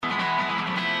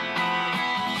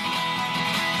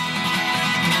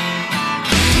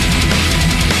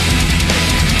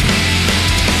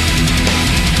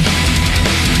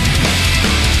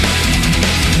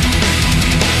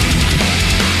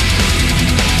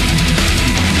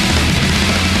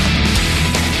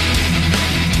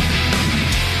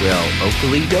Well,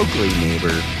 Oakley Dokley,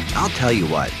 neighbor, I'll tell you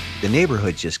what, the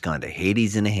neighborhood's just gone to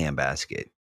Hades in a handbasket.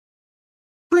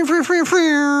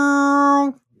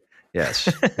 Yes,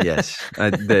 yes.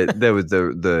 That was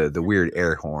the weird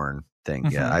air horn thing.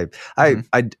 Yeah, I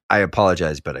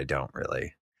apologize, but I don't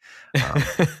really.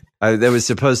 That was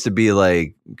supposed to be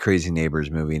like Crazy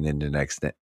Neighbors moving into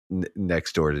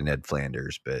next door to Ned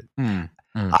Flanders, but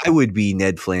I would be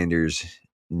Ned Flanders'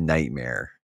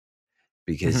 nightmare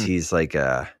because he's like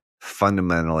a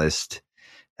fundamentalist.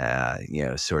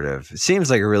 Sort of seems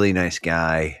like a really nice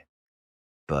guy,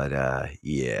 but I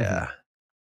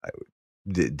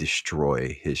would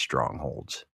destroy his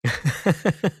strongholds.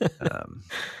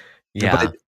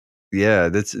 But yeah,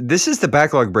 this is the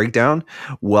Backlog Breakdown.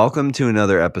 Welcome to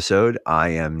another episode. I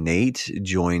am Nate,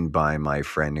 joined by my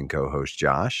friend and co-host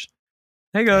Josh.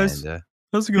 Hey guys,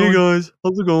 how's it going? Hey guys,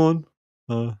 how's it going?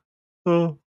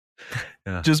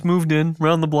 Just moved in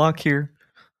around the block here.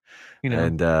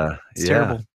 And it's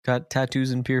terrible. Got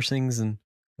tattoos and piercings, and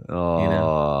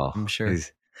I'm sure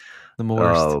the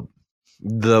worst.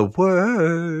 The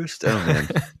worst. Oh man.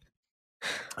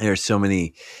 There's so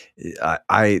many.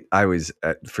 I was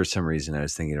for some reason I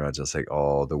was thinking about just like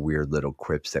all the weird little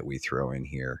quips that we throw in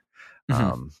here,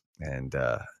 and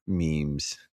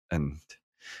memes and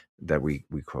that we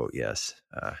quote. Yes,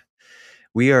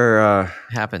 we are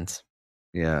happens.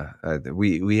 Yeah,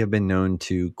 we have been known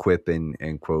to quip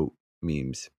and quote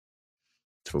memes.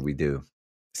 That's what we do.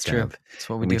 It's true. That's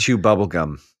what we do. We chew bubble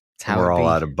gum. We're all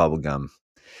out of bubble gum,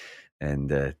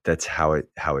 and that's how it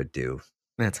do.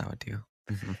 That's how it do.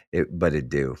 But it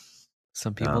do.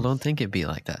 Some people don't think it'd be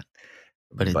like that,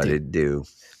 but it do.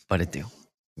 But it do.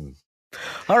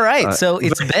 All right, so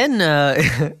it's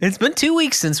been 2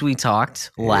 weeks since we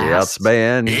talked last.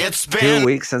 It's been 2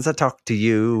 weeks since I talked to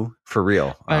you for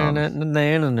real.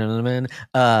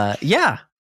 Yeah.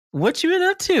 What you been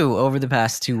up to over the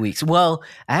past 2 weeks? Well,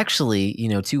 actually,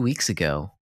 2 weeks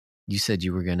ago, you said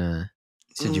you were gonna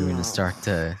start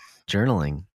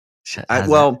journaling.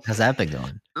 How's that been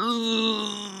going?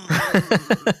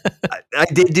 I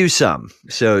did do some.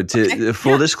 So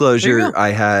full disclosure,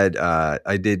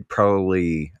 I did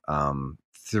probably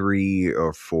 3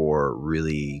 or 4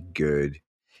 really good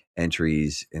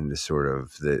entries in the sort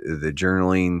of the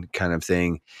journaling kind of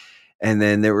thing. And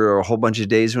then there were a whole bunch of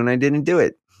days when I didn't do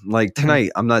it. Like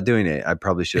tonight, I'm not doing it. I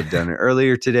probably should have done it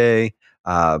earlier today.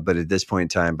 But at this point in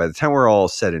time, by the time we're all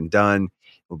said and done,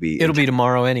 it'll be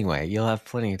tomorrow anyway. You'll have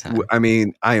plenty of time. I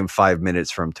mean, I am 5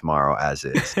 minutes from tomorrow as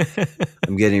is.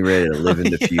 I'm getting ready to live in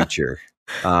the future.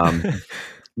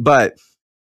 But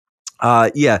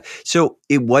so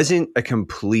it wasn't a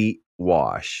complete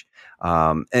wash.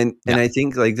 And I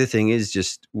think like the thing is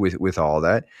just with all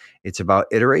that, it's about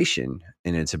iteration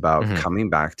and it's about coming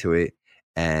back to it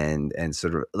and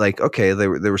sort of like, okay, there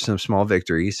were some small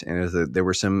victories and there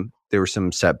were some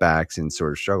setbacks and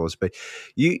sort of struggles, but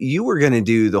you were going to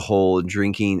do the whole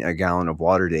drinking a gallon of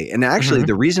water day. And actually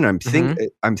the reason I'm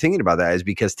thinking about that is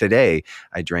because today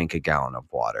I drank a gallon of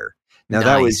water. Now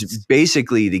that was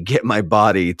basically to get my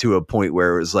body to a point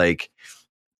where it was like,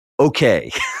 okay,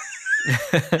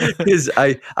 because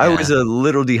I was a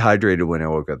little dehydrated when I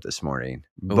woke up this morning,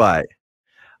 but,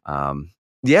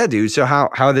 yeah, dude. So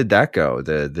how did that go?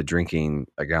 The drinking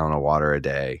a gallon of water a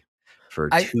day for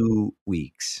 2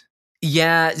 weeks.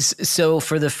 Yeah. So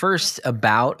for the first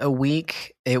about a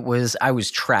week, I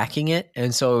was tracking it.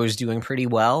 And so I was doing pretty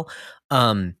well.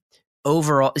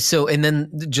 Overall. So, and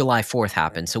then July 4th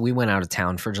happened. So we went out of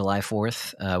town for July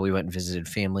 4th. We went and visited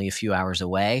family a few hours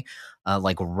away,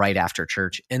 like right after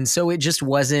church. And so it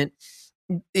wasn't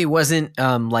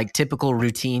like typical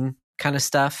routine kind of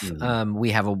stuff. We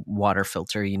have a water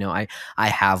filter, I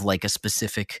have like a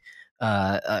specific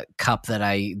cup that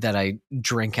I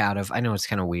drink out of. I know it's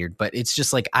kind of weird, but it's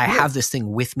just like I have this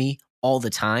thing with me all the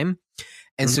time.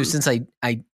 And so since I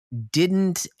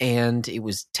didn't, and it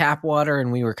was tap water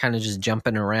and we were kind of just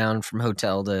jumping around from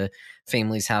hotel to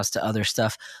family's house to other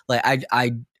stuff, like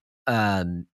I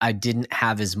didn't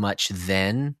have as much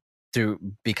then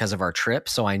because of our trip.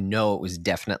 So I know it was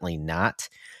definitely not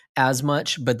as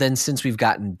much, but then since we've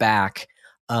gotten back,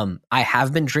 I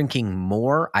have been drinking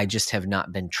more. I just have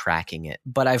not been tracking it,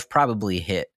 but I've probably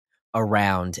hit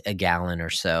around a gallon or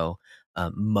so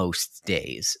most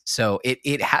days. So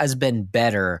it has been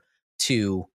better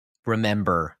to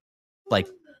remember, like,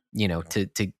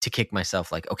 to kick myself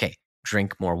like, okay,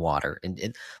 drink more water.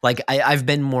 And like I've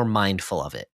been more mindful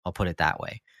of it. I'll put it that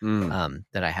way,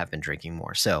 that I have been drinking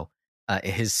more. So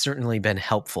it has certainly been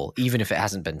helpful, even if it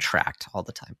hasn't been tracked all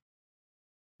the time.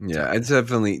 Yeah, that's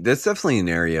definitely an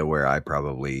area where I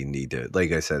probably need to,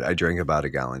 like I said, I drank about a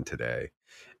gallon today.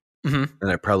 and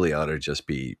I probably ought to just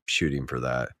be shooting for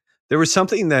that. There was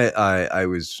something that I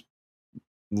was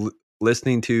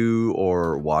listening to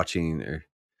or watching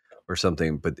or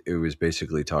something, but it was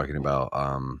basically talking about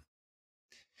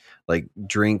like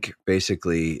drink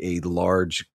basically a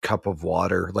large cup of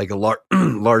water, like a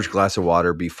large glass of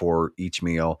water before each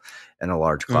meal and a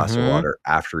large glass of water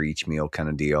after each meal kind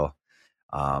of deal.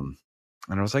 And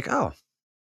I was like, oh,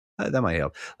 that might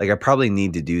help. Like I probably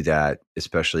need to do that,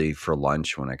 especially for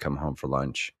lunch when I come home for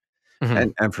lunch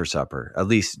and for supper, at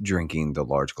least drinking the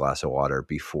large glass of water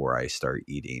before I start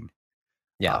eating.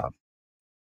 Yeah.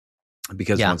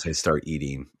 Because once I start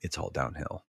eating, it's all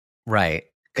downhill. Right.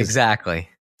 Exactly.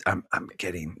 I'm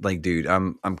getting like, dude,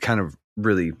 I'm kind of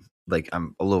really like,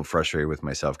 I'm a little frustrated with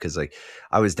myself because like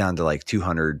I was down to like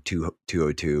 200,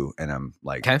 202, and I'm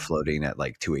like floating at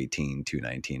like 218,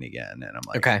 219 again. And I'm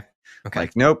like, okay.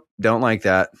 Like, nope, don't like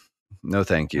that. No,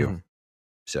 thank you.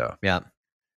 So, yeah.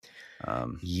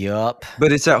 Yup.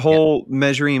 But it's that whole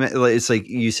measuring. It's like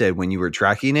you said, when you were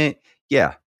tracking it.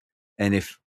 Yeah. And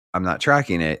if I'm not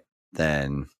tracking it,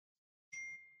 then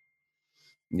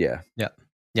yeah.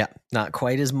 Yeah, not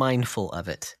quite as mindful of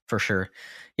it for sure.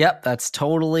 Yep, that's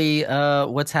totally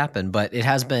what's happened. But it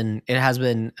has been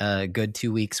a good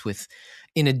 2 weeks with,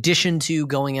 in addition to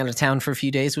going out of town for a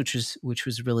few days, which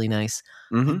was really nice.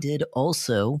 I did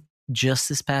also just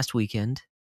this past weekend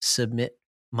submit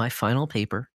my final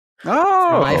paper for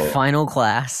my final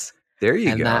class. There you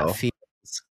and go. That feels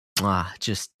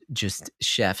just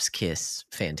chef's kiss,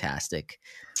 fantastic.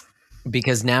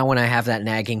 Because now when I have that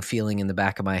nagging feeling in the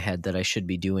back of my head that I should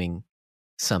be doing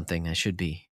something, I should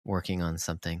be working on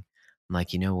something, I'm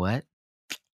like, you know what?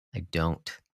 I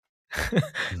don't.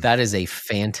 That is a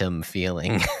phantom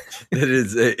feeling. It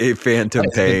is a phantom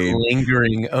pain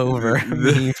lingering over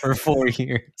me for 4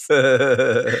 years.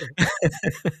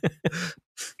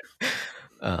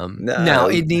 Now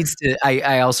it needs to.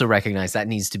 I also recognize that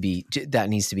needs to be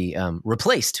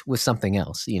replaced with something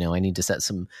else. You know, I need to set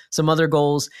some other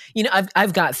goals. You know,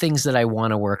 I've got things that I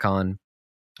want to work on.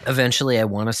 Eventually, I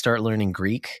want to start learning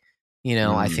Greek. You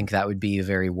know, I think that would be a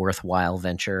very worthwhile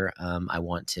venture. I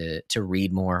want to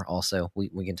read more. Also,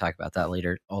 we can talk about that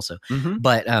later. Also,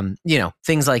 but you know,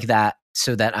 things like that,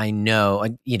 so that I know.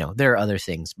 You know, there are other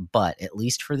things, but at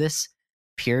least for this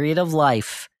period of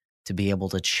life, to be able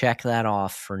to check that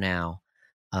off for now.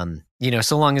 You know,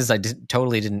 so long as I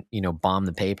totally didn't, you know, bomb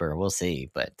the paper, we'll see.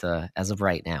 But as of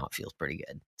right now, it feels pretty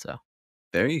good. So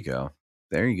there you go,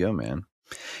 man.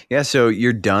 Yeah, so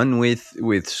you're done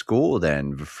with school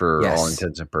then, for all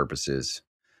intents and purposes.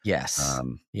 Yes.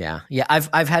 Yeah.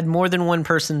 I've had more than one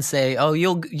person say, "Oh,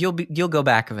 you'll go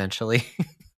back eventually."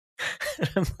 And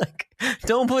I'm like,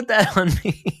 don't put that on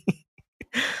me.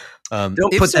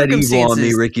 Don't put that evil on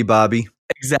me, Ricky Bobby.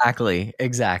 Exactly.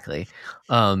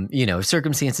 You know, if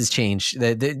circumstances change,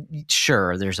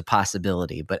 sure, there's a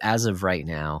possibility. But as of right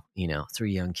now, you know,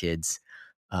 3 young kids,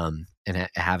 and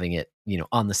having it, you know,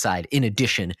 on the side, in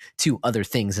addition to other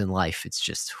things in life, it's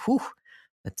just,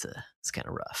 it's kind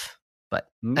of rough. But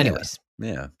anyways.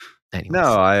 Yeah. Anyways,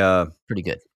 no, pretty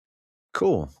good.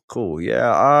 Cool.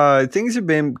 Yeah. Things have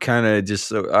been kind of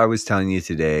just, I was telling you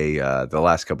today, the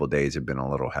last couple of days have been a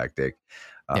little hectic.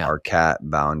 Our cat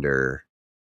Bounder,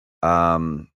 he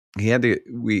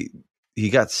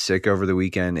got sick over the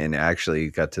weekend, and actually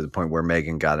got to the point where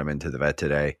Megan got him into the vet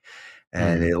today,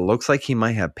 and it looks like he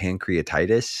might have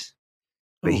pancreatitis,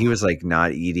 but he was like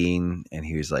not eating, and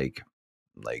he was like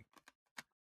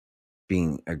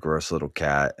being a gross little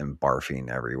cat and barfing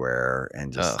everywhere,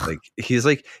 and just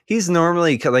he's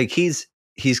normally like, he's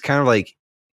kind of like,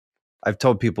 I've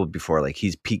told people before, like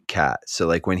he's peak cat. So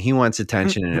like when he wants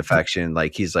attention and affection,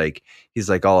 like he's like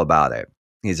all about it.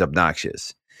 He's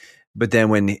obnoxious. But then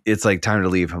when it's like time to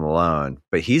leave him alone,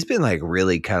 but he's been like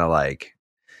really kind of like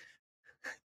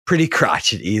pretty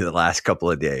crotchety the last couple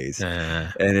of days.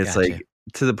 And it's like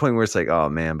to the point where it's like, oh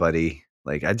man, buddy,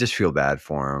 like I just feel bad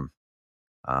for him.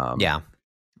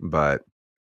 But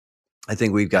I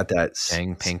think we've got that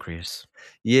dang pancreas.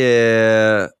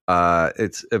 Yeah.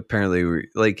 It's apparently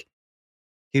like,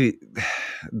 he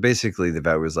basically, the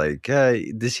vet was like,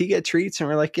 does he get treats? And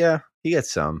we're like, yeah, he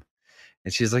gets some.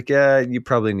 And she's like, yeah, you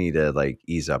probably need to like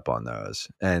ease up on those.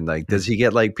 And like, does he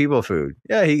get like people food?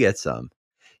 Yeah, he gets some.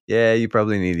 Yeah, you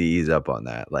probably need to ease up on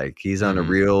that. Like he's on a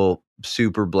real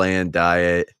super bland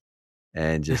diet,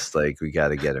 and just like, we got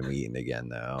to get him eating again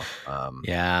though.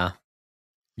 Yeah.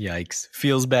 Yikes.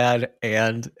 Feels bad,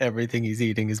 and everything he's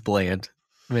eating is bland.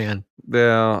 Man.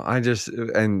 Well,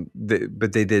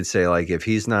 but they did say like, if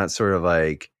he's not sort of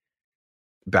like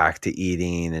back to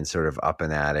eating and sort of up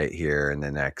and at it here in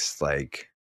the next like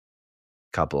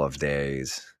couple of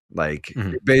days, Like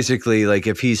basically, like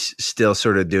if he's still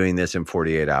sort of doing this in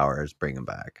 48 hours, bring him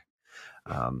back.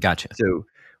 Gotcha. So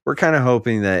we're kind of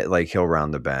hoping that like he'll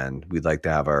round the bend. We'd like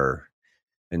to have our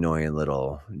annoying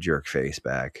little jerk face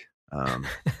back.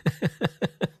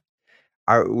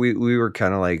 We were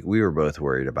kind of like, we were both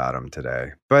worried about him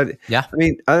today, but yeah, I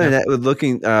mean, other than that, with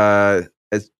looking,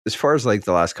 as far as like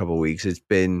the last couple of weeks, it's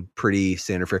been pretty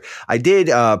standard fare. I did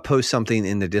post something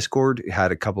in the Discord.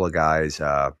 Had a couple of guys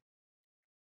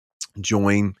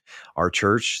join our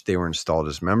church. They were installed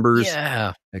as members,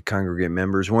 congregate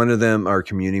members. One of them are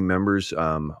community members.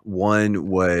 One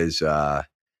was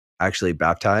actually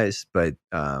baptized, but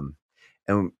and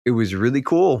it was really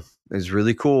cool. It was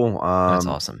really cool. That's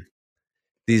awesome.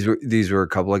 These were a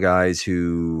couple of guys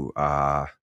who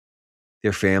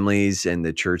their families and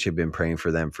the church have been praying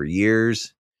for them for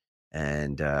years.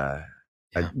 And the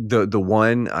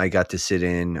one I got to sit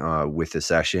in with the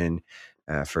session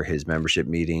for his membership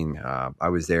meeting. I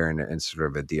was there in sort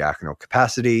of a diaconal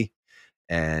capacity,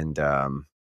 and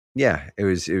it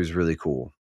was really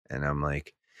cool. And I'm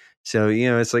like, so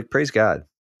it's like praise God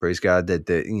that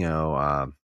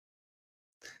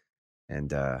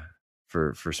and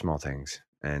for small things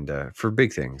and for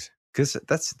big things, because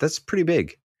that's pretty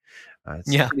big.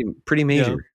 It's pretty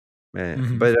major,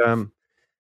 man. But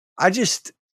I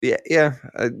just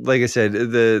like I said,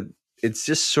 it's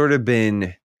just sort of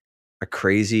been a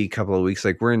crazy couple of weeks.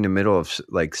 Like we're in the middle of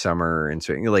like summer, and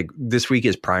so like this week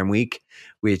is Prime Week,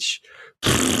 which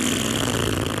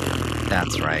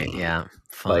that's right. Yeah,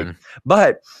 fun.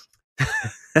 But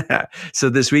so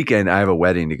this weekend I have a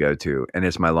wedding to go to, and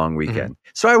it's my long weekend,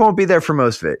 so I won't be there for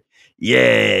most of it.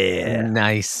 Yeah,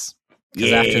 nice.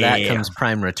 Because after that comes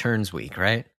Prime Returns Week,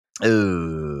 right?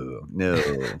 Oh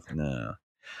no.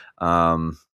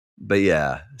 But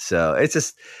yeah, so it's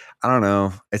just, I don't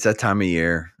know. It's that time of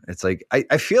year. It's like,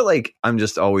 I feel like I'm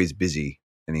just always busy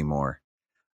anymore.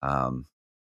 I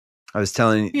was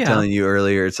telling you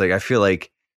earlier, it's like, I feel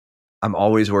like I'm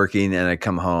always working and I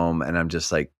come home and I'm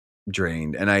just like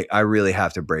drained, and I really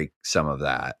have to break some of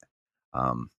that.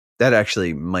 That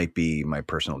actually might be my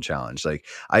personal challenge. Like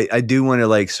I do want to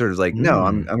like, sort of like, no,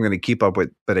 I'm going to keep up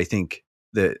with, but I think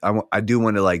that I do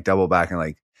want to like double back and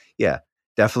like,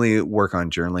 definitely work on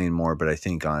journaling more, but I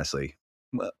think honestly,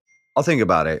 I'll think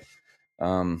about it.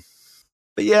 But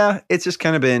yeah, it's just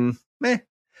kind of been meh.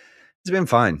 It's been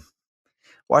fine.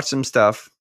 Watched some stuff,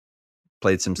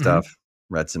 played some stuff,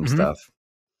 read some stuff.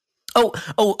 Oh!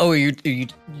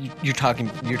 You're talking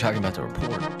about the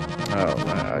report. Oh,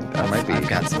 I might be. I've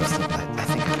got some stuff. I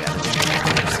think I've got it.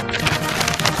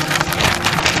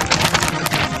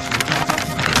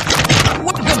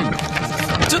 Welcome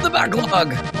to the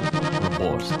backlog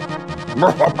report.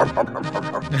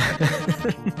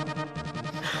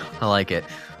 I like it.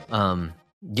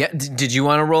 Did you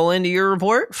want to roll into your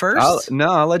report first?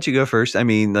 I'll let you go first. I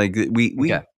mean, like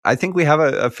I think we have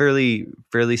a fairly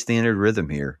standard rhythm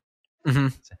here.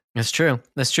 That's true.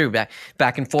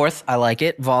 Back and forth. I like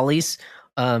it. Volleys,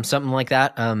 something like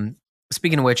that.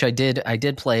 Speaking of which, I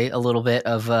did play a little bit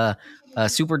of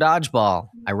Super Dodgeball.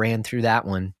 I ran through that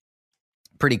one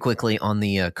pretty quickly on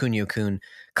the Kunio-kun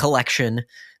collection.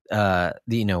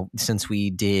 Since we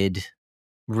did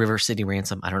River City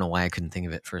Ransom, I don't know why I couldn't think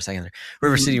of it for a second there.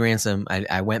 River City Ransom,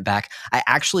 I went back. I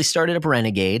actually started up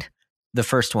Renegade, the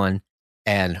first one,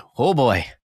 and oh boy,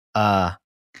 I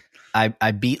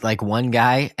beat like one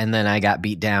guy, and then I got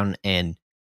beat down, and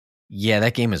yeah,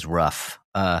 that game is rough.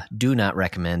 Do not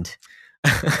recommend.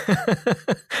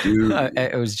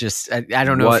 It was just, I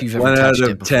don't know if you've ever touched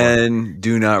it before. 1 out of 10,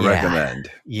 do not recommend.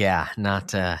 Yeah,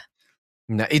 not.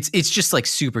 No, it's just like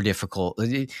super difficult.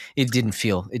 It didn't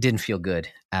feel good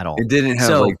at all. It didn't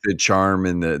have like the charm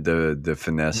and the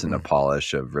finesse and the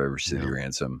polish of River City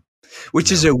Ransom,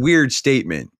 which is a weird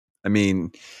statement. I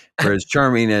mean, for as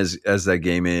charming as that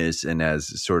game is, and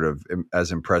as sort of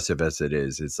as impressive as it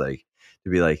is, it's like to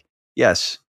be like,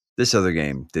 yes, this other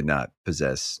game did not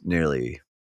possess nearly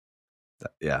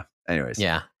that. Yeah. Anyways.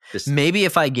 Yeah. Maybe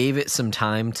if I gave it some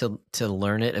time to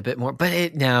learn it a bit more, but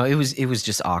it was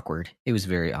just awkward. It was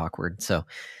very awkward. So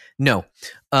no,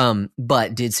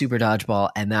 but did Super Dodgeball,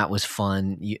 and that was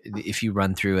fun. If you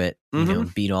run through it,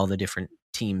 beat all the different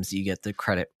teams, you get the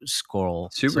credit scroll.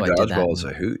 Super Dodgeball is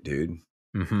a hoot, dude.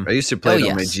 I used to play it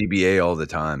on my GBA all the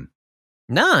time.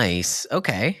 Nice.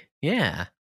 Okay. Yeah.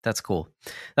 That's cool.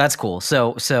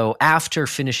 So after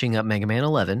finishing up Mega Man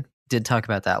 11, did talk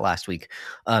about that last week.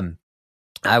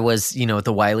 I was, at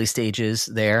the Wily stages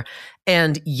there,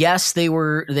 and yes, they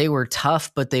were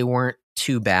tough, but they weren't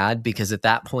too bad, because at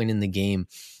that point in the game,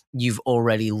 you've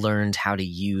already learned how to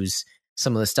use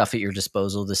some of the stuff at your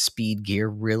disposal. The speed gear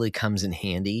really comes in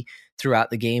handy throughout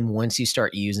the game once you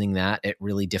start using that at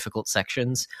really difficult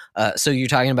sections. So you're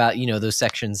talking about, those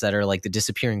sections that are like the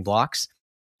disappearing blocks.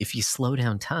 If you slow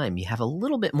down time, you have a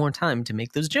little bit more time to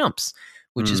make those jumps,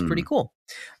 which is pretty cool.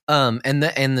 And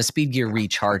the speed gear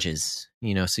recharges,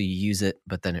 so you use it,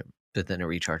 but then it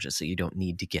recharges, so you don't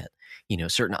need to get,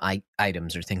 certain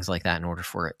items or things like that in order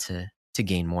for it to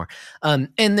gain more. And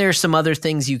there's some other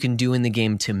things you can do in the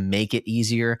game to make it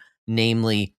easier,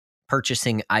 namely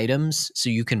purchasing items. So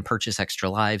you can purchase extra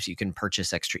lives, you can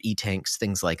purchase extra E-tanks,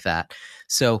 things like that.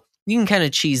 So you can kind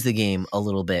of cheese the game a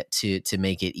little bit to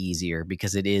make it easier,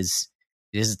 because it is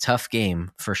a tough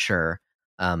game for sure.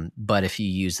 But if you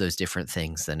use those different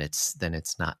things, then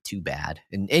it's not too bad,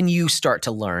 and you start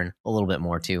to learn a little bit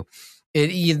more too.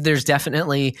 There's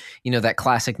definitely, that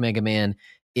classic Mega Man.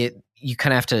 You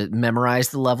kind of have to memorize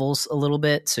the levels a little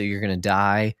bit, so you're gonna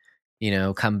die,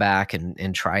 come back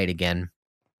and try it again,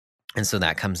 and so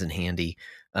that comes in handy.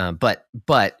 But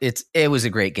it was a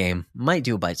great game. Might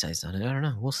do a bite size on it. I don't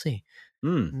know. We'll see.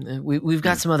 We've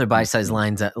got some other bite size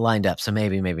lined up, so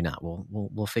maybe not.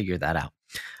 We'll figure that out.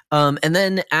 And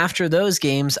then after those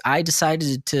games, I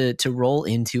decided to roll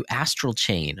into Astral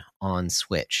Chain on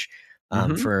Switch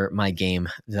for my game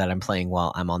that I'm playing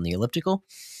while I'm on the elliptical.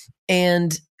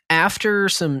 And after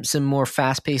some more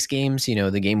fast paced games,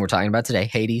 the game we're talking about today,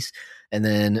 Hades, and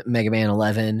then Mega Man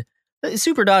 11.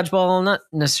 Super Dodgeball, not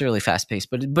necessarily fast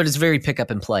paced, but it's very pick up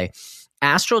and play.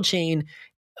 Astral Chain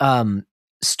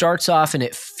starts off and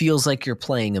it feels like you're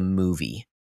playing a movie.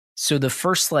 So the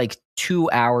first 2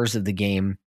 hours of the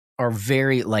game are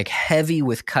very heavy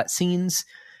with cutscenes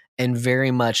and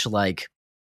very much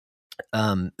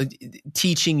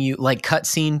teaching you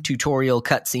cutscene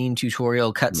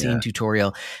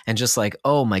tutorial, and just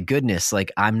oh my goodness,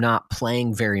 I'm not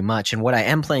playing very much, and what I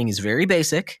am playing is very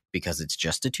basic because it's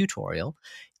just a tutorial.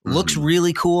 Looks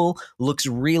really cool, looks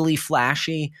really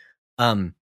flashy,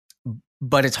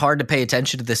 but it's hard to pay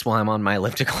attention to this while I'm on my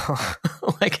elliptical.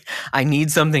 I need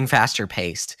something faster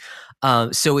paced.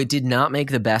 So it did not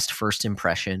make the best first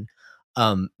impression.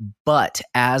 But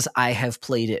as I have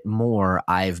played it more,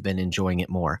 I've been enjoying it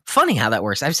more. Funny how that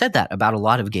works. I've said that about a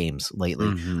lot of games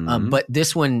lately. But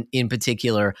this one in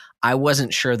particular, I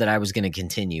wasn't sure that I was going to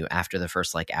continue after the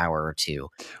first hour or two.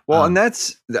 Well, and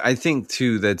I think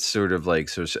too, that's sort of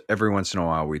so every once in a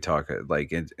while we talk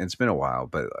it's been a while,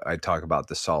 but I talk about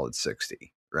the solid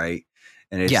 60, right?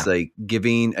 And it's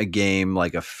giving a game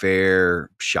a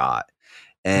fair shot.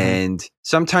 And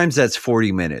sometimes that's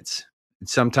 40 minutes.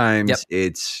 Sometimes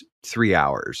it's 3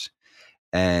 hours.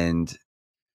 And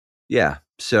yeah,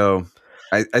 so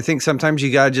I think sometimes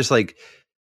you got to just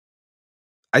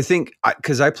I think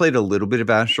because I played a little bit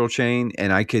of Astral Chain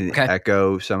and I can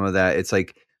echo some of that. It's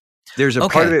there's a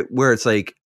part of it where it's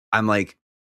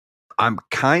I'm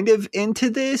kind of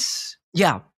into this.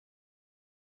 Yeah.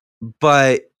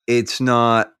 But it's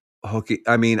not hooky.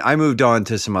 I mean, I moved on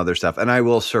to some other stuff and I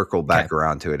will circle back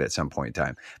around to it at some point in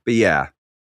time. But yeah,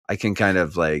 I can kind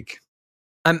of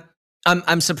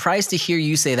I'm surprised to hear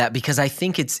you say that, because I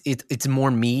think it's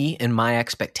more me and my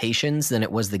expectations than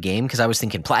it was the game, because I was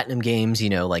thinking platinum games,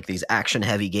 these action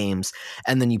heavy games,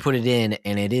 and then you put it in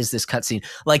and it is this cutscene.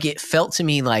 It felt to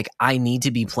me like I need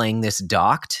to be playing this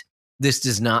docked. This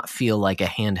does not feel like a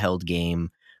handheld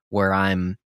game where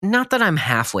I'm not that I'm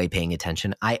halfway paying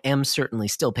attention. I am certainly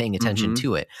still paying attention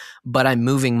to it, but I'm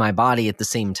moving my body at the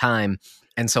same time.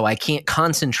 And so I can't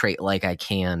concentrate like I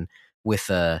can with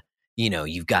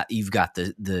you've got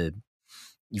the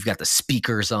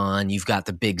speakers on, you've got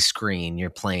the big screen, you're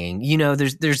playing,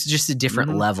 there's just a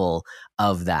different level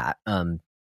of that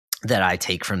that I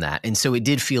take from that. And so it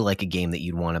did feel like a game that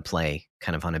you'd want to play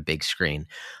kind of on a big screen.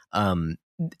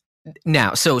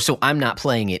 Now, so I'm not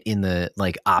playing it in the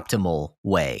optimal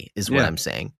way is what I'm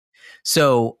saying.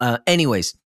 So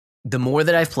anyways, the more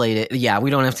that I've played it, we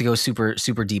don't have to go super,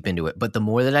 super deep into it, but the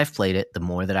more that I've played it, the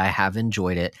more that I have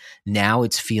enjoyed it. Now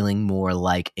it's feeling more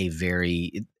like a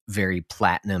very, very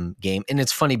Platinum game. And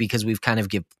it's funny because we've kind of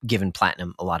given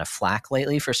Platinum a lot of flack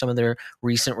lately for some of their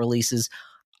recent releases.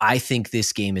 I think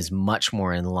this game is much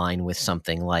more in line with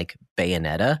something like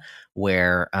Bayonetta,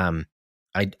 where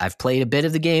I've played a bit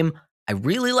of the game. I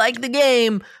really like the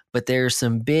game, but there's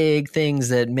some big things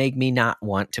that make me not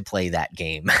want to play that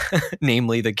game,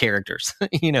 namely the characters,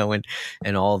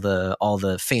 and all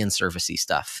the fan servicey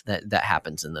stuff that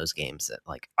happens in those games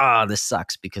that this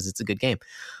sucks because it's a good game.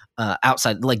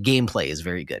 Outside, gameplay is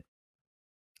very good.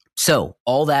 So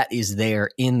all that is there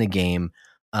in the game.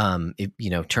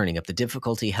 Turning up the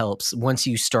difficulty helps. Once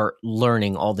you start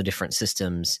learning all the different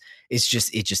systems, it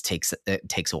just takes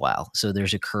a while. So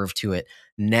there's a curve to it.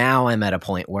 Now I'm at a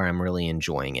point where I'm really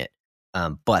enjoying it.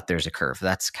 But there's a curve.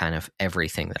 That's kind of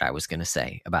everything that I was going to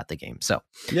say about the game. So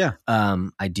yeah,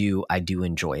 I do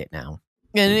enjoy it now.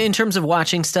 And in terms of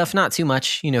watching stuff, not too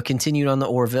much. Continued on the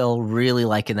Orville. Really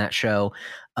liking that show.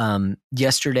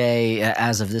 Yesterday,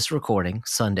 as of this recording,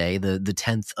 Sunday, the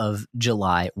 10th of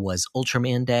July, was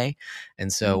Ultraman Day,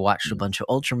 and so watched a bunch of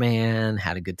Ultraman.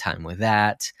 Had a good time with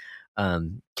that.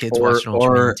 Kids watched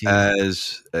Ultraman too.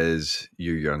 As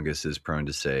your youngest is prone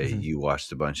to say, you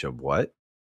watched a bunch of what?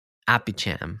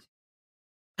 Appy-chan.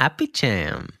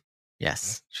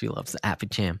 Yes, she loves the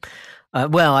Appy-chan.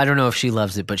 Well, I don't know if she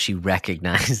loves it, but she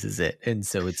recognizes it, and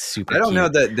so it's super. I don't cute. know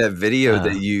that video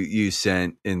that you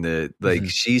sent in the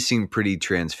she seemed pretty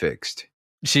transfixed.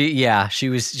 She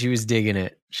was digging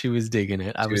it. She was digging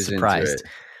it. I was surprised.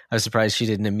 I was surprised she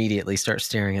didn't immediately start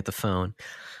staring at the phone.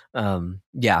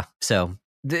 Yeah. So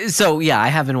yeah, I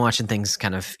have been watching things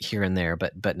kind of here and there,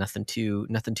 but nothing too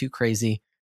crazy.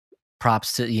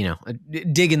 Props to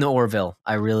digging the Orville.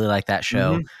 I really like that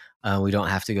show. We don't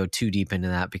have to go too deep into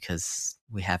that because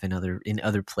we have in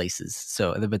other places.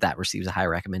 So, but that receives a high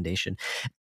recommendation.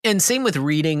 And same with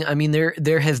reading. I mean,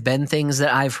 there have been things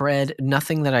that I've read,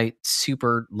 nothing that I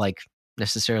super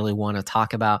necessarily want to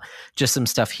talk about. Just some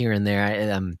stuff here and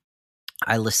there.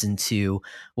 I listened to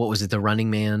The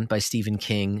Running Man by Stephen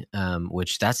King,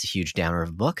 which that's a huge downer of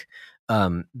a book,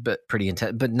 but pretty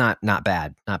intense, but not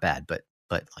bad, but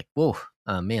whoa.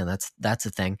 Man, that's a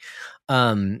thing.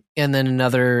 And then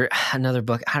another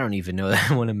book. I don't even know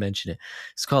that I want to mention it.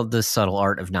 It's called The Subtle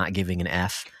Art of Not Giving an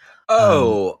F.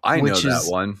 Oh, I know that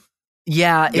one.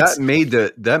 Yeah, that made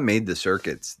the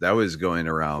circuits. That was going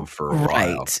around for a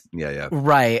while. Yeah.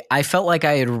 Right. I felt like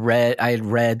I had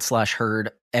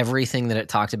read/heard everything that it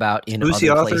talked about in Who's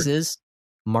other places.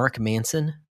 Mark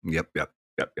Manson. Yep.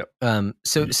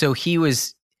 So he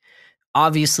was.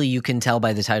 Obviously, you can tell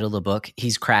by the title of the book,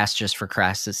 he's crass just for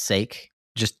crass's sake,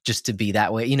 just to be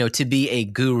that way, to be a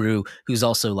guru who's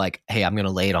also like, hey, I'm going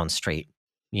to lay it on straight,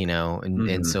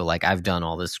 and so I've done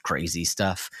all this crazy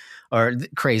stuff or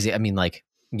crazy. I mean,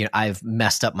 I've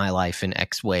messed up my life in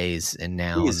X ways, and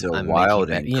now he's a wild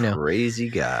and crazy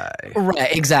guy.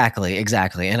 Right? Exactly.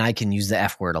 And I can use the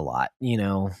F word a lot,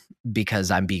 because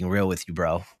I'm being real with you,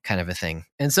 bro, kind of a thing.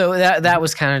 And so that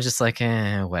was kind of just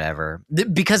whatever,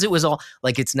 because it was all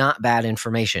it's not bad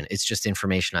information. It's just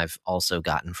information I've also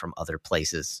gotten from other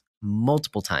places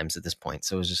multiple times at this point.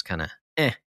 So it was just kind of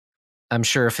I'm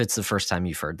sure if it's the first time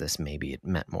you've heard this, maybe it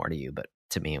meant more to you, but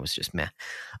to me, it was just meh.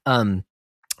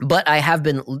 But I have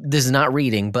been, this is not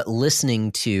reading, but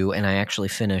listening to, and I actually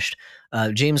finished,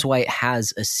 James White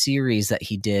has a series that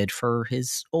he did for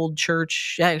his old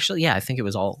church. Actually, yeah, I think it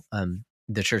was all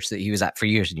the church that he was at for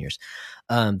years and years,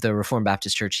 the Reformed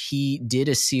Baptist Church. He did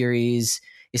a series.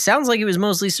 It sounds like it was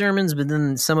mostly sermons, but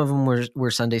then some of them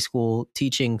were Sunday school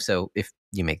teaching. So if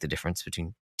you make the difference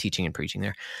between teaching and preaching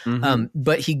there.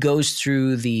 But he goes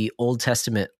through the Old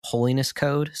Testament holiness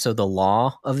code, so the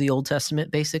law of the Old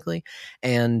Testament, basically,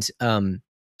 and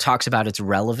talks about its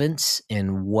relevance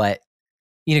and what,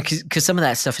 because some of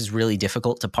that stuff is really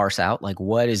difficult to parse out.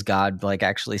 What is God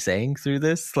actually saying through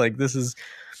this? This is,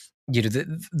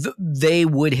 they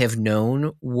would have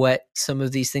known what some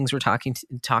of these things were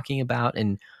talking about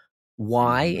and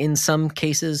why in some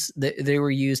cases they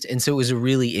were used. And so it was a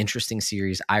really interesting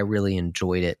series. I really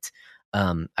enjoyed it.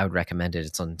 I would recommend it.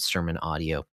 It's on Sermon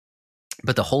Audio.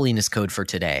 But the Holiness Code for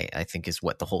Today, I think, is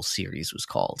what the whole series was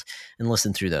called. And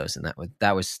listen through those, and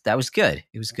that was good.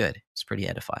 It was good. It's pretty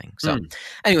edifying. So,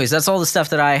 anyways, that's all the stuff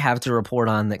that I have to report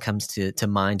on that comes to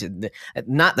mind.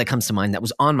 Not that comes to mind. That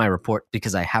was on my report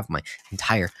because I have my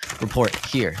entire report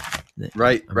here.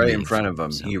 Right in front of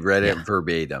him. So, he read it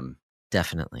verbatim.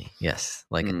 Definitely, yes,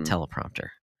 a teleprompter.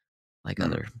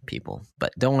 Other people,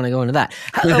 but don't want to go into that.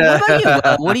 What about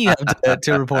you? What do you have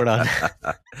to report on?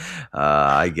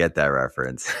 I get that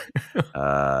reference.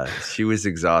 She was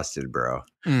exhausted, bro.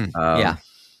 Yeah.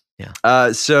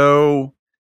 So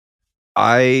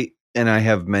I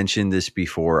have mentioned this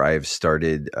before. I've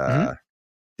started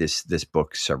this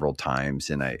book several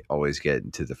times, and I always get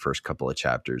into the first couple of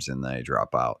chapters and then I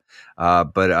drop out.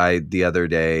 But the other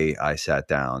day I sat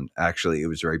down. Actually, it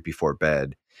was right before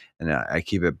bed. And I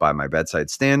keep it by my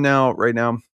bedside stand right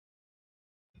now.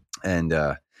 And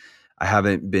I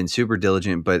haven't been super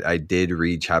diligent, but I did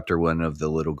read chapter 1 of the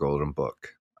Little Golden Book,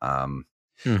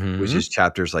 which is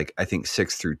chapters I think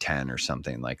 6 through 10 or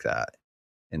something like that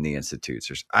in the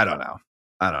Institutes. I don't know.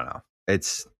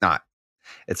 It's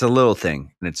a little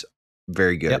thing, and it's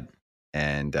very good.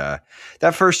 And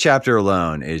that first chapter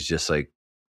alone is just like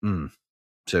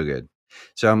so good.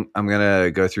 So I'm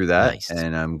gonna go through that, Nice.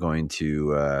 and I'm going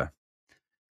to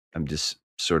I'm just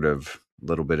sort of a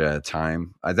little bit at a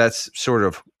time. That's sort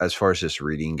of as far as this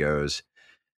reading goes.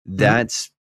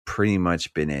 That's pretty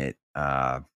much been it.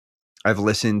 I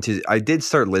did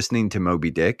start listening to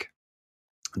Moby Dick.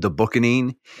 The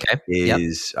Bookening Okay.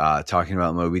 is talking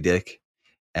about Moby Dick,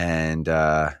 and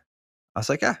I was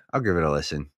like, I'll give it a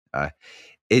listen.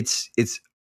 It's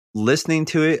listening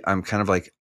to it. I'm kind of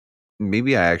like,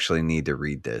 maybe I actually need to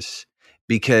read this,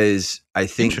 because I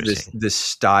think the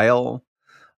style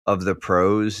of the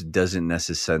prose doesn't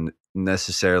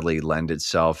necessarily lend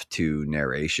itself to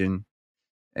narration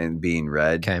and being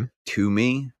read to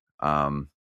me.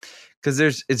 Because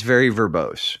it's very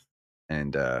verbose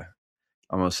and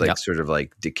almost like sort of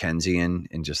like Dickensian,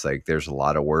 and just like there's a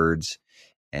lot of words,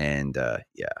 and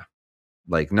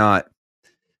like not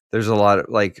there's a lot of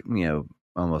like,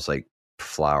 almost like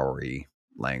flowery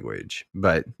language,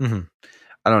 but I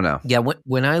don't know. Yeah,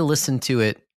 when I listened to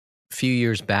it a few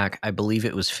years back, I believe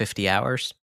it was 50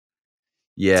 hours.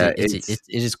 Yeah, it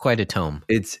is quite a tome.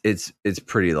 It's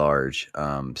pretty large.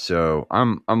 So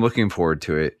I'm looking forward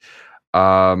to it.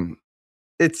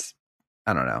 It's,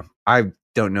 I don't know. I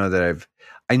don't know that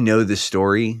I know the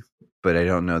story, but I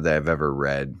don't know that I've ever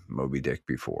read Moby Dick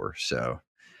before. So,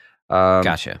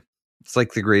 Gotcha. It's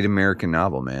like the great American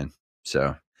novel, man.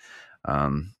 So,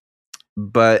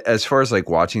 but as far as like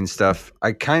watching stuff,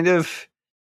 I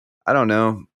don't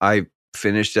know. I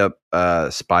finished up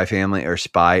Spy Family, or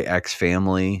Spy X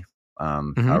Family,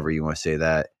 however you want to say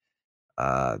that.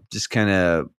 Just kind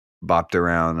of bopped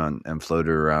around and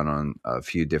floated around on a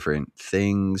few different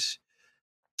things.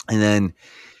 And then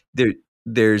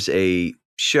there's a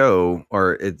show,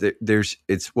 or it's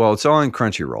all on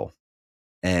Crunchyroll,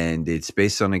 and it's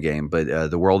based on a game,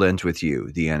 but The World Ends With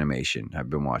You, the animation.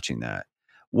 I've been watching that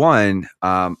one.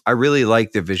 I really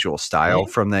like the visual style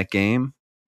from that game.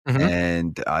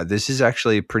 And this is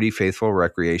actually a pretty faithful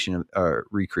recreation of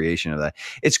that.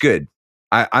 It's good.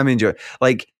 I'm enjoying,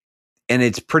 like, and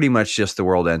it's pretty much just The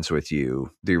World Ends With You,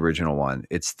 the original one.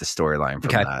 It's the storyline from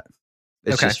that.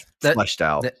 It's just fleshed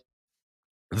out.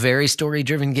 Very story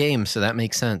driven game, so that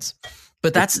makes sense.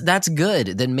 But that's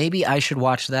good. Then maybe I should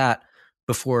watch that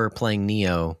before playing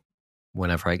Neo,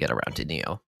 whenever I get around to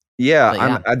Neo.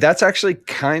 Yeah, that's actually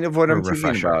kind of what I'm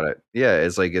thinking about it. Yeah,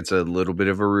 it's like it's a little bit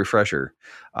of a refresher.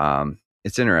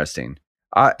 It's interesting,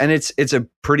 and it's a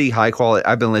pretty high quality.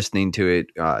 I've been listening to it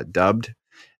dubbed,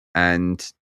 and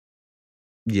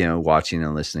watching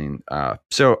and listening.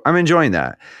 So I'm enjoying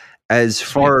that. As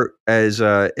far as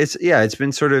it's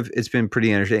been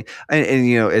pretty entertaining,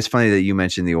 and it's funny that you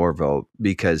mentioned the Orville,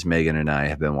 because Megan and I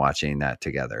have been watching that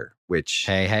together. Which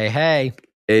hey.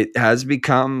 It has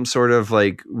become sort of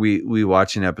like we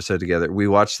watch an episode together. We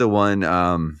watched the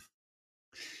one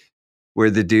where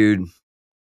the dude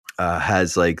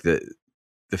has like the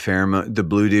pheromone, the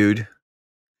blue dude.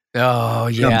 Oh,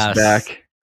 comes back.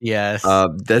 Yes.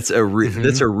 That's a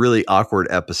really awkward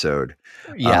episode.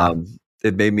 Yeah.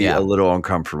 It made me a little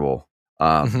uncomfortable.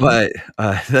 But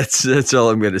that's all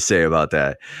I'm going to say about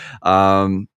that.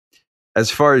 As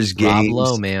far as games, Rob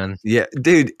Lowe, man. Yeah,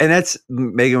 dude. And that's,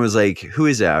 Megan was like, who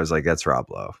is that? I was like, that's Rob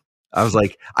Lowe. I was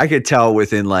like, I could tell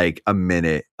within like a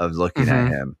minute of looking at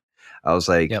him. I was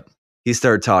like, he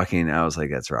started talking. I was like,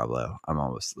 that's Rob Lowe. I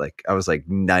was like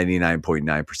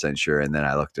 99.9% sure. And then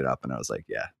I looked it up and I was like,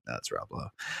 yeah, that's Rob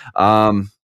Lowe.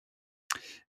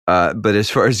 But as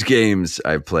far as games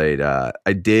I played, I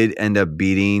did end up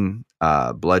beating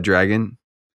Blood Dragon.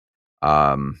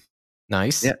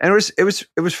 Nice. Yeah, and it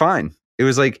was fine. It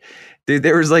was like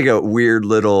there was like a weird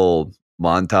little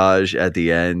montage at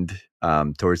the end,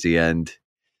 towards the end.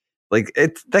 Like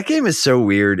that game is so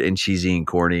weird and cheesy and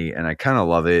corny, and I kind of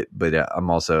love it, but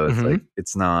I'm also like,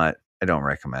 it's not. I don't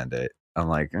recommend it. I'm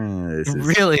like, this is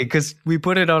really, because we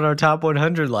put it on our top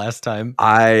 100 last time.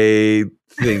 I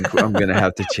think I'm gonna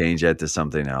have to change that to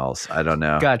something else. I don't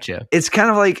know. Gotcha. It's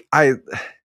kind of like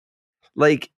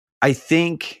I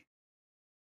think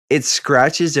it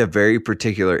scratches a very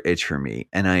particular itch for me,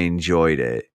 and I enjoyed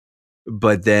it.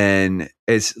 But then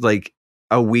it's like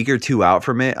a week or two out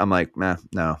from it, I'm like, nah,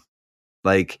 no.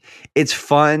 Like, it's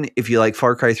fun if you like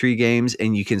Far Cry 3 games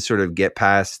and you can sort of get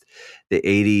past the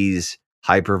 80s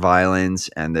hyper violence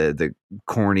and the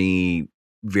corny,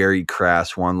 very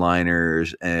crass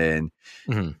one-liners and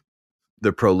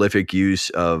the prolific use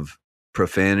of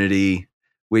profanity,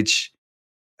 which...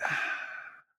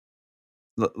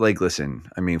 Like, listen,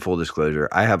 I mean, full disclosure,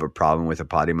 I have a problem with a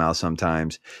potty mouth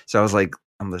sometimes. So I was like,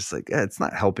 I'm just like, it's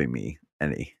not helping me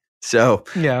any. So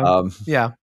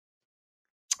yeah.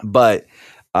 But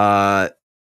yeah,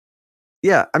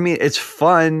 I mean, it's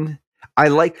fun. I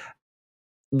like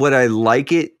what I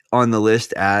like it on the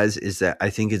list as is that I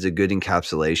think it's a good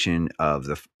encapsulation of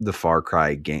the Far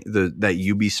Cry game, that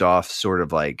Ubisoft sort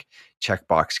of like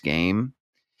checkbox game,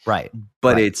 Right.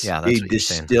 but Right. it's Yeah, a that's what you're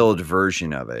saying. distilled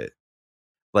version of it.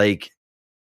 Like,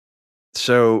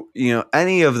 so,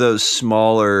 any of those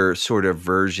smaller sort of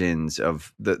versions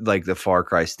of the Far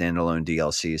Cry standalone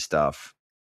DLC stuff,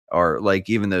 or like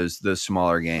even those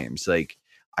smaller games, like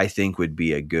I think would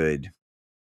be a good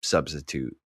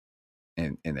substitute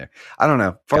in there. I don't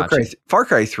know. Gotcha. Far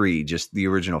Cry 3, just the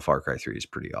original Far Cry 3 is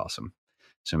pretty awesome.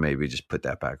 So maybe just put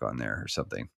that back on there or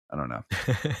something. I don't know.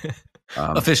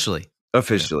 Officially.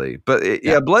 Officially. But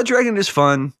yeah, Blood Dragon is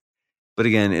fun. But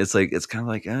again, it's kind of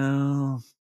like, oh,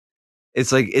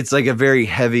 it's like a very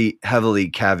heavily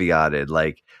caveated.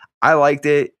 Like, I liked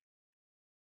it.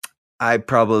 I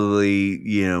probably,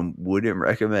 wouldn't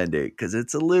recommend it because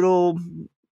it's a little,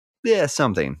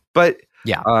 something. But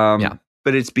Yeah.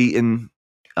 But it's beaten.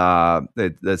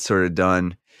 That's sort of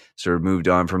done. Sort of moved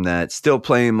on from that. Still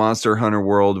playing Monster Hunter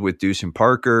World with Deuce and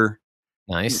Parker.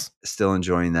 Nice. Still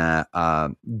enjoying that. I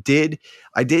did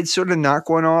sort of knock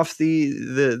one off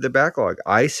the backlog.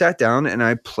 I sat down and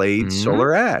I played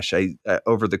Solar Ash. I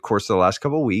over the course of the last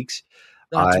couple of weeks.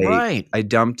 That's right. I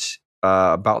dumped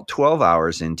about 12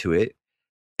 hours into it,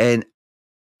 and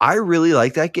I really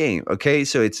like that game. Okay,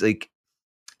 so it's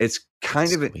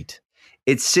kind of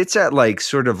it sits at like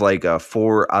sort of like a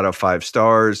 4 out of 5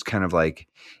 stars, kind of like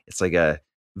it's like a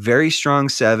very strong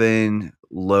 7,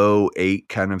 low 8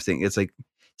 kind of thing. It's like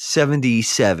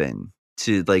 77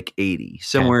 to like 80,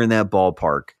 somewhere in that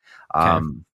ballpark. I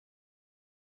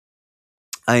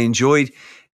enjoyed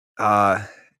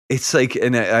it's like,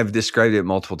 and I've described it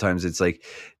multiple times. It's like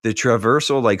the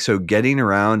traversal, like, so getting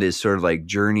around is sort of like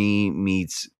Journey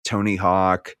meets Tony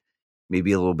Hawk,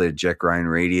 maybe a little bit of Jet Grind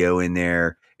Radio in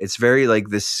there. It's very like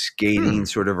this skating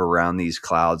sort of around these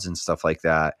clouds and stuff like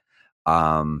that.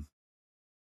 And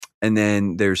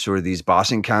then there's sort of these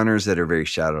boss encounters that are very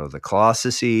Shadow of the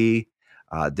Colossus-y.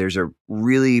 There's a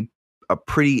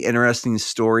pretty interesting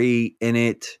story in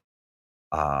it.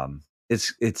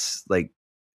 It's like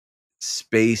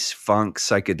space funk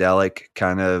psychedelic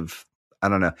kind of, I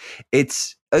don't know.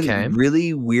 It's a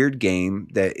really weird game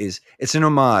it's an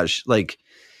homage. Like,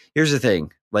 here's the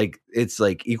thing. Like, it's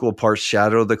like equal parts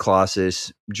Shadow of the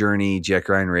Colossus, Journey, Jet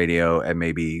Grind Radio, and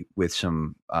maybe with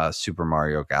some Super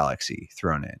Mario Galaxy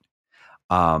thrown in.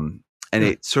 And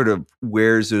it sort of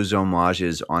wears those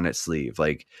homages on its sleeve.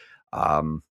 Like,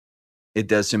 it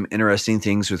does some interesting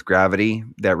things with gravity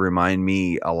that remind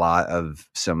me a lot of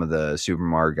some of the Super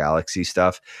Mario Galaxy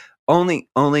stuff. Only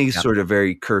sort of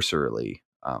very cursorily,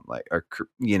 like, or,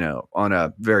 on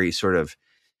a very sort of,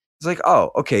 it's like, oh,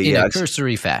 okay, in a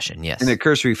cursory fashion, yes. In a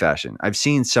cursory fashion. I've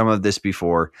seen some of this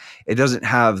before. It doesn't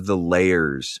have the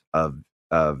layers of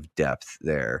depth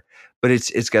there, but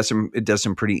it does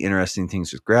some pretty interesting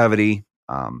things with gravity.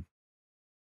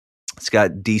 It's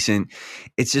got decent,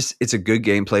 it's a good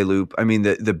gameplay loop. I mean,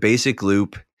 the basic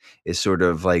loop is sort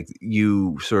of like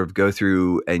you sort of go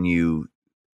through and you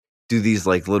do these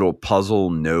like little puzzle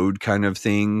node kind of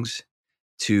things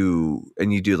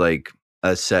and you do like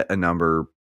a set number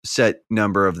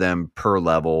of them per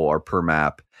level or per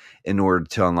map in order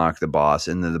to unlock the boss.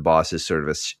 And then the boss is sort of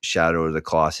a Shadow of the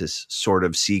Colossus sort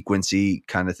of sequency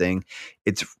kind of thing.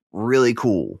 It's really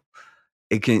cool.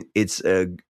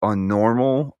 On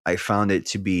normal, I found it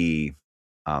to be,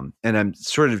 and I'm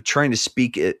sort of trying to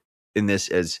speak it in this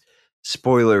as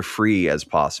spoiler free as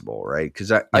possible, right?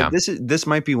 Because this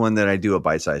might be one that I do a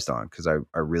bite sized on because I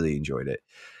really enjoyed it.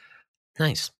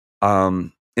 Nice.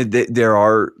 There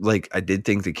are, like, I did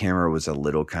think the camera was a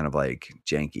little kind of like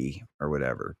janky or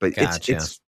whatever, but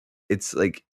it's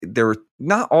like there were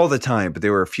not all the time, but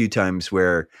there were a few times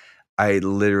where I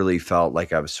literally felt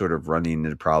like I was sort of running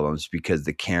into problems because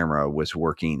the camera was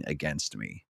working against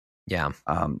me. Yeah.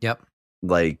 Yep.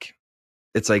 Like,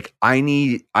 it's like, I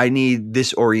need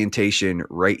this orientation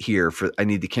right here I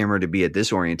need the camera to be at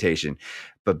this orientation,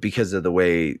 but because of the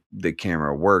way the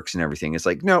camera works and everything, it's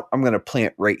like, no, I'm going to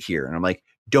plant right here. And I'm like,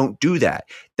 don't do that.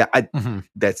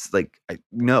 That's like,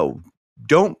 no,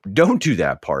 don't do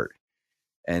that part.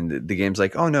 And the game's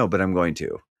like, oh no, but I'm going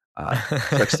to.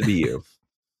 Sucks to be you.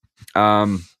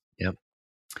 Yep.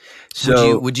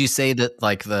 So would you say that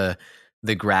like the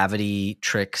gravity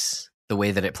tricks, the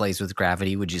way that it plays with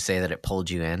gravity, would you say that it pulled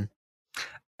you in?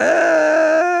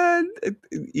 Kind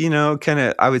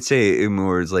of, I would say it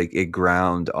was like it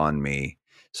ground on me.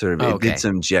 Sort of, it did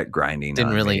some jet grinding.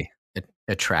 Didn't really, it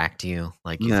attract you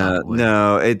like you thought No, it would?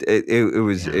 no, it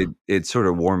was Yeah. it sort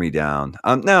of wore me down.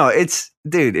 No, it's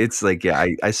dude, it's like yeah,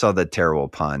 I saw that terrible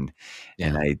pun,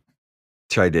 and Yeah. I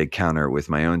tried to counter it with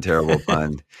my own terrible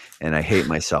pun, and I hate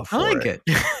myself I for like it.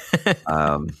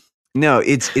 it. No,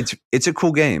 it's a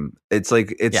cool game. It's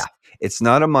like Yeah. it's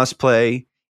not a must play.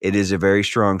 It is a very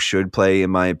strong should play in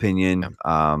my Yeah. opinion.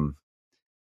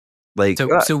 Like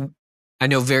So I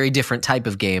know very different type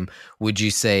of game. Would you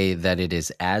say that it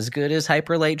is as good as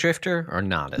Hyper Light Drifter or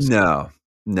not as good? no, Okay.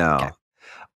 no. Yeah.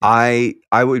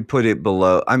 I would put it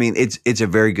below. I mean, it's a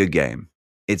very good game.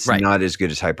 It's Right. not as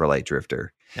good as Hyper Light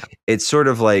Drifter. Yeah. It's sort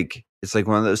of like it's like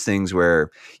one of those things where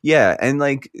yeah, and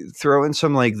like throw in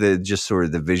some like the just sort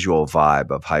of the visual vibe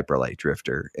of Hyper Light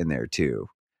Drifter in there too.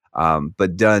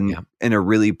 But done Yeah. in a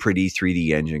really pretty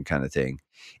 3D engine kind of thing.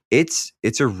 It's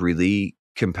a really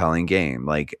compelling game.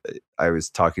 Like I was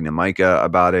talking to Micah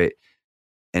about it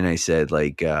and I said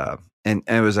like and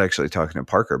I was actually talking to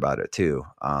Parker about it too.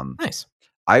 Nice.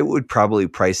 I would probably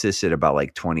price this at about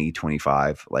like 20,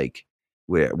 25, like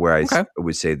where Okay.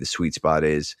 would say the sweet spot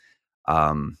is.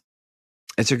 Um,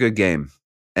 it's a good game.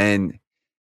 And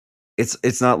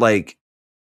it's not like,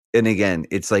 and again,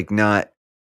 it's like not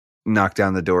knock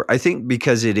down the door. I think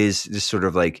because it is just sort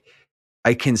of like,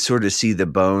 I can sort of see the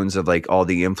bones of like all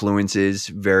the influences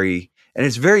and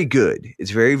it's very good.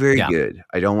 It's very, very Yeah. good.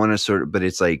 I don't want to sort of, but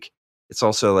it's like, it's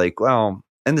also like, well,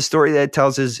 and the story that it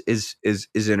tells is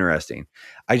interesting.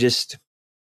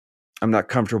 I'm not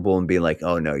comfortable in being like,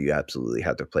 oh no, you absolutely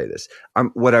have to play this. Yeah.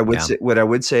 What I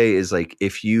would say is like,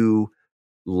 if you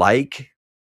like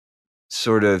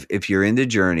sort of, if you're into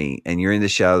Journey and you're into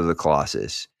Shadow of the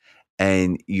Colossus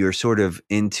and you're sort of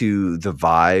into the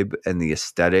vibe and the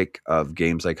aesthetic of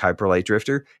games like Hyper Light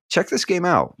Drifter, check this game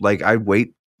out. Like I'd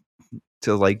wait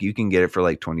till like you can get it for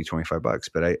like 20, $25,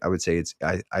 but I would say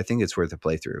I think it's worth a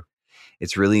playthrough.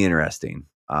 It's really interesting.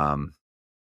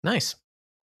 Nice.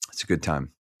 It's a good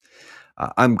time.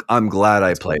 I'm glad I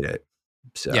That's cool. played it.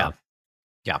 So Yeah.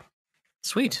 Yeah.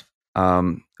 Sweet.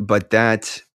 but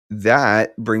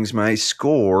that brings my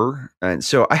score, and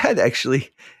so I had actually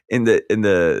in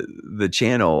the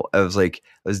channel, I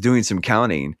was doing some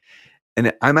counting,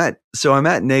 and I'm at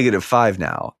 -5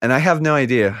 now, and I have no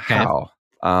idea Okay. how.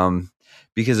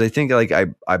 Because I think like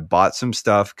I bought some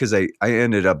stuff because I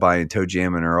ended up buying Toe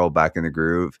Jam and Earl Back in the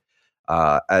Groove,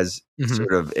 as Mhm.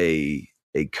 sort of a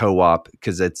co-op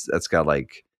because that's got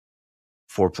like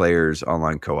 4 players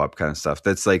online co-op kind of stuff.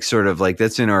 That's like sort of like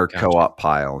that's in our Gotcha. co-op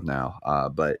pile now.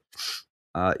 But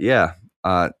yeah.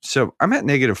 So I'm at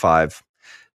 -5.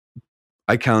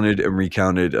 I counted and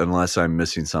recounted unless I'm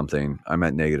missing something. I'm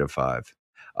at -5.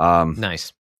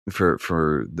 Nice.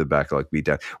 For the backlog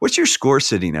beatdown. What's your score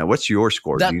sitting at? What's your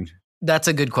score? That that's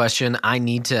a good question. I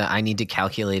need to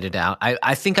calculate it out.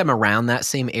 I think I'm around that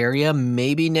same area,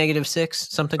 maybe -6,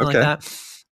 something like Okay. that.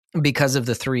 Because of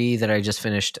the 3 that I just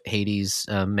finished, Hades,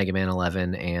 Mega Man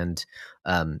 11, and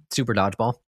Super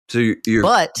Dodgeball. So you're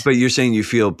But but you're saying you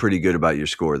feel pretty good about your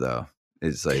score though.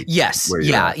 It's like yes, where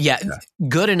you're yeah, at. yeah, Yeah.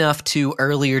 good enough to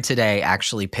earlier today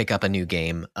actually pick up a new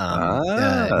game. Ni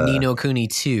Ah, no Kuni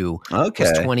 2 was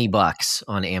okay. $20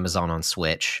 on Amazon on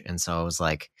Switch, and so I was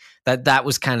like, that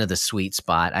was kind of the sweet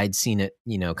spot. I'd seen it,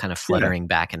 kind of Yeah. fluttering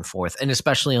back and forth, and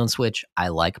especially on Switch, I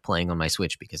like playing on my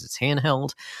Switch because it's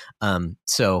handheld.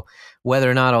 So whether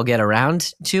or not I'll get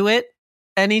around to it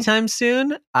anytime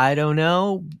soon, I don't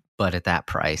know. But at that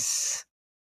price,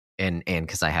 and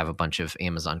because I have a bunch of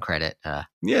Amazon credit,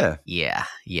 Yeah. yeah,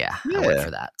 I went Yeah. for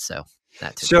that. So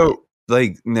that took a hit. So,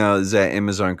 like, now is that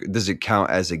Amazon? Does it count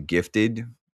as a gifted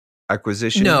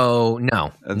acquisition? No,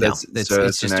 no, no. That's so It's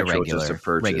it's an just a actual just a regular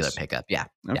purchase. pickup. Yeah,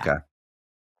 yeah. Okay.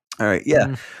 All right. Yeah.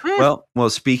 Mm. Eh, Well.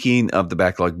 Speaking of the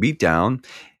backlog beatdown,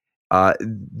 uh,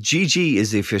 GG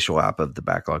is the official app of the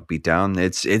backlog beatdown.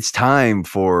 It's time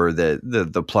for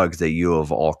the plugs that you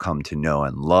have all come to know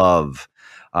and love.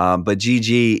 But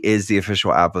GG is the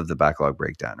official app of the backlog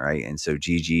breakdown, right? And so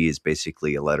GG is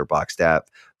basically a letterboxed app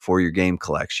for your game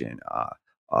collection.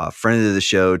 Friend of the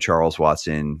show, Charles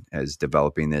Watson, is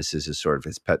developing this as a sort of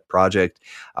his pet project.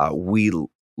 We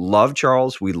love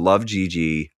Charles. We love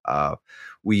GG.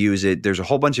 We use it. There's a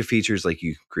whole bunch of features like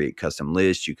you can create custom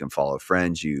lists, you can follow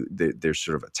friends, there's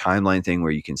sort of a timeline thing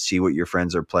where you can see what your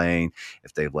friends are playing,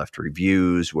 if they've left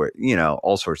reviews, where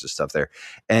all sorts of stuff there.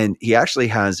 And he actually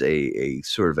has a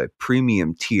sort of a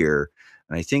premium tier,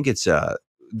 and I think it's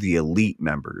the elite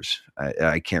members.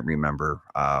 I can't remember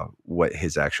what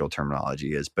his actual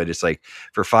terminology is, but it's like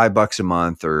for $5 a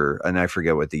month, and I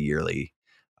forget what the yearly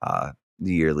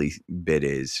bid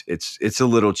is. It's a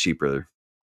little cheaper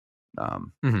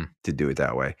to do it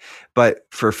that way. But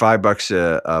for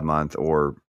 $5 a month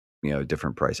or, a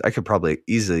different price, I could probably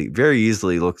very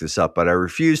easily look this up, but I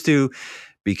refuse to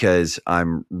because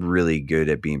I'm really good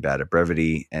at being bad at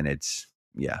brevity, and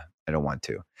I don't want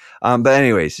to. But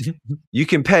anyways, you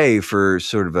can pay for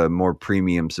sort of a more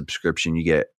premium subscription. You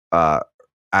get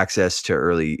access to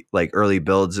early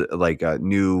builds,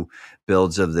 new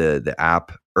builds of the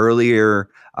app earlier.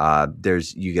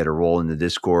 You get a role in the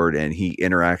Discord, and he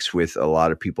interacts with a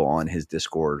lot of people on his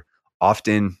Discord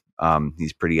often.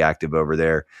 He's pretty active over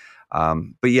there.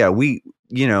 But yeah,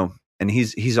 and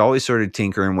he's always sort of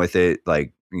tinkering with it,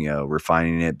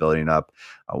 refining it, building it up.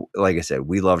 Like I said,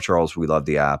 we love Charles. We love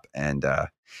the app. And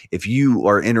if you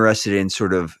are interested in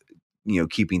sort of,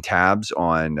 keeping tabs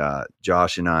on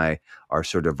Josh and I, our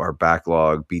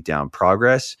backlog beatdown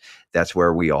progress, that's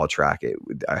where we all track it.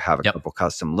 I have a couple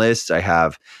custom lists. I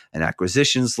have an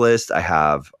acquisitions list. I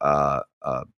have a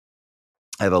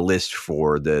list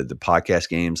for the podcast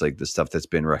games, like the stuff that's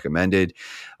been recommended.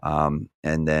 And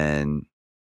then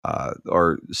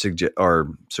or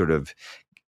sort of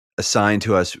assigned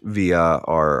to us via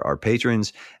our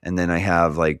patrons. And then I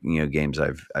have games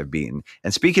I've beaten.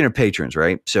 And speaking of patrons,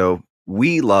 right? So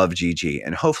we love GG,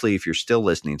 and hopefully if you're still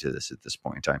listening to this at this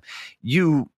point in time,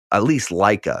 you at least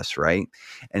like us, right?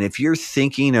 And if you're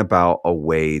thinking about a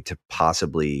way to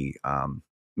possibly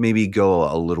maybe go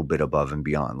a little bit above and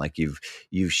beyond, like you've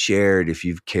shared, if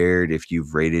you've cared, if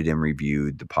you've rated and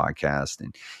reviewed the podcast,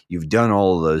 and you've done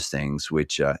all of those things,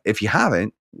 which if you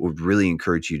haven't, would really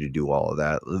encourage you to do all of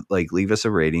that. Like, leave us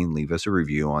a rating, leave us a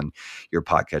review on your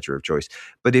podcatcher of choice.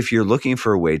 But if you're looking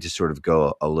for a way to sort of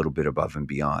go a little bit above and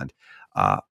beyond,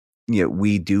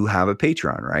 we do have a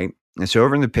Patreon, right? And so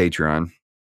over in the Patreon,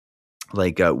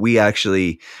 we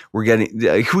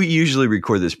usually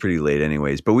record this pretty late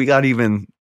anyways, but we got even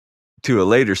to a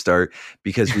later start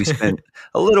because we spent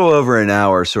a little over an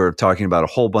hour sort of talking about a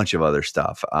whole bunch of other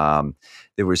stuff.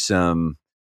 There was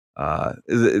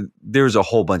there was a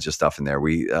whole bunch of stuff in there.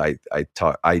 I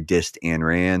dissed Ayn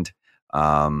Rand.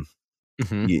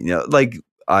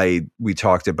 We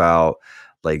talked about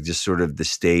just sort of the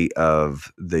state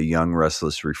of the young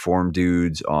restless reform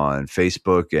dudes on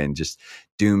Facebook and just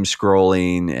doom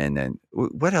scrolling. And then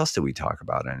what else did we talk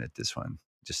about in it? This one,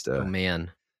 just oh man,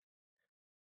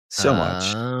 so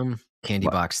much. Candy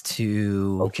Box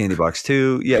 2. Oh, Candy Box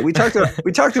 2. Yeah, we talked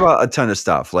about a ton of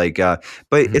stuff. But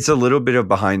it's a little bit of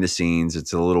behind the scenes.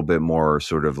 It's a little bit more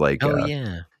sort of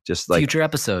just future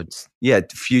episodes. Yeah,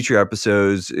 future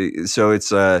episodes. So it's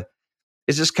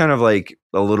just kind of a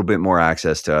little bit more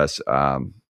access to us.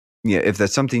 If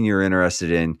that's something you're interested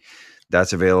in,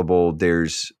 that's available.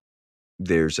 There's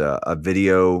a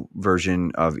video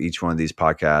version of each one of these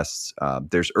podcasts.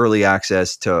 There's early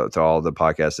access to all the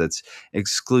podcasts that's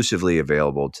exclusively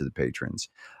available to the patrons.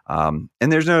 And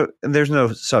there's no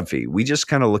sub fee. We just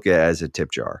kind of look at it as a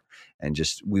tip jar, and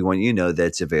we want you to know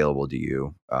that's available to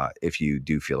you if you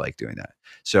do feel like doing that.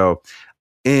 So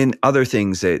in other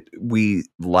things that we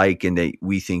like and that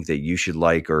we think that you should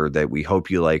like, or that we hope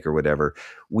you like, or whatever,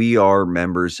 we are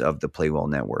members of the Playwell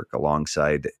Network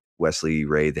alongside Wesley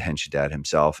Ray, the Henshin Dad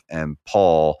himself, and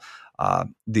Paul,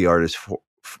 the artist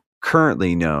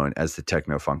currently known as the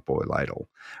Techno Funk Boy Lytle,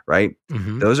 right?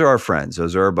 Mm-hmm. Those are our friends.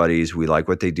 Those are our buddies. We like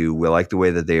what they do. We like the way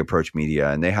that they approach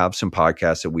media, and they have some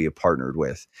podcasts that we have partnered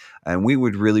with. And we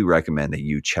would really recommend that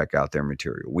you check out their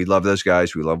material. We love those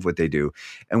guys. We love what they do.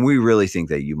 And we really think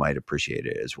that you might appreciate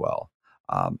it as well.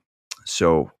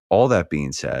 So all that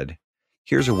being said,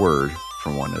 here's a word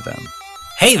from one of them.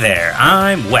 Hey there,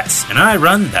 I'm Wes, and I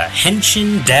run the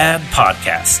Henshin Dad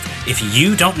podcast. If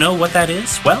you don't know what that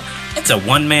is, well, it's a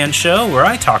one-man show where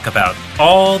I talk about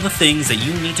all the things that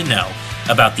you need to know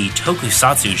about the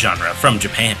tokusatsu genre from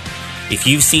Japan. If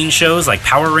you've seen shows like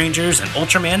Power Rangers and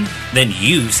Ultraman, then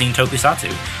you've seen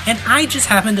tokusatsu, and I just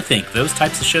happen to think those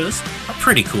types of shows are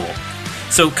pretty cool.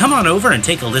 So come on over and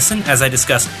take a listen as I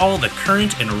discuss all the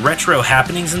current and retro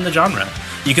happenings in the genre.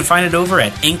 You can find it over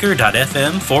at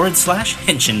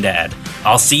anchor.fm/Henshin Dad.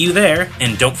 I'll see you there,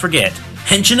 and don't forget,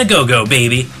 Henshin a go-go,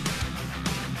 baby!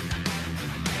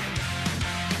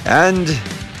 And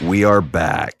we are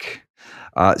back.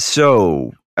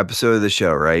 So, episode of the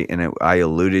show, right? And I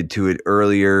alluded to it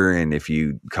earlier, and if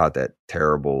you caught that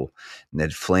terrible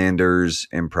Ned Flanders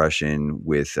impression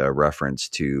with reference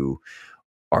to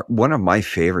one of my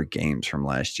favorite games from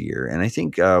last year, and I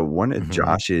think one of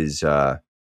Josh's...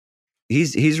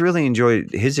 He's really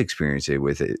enjoyed his experience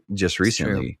with it just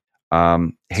recently.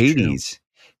 Hades,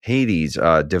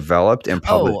 developed and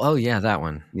published. Oh yeah, that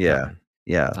one. Yeah.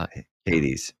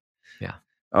 Hades. Yeah.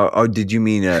 Oh, did you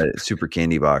mean Super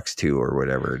Candy Box 2 or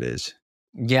whatever it is?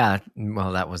 Yeah,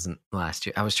 well, that wasn't last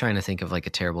year. I was trying to think of like a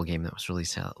terrible game that was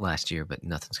released last year, but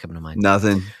nothing's coming to mind.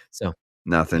 Nothing. So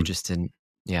Nothing. you just didn't.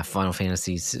 Yeah, Final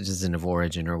Fantasy Citizen of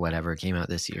Origin or whatever came out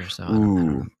this year. So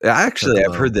Ooh, actually,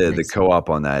 I've heard the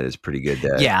co-op on that is pretty good.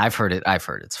 Yeah, I've heard it. I've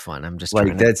heard it's fun. I'm just like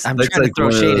trying to, I'm trying to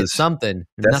throw shade at something.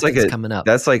 That's Nothing's coming up.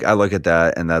 That's like I look at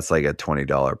that and that's like a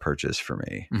 $20 purchase for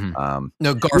me. Mm-hmm.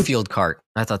 No, Garfield Kart.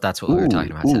 I thought that's what we were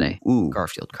talking about today.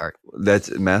 Garfield Kart. That's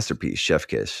a masterpiece, Chef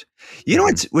Kiss. You know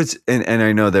what's and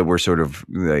I know that we're sort of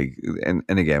like and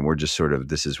again we're just sort of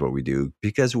this is what we do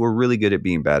because we're really good at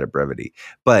being bad at brevity.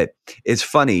 But it's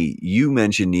funny you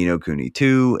mentioned Ni no Kuni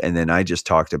 2, and then I just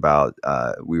talked about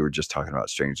we were just talking about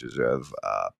Strangers of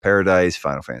Paradise,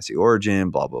 Final Fantasy Origin,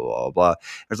 blah blah blah blah.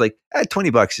 I was like,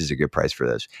 $20 is a good price for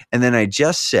this. And then I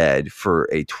just said for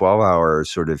a 12-hour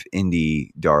sort of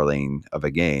indie darling of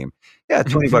a game. Yeah,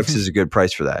 $20 is a good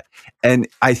price for that. And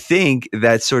I think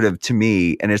that's sort of to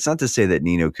me, and it's not to say that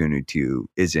Ni no Kuni 2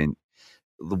 isn't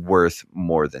worth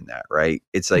more than that, right?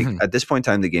 It's like at this point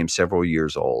in time, the game's several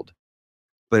years old,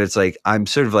 but it's like I'm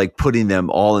sort of like putting them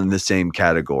all in the same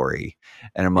category.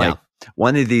 And I'm like,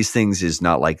 one of these things is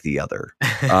not like the other.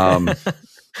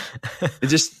 It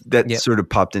just that sort of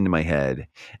popped into my head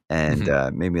and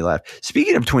made me laugh.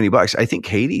 Speaking of $20, I think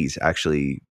Hades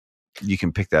actually you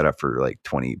can pick that up for like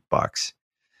 $20.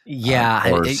 Yeah.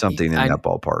 Or something in that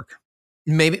ballpark.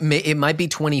 Maybe it might be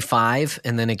 25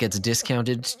 and then it gets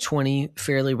discounted to 20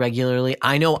 fairly regularly.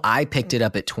 I know I picked it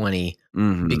up at 20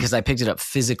 because I picked it up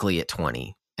physically at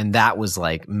 20 and that was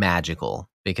like magical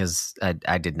because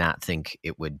I did not think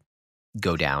it would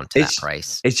go down to that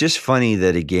price. It's just funny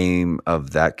that a game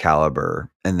of that caliber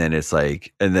and then it's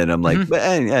like, and then I'm like,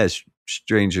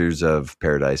 Strangers of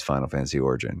Paradise, Final Fantasy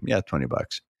Origin. Yeah, $20.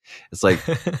 It's like,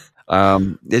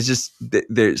 it's just,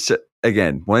 there's,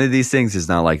 again, one of these things is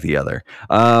not like the other.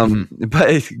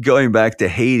 But going back to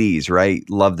Hades, right?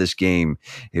 Love this game.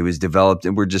 It was developed,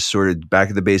 and we're just sort of back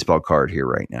at the baseball card here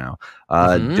right now.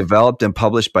 Developed and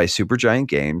published by Supergiant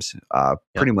Games.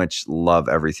 Pretty much love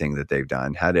everything that they've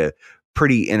done. Had a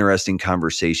pretty interesting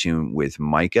conversation with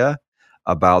Micah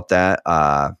about that.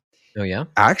 Oh yeah,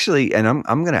 actually, and I'm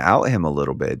going to out him a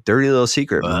little bit. Dirty little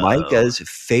secret. Micah's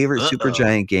favorite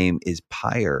Supergiant game is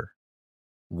Pyre.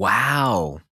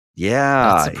 Wow.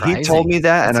 Yeah, he told me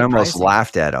that, and I almost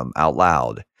laughed at him out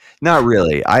loud. Not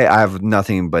really. I have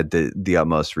nothing but the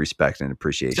utmost respect and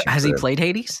appreciation. So has he played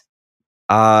Hades?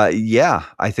 Yeah,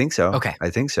 I think so. Okay, I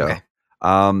think so. Okay.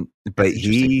 But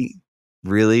he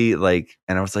really like,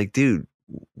 and I was like, dude,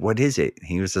 what is it?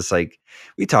 He was just like,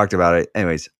 we talked about it.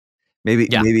 Anyways.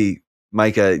 Maybe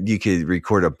Micah, you could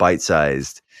record a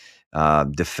bite-sized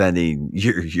defending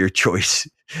your choice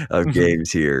of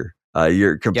games here.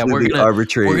 You're completely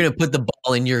arbitrary. We're gonna put the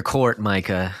ball in your court,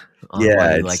 Micah.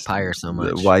 Why you like Pyre so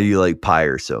much? Why you like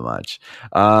Pyre so much?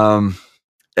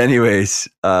 Anyways,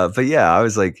 but yeah, I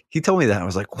was like, he told me that. I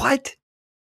was like, what?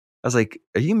 I was like,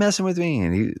 are you messing with me?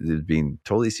 And he was being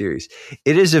totally serious.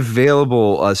 It is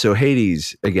available. So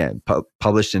Hades, again,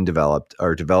 published and developed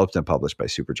and published by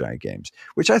Supergiant Games,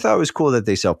 which I thought was cool that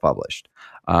they self-published.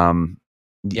 You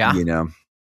know,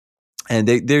 and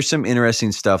there's some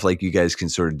interesting stuff like you guys can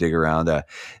sort of dig around.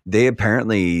 They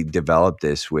apparently developed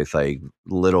this with like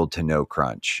little to no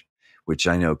crunch, which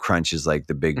I know crunch is like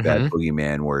the big bad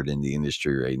boogeyman word in the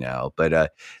industry right now.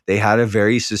 But they had a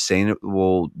very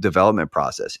sustainable development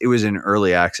process. It was in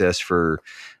early access for,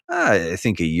 I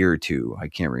think, a year or two. I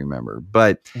can't remember.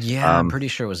 But yeah, I'm pretty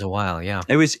sure it was a while. Yeah,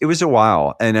 it was a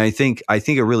while. And I think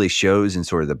it really shows in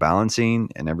sort of the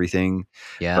balancing and everything.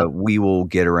 Yeah. But we will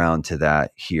get around to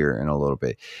that here in a little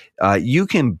bit. You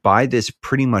can buy this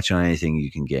pretty much on anything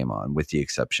you can game on, with the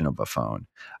exception of a phone.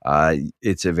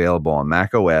 It's available on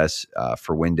Mac OS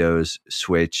for Windows,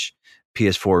 Switch,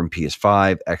 PS4 and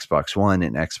PS5, Xbox One,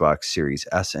 and Xbox Series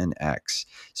S and X.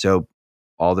 So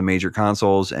all the major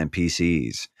consoles and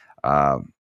PCs.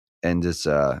 And it's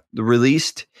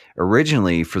released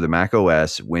originally for the Mac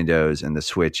OS, Windows, and the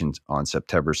Switch on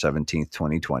September 17th,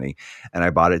 2020. And I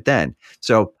bought it then.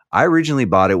 So I originally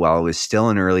bought it while it was still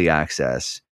in early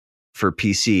access for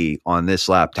PC on this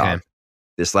laptop. Okay.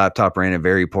 This laptop ran it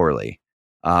very poorly.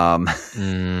 That's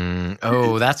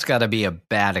got to be a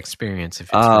bad experience if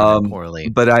it's running poorly.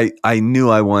 But I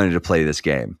knew I wanted to play this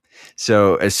game.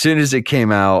 So as soon as it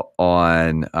came out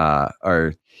on,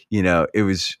 it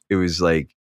was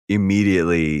like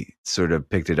immediately sort of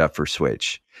picked it up for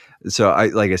Switch. So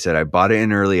like I said, I bought it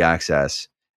in early access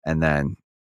and then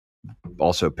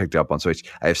also picked it up on Switch.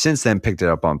 I have since then picked it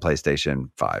up on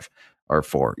PlayStation 5 or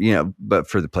 4, but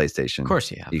for the PlayStation of course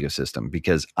you have ecosystem,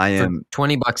 because I am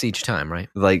 $20 each time, right?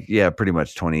 Like, yeah, pretty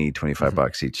much 20, 25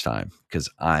 bucks each time, because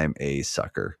I'm a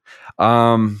sucker.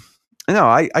 No,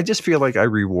 I just feel like I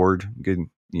reward good,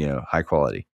 high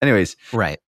quality. Anyways,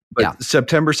 right. But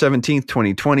September 17th,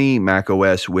 2020, Mac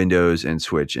OS, Windows, and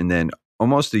Switch. And then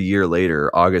almost a year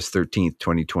later, August 13th,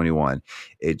 2021,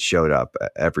 it showed up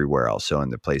everywhere else. So in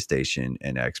the PlayStation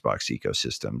and Xbox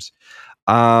ecosystems.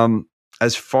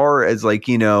 As far as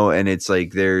and it's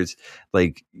like, there's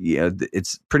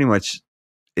it's pretty much,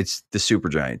 it's the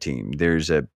Supergiant team. There's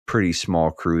a pretty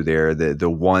small crew there. The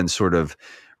one sort of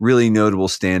really notable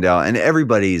standout, and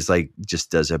everybody's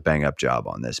just does a bang up job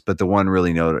on this, but the one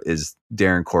really notable is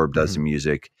Darren Korb does the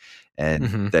music,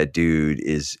 and that dude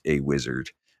is a wizard.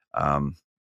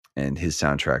 And his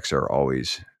soundtracks are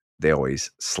always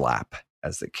slap,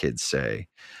 as the kids say.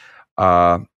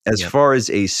 As far as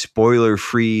a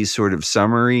spoiler-free sort of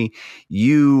summary,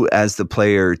 you as the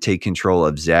player take control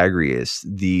of Zagreus,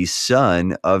 the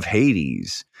son of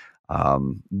Hades,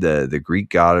 the Greek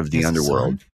god of the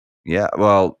underworld. Yeah,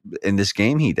 well, in this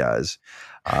game he does.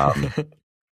 I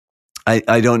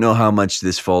don't know how much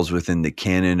this falls within the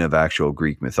canon of actual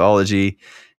Greek mythology,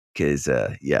 because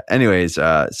anyways,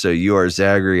 so you are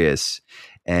Zagreus,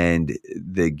 and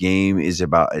the game is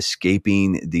about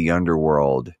escaping the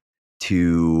underworld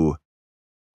to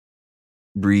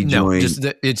rejoin.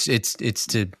 No, it's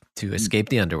to escape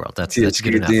the underworld. That's escape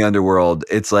good enough. The underworld.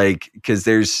 It's like, because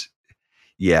there's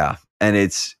and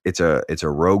it's a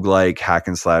roguelike hack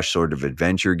and slash sort of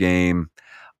adventure game,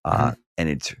 and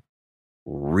it's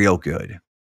real good.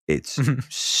 It's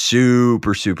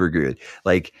super, super good.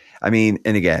 And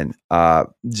again,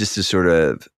 just to sort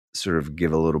of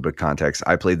give a little bit of context,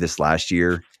 I played this last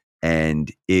year,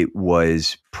 and it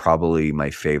was probably my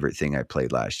favorite thing I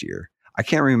played last year. I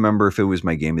can't remember if it was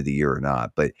my game of the year or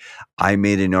not, but I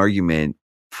made an argument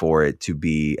for it to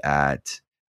be at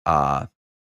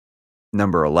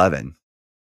number 11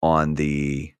 on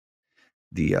the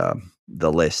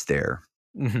list there.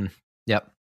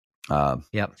 Yep.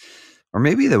 Or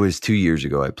maybe that was 2 years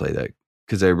ago I played that,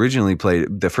 because I originally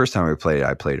played the first time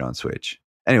I played on Switch.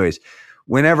 Anyways,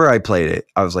 whenever I played it,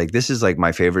 I was like, this is like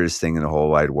my favoriteest thing in the whole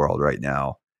wide world right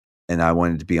now. And I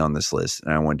wanted to be on this list,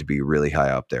 and I wanted to be really high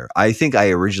up there. I think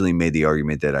I originally made the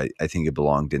argument that I think it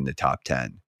belonged in the top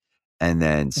 10. And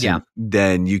then,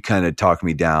 then you kind of talked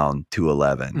me down to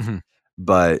 11.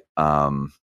 But,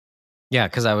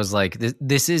 because I was like,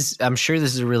 I'm sure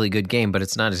this is a really good game, but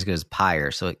it's not as good as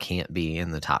Pyre, so it can't be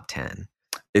in the top 10.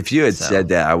 If you had said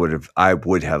that, I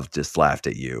would have just laughed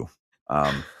at you.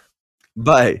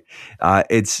 But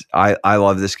I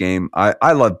love this game.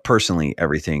 I love personally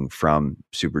everything from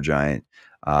Supergiant.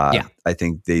 I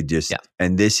think they just,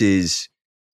 and this is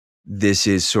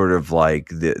sort of like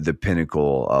the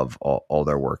pinnacle of all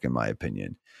their work, in my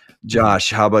opinion. Josh,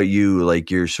 how about you?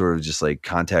 Like, your sort of just like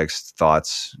context,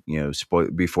 thoughts,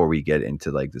 before we get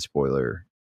into like the spoiler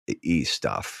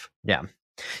stuff.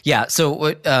 Yeah.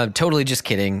 So totally just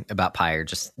kidding about Pyre,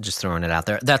 just throwing it out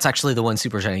there. That's actually the one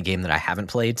Supergiant game that I haven't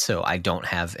played, so I don't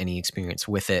have any experience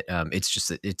with it. It's just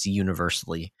that it's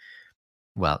universally,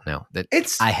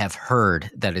 I have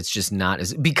heard that it's just not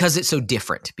as, because it's so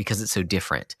different.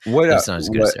 What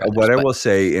I will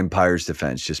say in Pyre's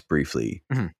defense, just briefly,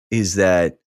 is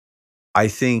that I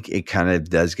think it kind of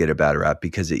does get a bad rap,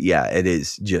 because it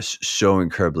is just so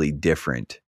incredibly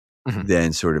different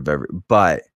than sort of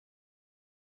but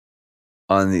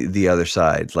on the other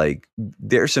side, like,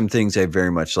 there's some things I very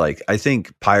much like. I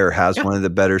think Pyre has one of the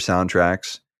better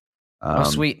soundtracks. Oh,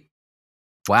 sweet.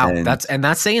 Wow.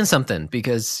 That's saying something,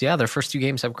 because their first 2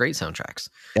 games have great soundtracks.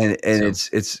 And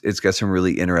it's got some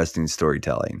really interesting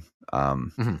storytelling.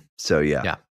 So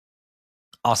yeah.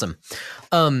 Awesome.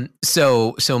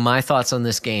 So my thoughts on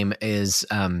this game is,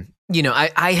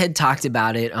 I had talked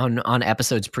about it on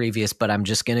episodes previous, but I'm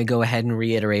just going to go ahead and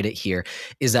reiterate it here,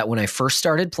 is that when I first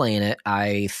started playing it,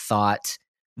 I thought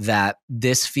that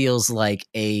this feels like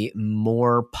a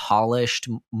more polished,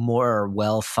 more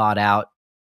well thought out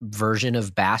version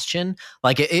of Bastion.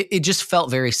 Like, it just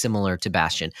felt very similar to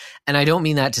Bastion. And I don't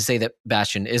mean that to say that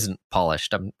Bastion isn't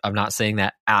polished. I'm not saying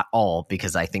that at all,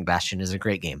 because I think Bastion is a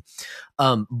great game.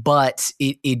 But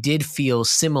it did feel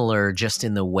similar, just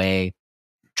in the way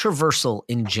traversal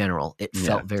in general. It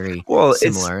felt very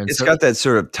similar. It's got that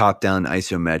sort of top-down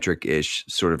isometric-ish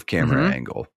sort of camera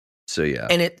angle. So yeah.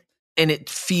 And it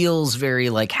feels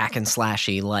very like hack and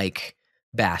slashy, like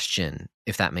Bastion,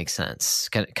 if that makes sense,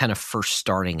 kind of first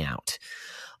starting out.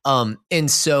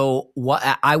 And so what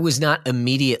I was not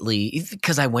immediately,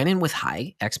 because I went in with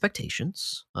high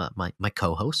expectations. My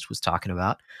co-host was talking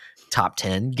about top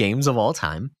 10 games of all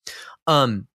time.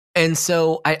 And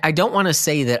so I don't want to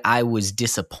say that I was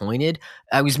disappointed.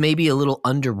 I was maybe a little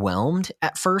underwhelmed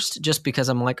at first, just because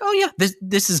I'm like, oh yeah,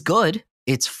 this is good.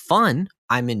 It's fun.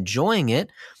 I'm enjoying it.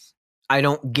 I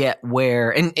don't get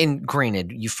where, and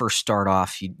granted, you first start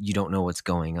off, you don't know what's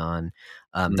going on.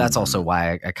 That's also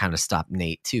why I kind of stopped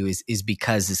Nate too, is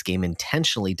because this game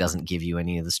intentionally doesn't give you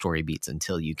any of the story beats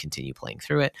until you continue playing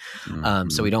through it.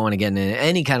 So we don't want to get into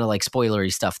any kind of like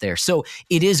spoilery stuff there. So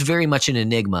it is very much an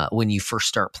enigma when you first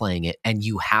start playing it, and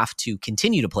you have to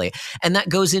continue to play it. And that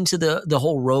goes into the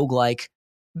whole roguelike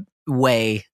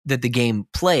way that the game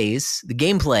plays. The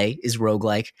gameplay is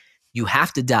roguelike. You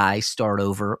have to die, start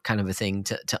over, kind of a thing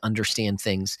to understand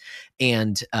things.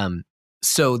 And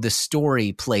so the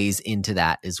story plays into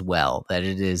that as well, that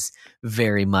it is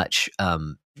very much,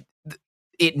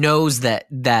 it knows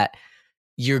that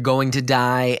you're going to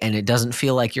die, and it doesn't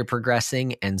feel like you're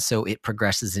progressing. And so it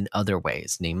progresses in other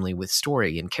ways, namely with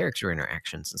story and character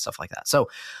interactions and stuff like that.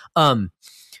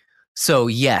 So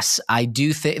yes, I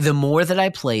do think the more that I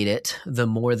played it, the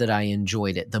more that I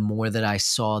enjoyed it, the more that I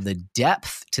saw the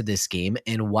depth to this game.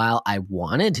 And while I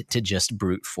wanted to just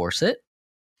brute force it,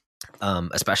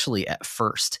 especially at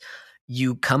first,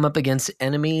 you come up against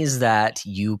enemies that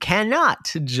you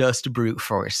cannot just brute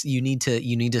force. You need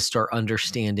to start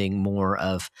understanding more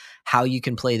of how you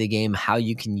can play the game, how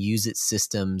you can use its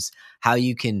systems, how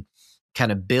you can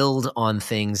kind of build on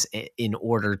things in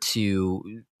order to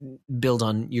build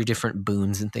on your different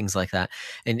boons and things like that,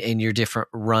 and your different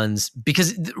runs,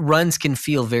 because runs can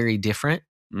feel very different.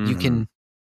 You can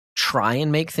try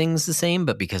and make things the same,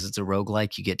 but because it's a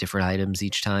roguelike, you get different items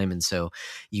each time. And so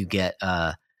you get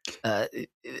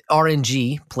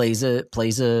RNG plays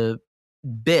a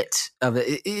bit of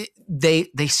it.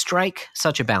 They strike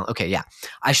such a balance. Okay, yeah,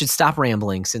 I should stop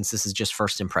rambling since this is just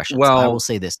first impressions. Well, I will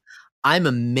say this. I'm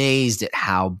amazed at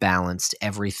how balanced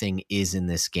everything is in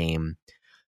this game,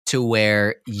 to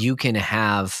where you can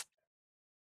have,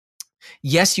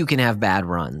 yes, you can have bad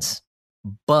runs,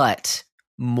 but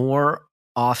more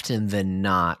often than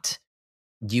not,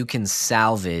 you can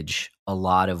salvage a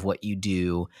lot of what you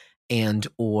do and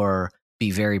or be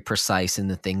very precise in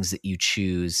the things that you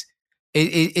choose.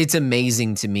 It's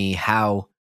amazing to me how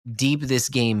deep this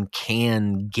game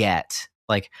can get.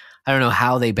 Like, I don't know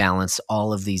how they balance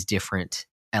all of these different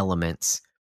elements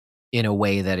in a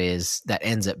way that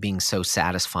ends up being so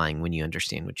satisfying when you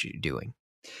understand what you're doing.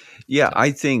 Yeah, so.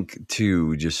 I think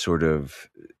too, just sort of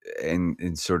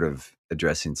in sort of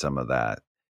addressing some of that.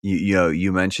 You know,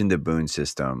 you mentioned the boon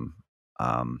system,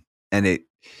 and it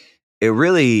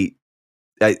really,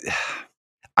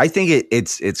 I think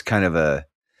it's kind of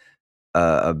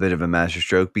a bit of a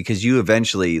masterstroke, because you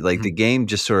eventually, like, the game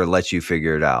just sort of lets you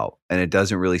figure it out, and it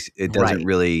doesn't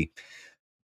really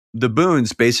the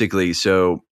boons basically.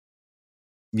 So,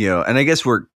 you know, and I guess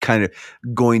we're kind of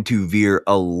going to veer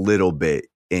a little bit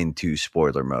into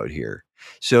spoiler mode here.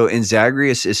 So in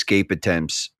Zagreus' escape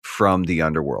attempts from the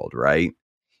underworld, right,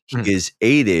 he is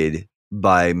aided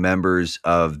by members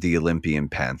of the Olympian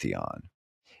Pantheon,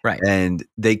 right, and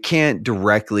they can't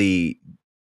directly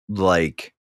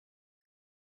like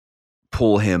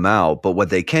pull him out, but what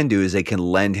they can do is they can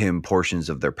lend him portions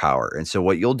of their power. And so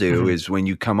what you'll do is when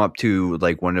you come up to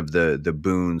like one of the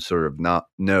boon sort of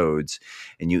nodes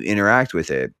and you interact with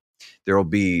it, there will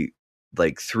be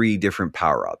like 3 different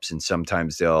power-ups, and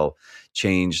sometimes they'll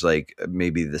change like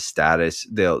maybe the status.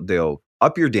 They'll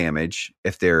up your damage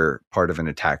if they're part of an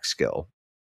attack skill.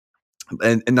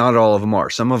 And not all of them are.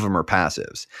 Some of them are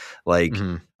passives. Like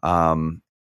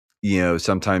you know,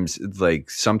 sometimes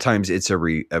it's a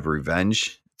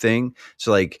revenge thing.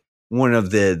 So like one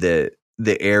of the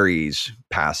Ares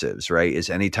passives, right, is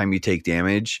anytime you take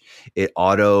damage, it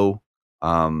auto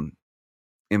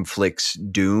inflicts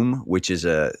doom, which is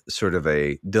a sort of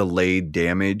a delayed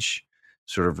damage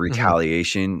sort of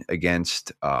retaliation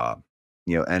against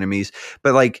you know, enemies.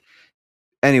 But like,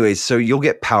 anyways, so you'll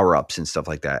get power-ups and stuff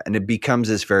like that, and it becomes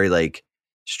this very like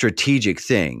strategic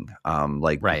thing.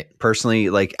 Like, right, personally,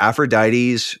 like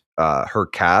Aphrodite's her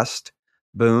cast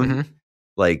boon,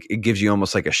 like it gives you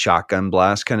almost like a shotgun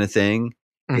blast kind of thing.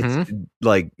 It's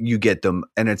like you get them,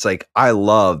 and it's like I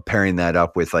love pairing that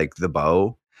up with like the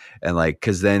bow, and like,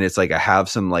 because then it's like I have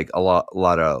some like a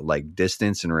lot of like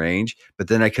distance and range, but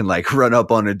then I can like run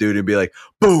up on a dude and be like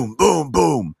boom, boom,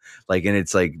 boom, like, and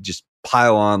it's like just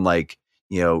pile on like,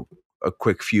 you know, a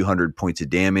quick few hundred points of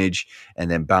damage,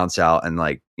 and then bounce out and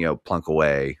like, you know, plunk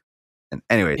away. And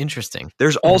anyway, interesting.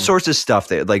 There's all sorts of stuff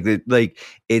that like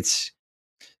it's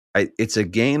it's a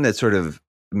game that sort of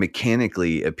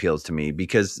mechanically appeals to me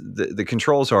because the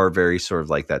controls are very sort of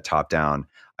like that top-down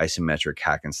isometric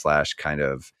hack and slash kind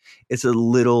of. It's a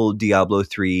little Diablo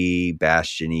 3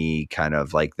 Bastion-y kind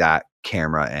of like that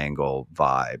camera angle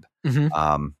vibe.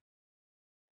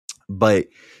 But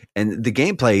and the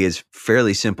gameplay is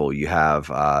fairly simple. You have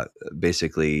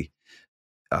basically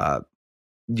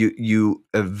you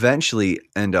eventually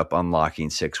end up unlocking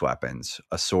 6 weapons: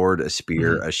 a sword, a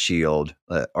spear, a shield,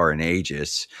 or an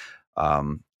aegis,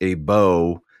 a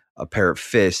bow, a pair of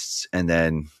fists, and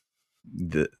then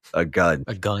a gun.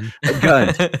 A gun.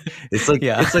 It's like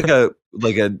it's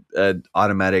like a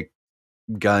automatic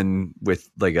gun with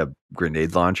like a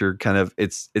grenade launcher kind of.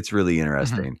 It's really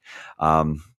interesting.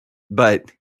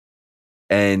 But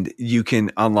and you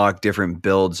can unlock different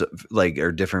builds like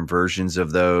or different versions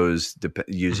of those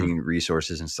using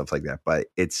resources and stuff like that. But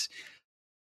it's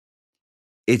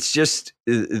just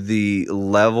the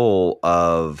level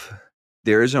of,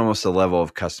 there is almost a level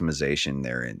of customization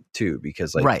therein too,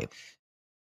 because like,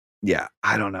 yeah,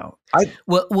 I don't know.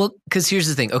 Well, because here's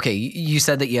the thing. Okay, you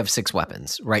said that you have 6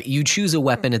 weapons, right? You choose a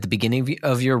weapon at the beginning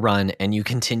of your run, and you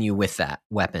continue with that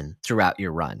weapon throughout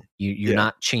your run. You're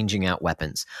not changing out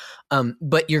weapons,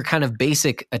 but your kind of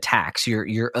basic attacks,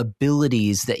 your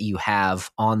abilities that you have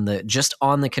on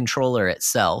the controller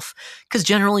itself. Because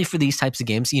generally for these types of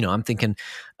games, I'm thinking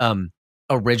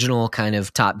original kind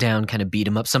of top-down kind of beat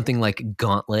 'em up, something like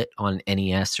Gauntlet on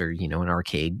NES or an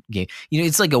arcade game.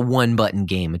 It's like a 1-button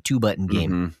game, a 2-button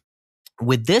game.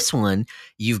 With this one,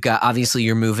 you've got, obviously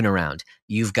you're moving around.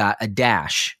 You've got a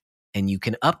dash, and you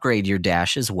can upgrade your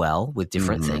dash as well with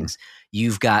different things.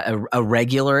 You've got a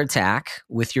regular attack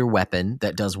with your weapon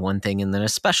that does one thing, and then a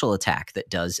special attack that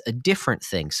does a different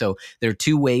thing. So there are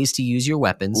 2 ways to use your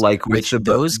weapons. Like with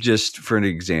just for an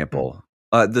example,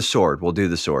 the sword, we'll do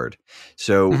the sword.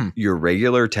 So your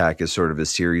regular attack is sort of a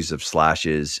series of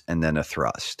slashes and then a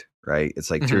thrust, right? It's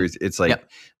like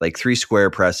like 3 square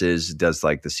presses does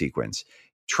like the sequence.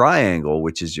 Triangle,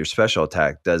 which is your special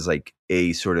attack, does like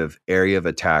a sort of area of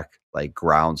attack, like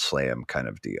ground slam kind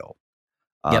of deal.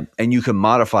 And you can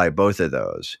modify both of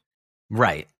those.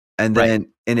 Right. And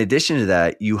then in addition to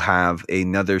that, you have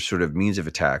another sort of means of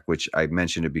attack, which I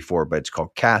mentioned it before, but it's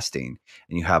called casting.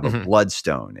 And you have a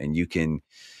bloodstone, and you can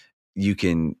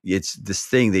it's this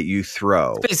thing that you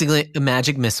throw. It's basically a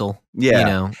magic missile.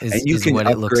 And you can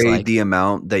upgrade the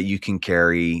amount that you can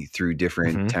carry through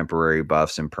different temporary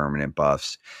buffs and permanent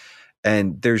buffs.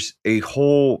 And there's a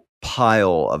whole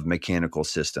pile of mechanical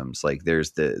systems. Like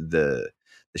there's the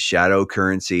shadow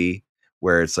currency,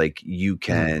 where it's like you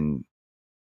can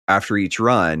after each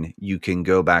run, you can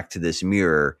go back to this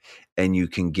mirror and you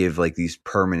can give like these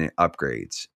permanent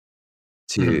upgrades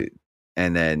to,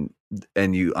 and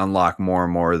you unlock more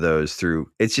and more of those through.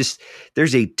 It's just,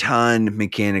 there's a ton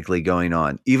mechanically going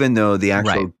on, even though the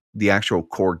actual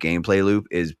core gameplay loop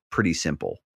is pretty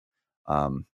simple.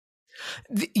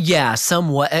 Yeah,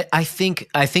 somewhat. I think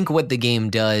what the game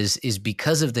does is,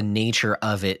 because of the nature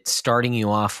of it, starting you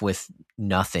off with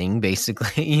nothing,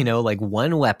 basically, like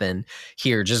one weapon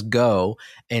here, just go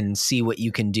and see what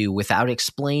you can do without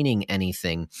explaining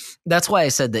anything. That's why I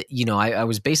said that, I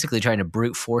was basically trying to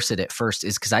brute force it at first,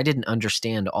 is because I didn't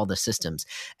understand all the systems.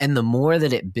 And the more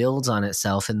that it builds on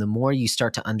itself, and the more you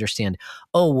start to understand,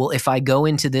 oh, well, if I go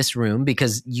into this room,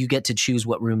 because you get to choose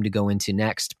what room to go into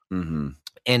next.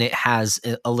 And it has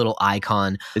a little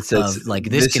icon of like,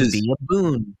 this can be a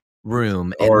boon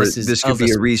room, and or this could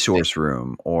be a resource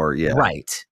room, or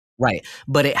right.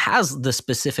 But it has the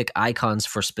specific icons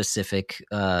for specific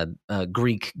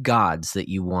Greek gods that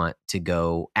you want to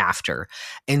go after,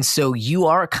 and so you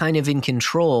are kind of in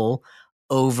control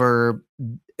over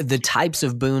the types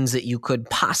of boons that you could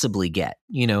possibly get.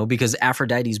 Because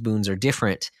Aphrodite's boons are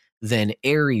different than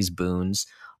Ares' boons.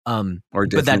 But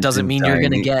that doesn't mean you're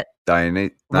going to get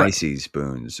Dionysus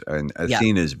boons and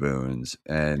Athena's boons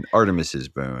and Artemis's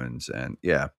boons, and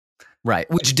right.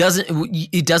 Which doesn't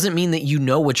mean that you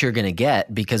know what you're going to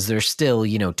get, because there's still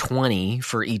 20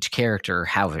 for each character,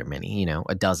 however many,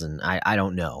 a dozen. I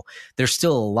don't know. There's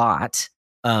still a lot,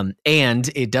 and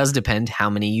it does depend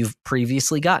how many you've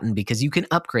previously gotten, because you can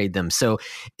upgrade them. So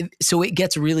it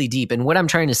gets really deep. And what I'm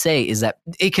trying to say is that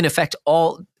it can affect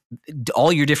all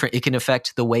your different, it can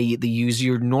affect the way you use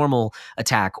your normal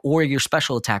attack or your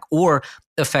special attack, or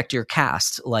affect your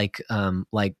cast, like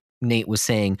Nate was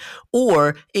saying,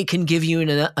 or it can give you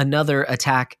another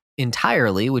attack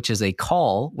entirely, which is a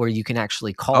call, where you can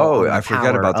actually call. Oh, I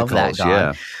forgot about the calls.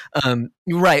 Yeah.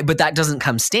 Right. But that doesn't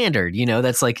come standard,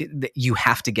 that's like, you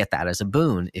have to get that as a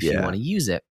boon if you want to use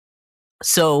it.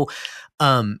 So,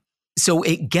 So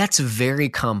it gets very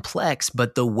complex,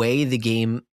 but the way the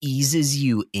game eases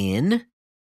you in,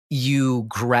 you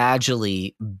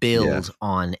gradually build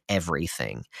on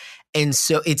everything. And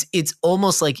so it's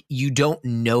almost like you don't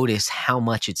notice how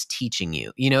much it's teaching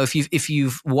you. You know, if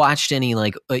you've watched any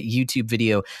like a YouTube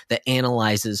video that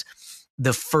analyzes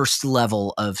the first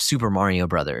level of Super Mario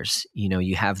Brothers, you know,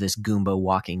 you have this Goomba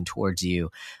walking towards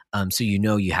you. So you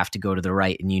know you have to go to the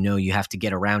right, and you know you have to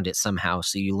get around it somehow.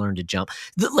 So you learn to jump.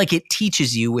 Like it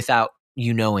teaches you without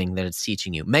you knowing that it's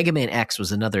teaching you. Mega Man X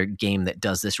was another game that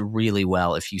does this really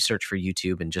well. If you search for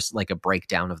YouTube and just like a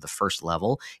breakdown of the first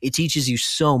level, it teaches you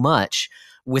so much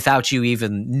without you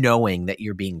even knowing that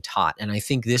you're being taught. And I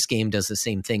think this game does the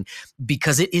same thing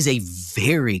because it is a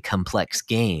very complex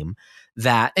game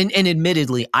that, and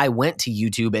admittedly, I went to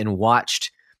YouTube and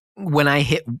watched when I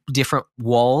hit different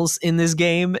walls in this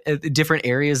game, different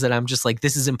areas that I'm just like,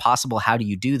 this is impossible. How do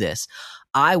you do this?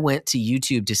 I went to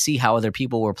YouTube to see how other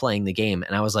people were playing the game.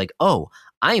 And I was like, oh,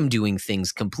 I am doing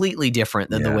things completely different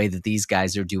than the way that these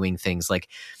guys are doing things. Like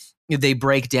they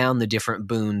break down the different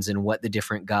boons and what the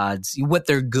different gods, what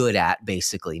they're good at,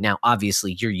 basically. Now,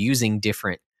 obviously, you're using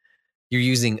the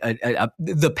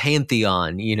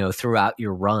pantheon, you know, throughout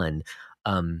your run.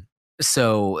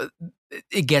 So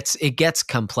it gets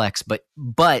complex,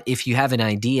 but if you have an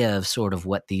idea of sort of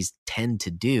what these tend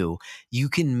to do, you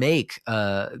can make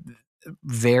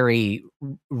very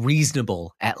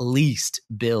reasonable, at least,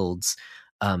 builds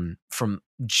from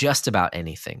just about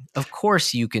anything. Of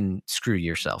course, you can screw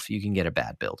yourself. You can get a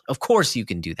bad build. Of course, you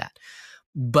can do that.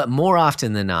 But more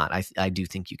often than not, I do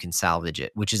think you can salvage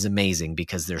it, which is amazing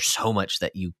because there's so much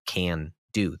that you can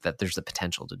do, that there's the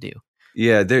potential to do.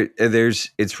 Yeah,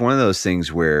 it's one of those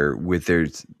things where with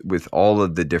all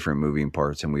of the different moving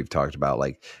parts, and we've talked about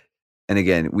like, and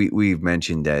again, we've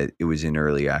mentioned that it was in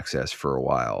early access for a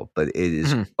while, but it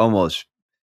is almost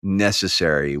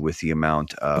necessary with the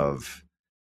amount of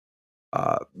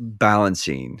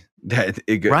balancing that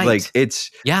like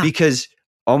it's because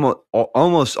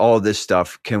almost all of this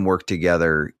stuff can work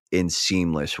together in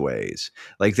seamless ways.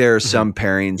 Like there are some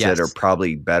pairings that are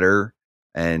probably better,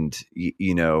 and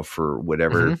you know, for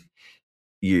whatever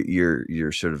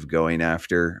you're sort of going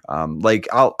after. Like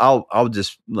I'll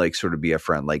just like sort of be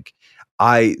upfront. Like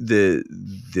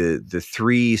the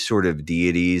three sort of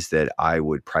deities that I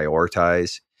would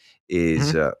prioritize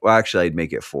is well, actually I'd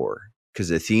make it 4, because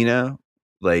Athena,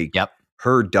 like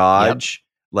her dodge,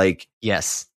 like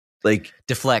like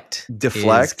deflect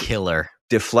is killer.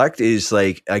 Deflect is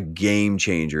like a game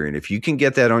changer, and if you can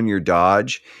get that on your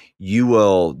dodge, you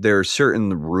will. There are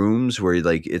certain rooms where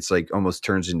like it's like almost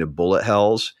turns into bullet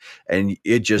hells, and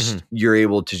it just you're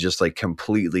able to just like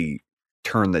completely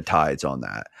turn the tides on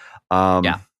that.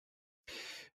 I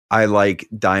like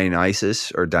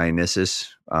Dionysus.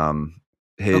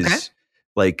 His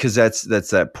like, because that's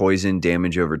that poison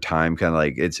damage over time, kind of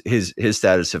like it's his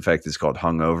status effect is called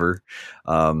hungover.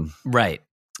 Right.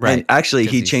 And actually,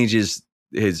 he changes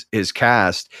his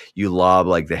cast. You lob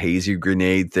like the hazy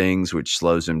grenade things, which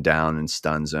slows him down and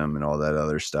stuns him, and all that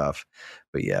other stuff.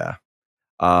 But yeah,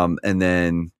 and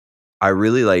then I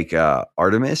really like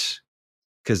Artemis,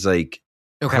 because like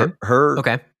her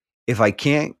if I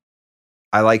can't,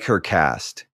 I like her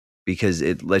cast because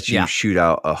it lets you shoot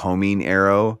out a homing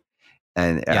arrow,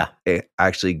 and it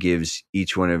actually gives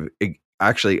each one of it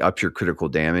actually ups your critical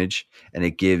damage, and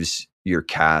it gives your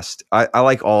cast. I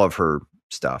like all of her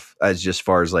stuff as just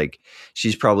far as like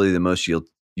she's probably the most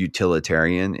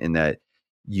utilitarian in that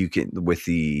you can with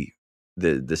the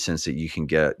sense that you can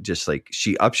get just like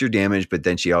she ups your damage, but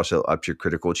then she also ups your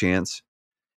critical chance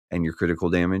and your critical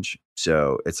damage.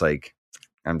 So it's like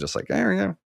I'm just like there we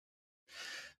go.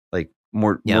 Like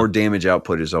more damage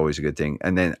output is always a good thing.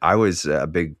 And then I was a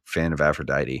big fan of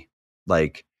Aphrodite.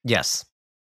 Like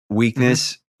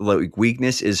weakness. Like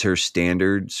weakness is her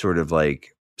standard sort of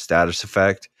like status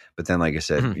effect. But then, like I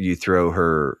said, you throw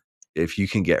her, if you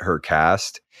can get her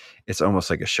cast, it's almost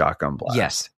like a shotgun blast.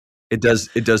 Yes. It does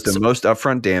the most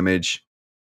upfront damage.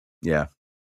 Yeah.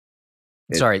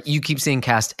 Sorry, you keep saying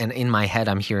cast, and in my head,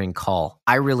 I'm hearing call.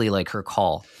 I really like her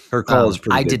call. Her call is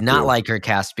pretty good. I did not like her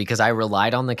cast because I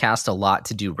relied on the cast a lot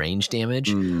to do range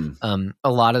damage a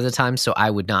lot of the time. So I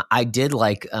would not. I did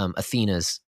like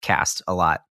Athena's cast a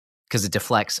lot because it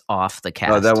deflects off the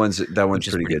cast. Oh, that one's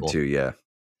pretty good cool too. Yeah.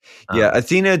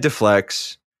 Athena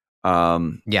deflects.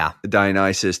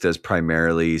 Dionysus does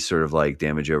primarily sort of like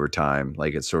damage over time.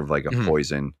 Like it's sort of like a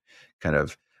poison kind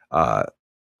of.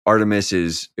 Artemis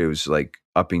it was like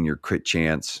upping your crit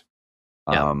chance.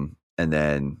 And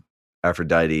then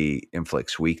Aphrodite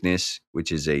inflicts weakness,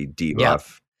 which is a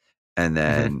debuff. And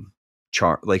then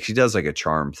charm, like she does like a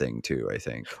charm thing too, I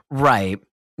think. Right.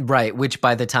 Which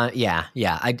by the time,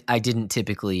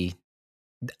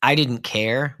 I didn't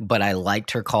care, but I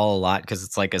liked her call a lot because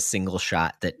it's like a single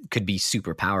shot that could be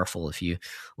super powerful if you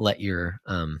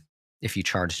if you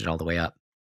charged it all the way up.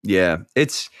 Yeah,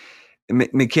 it's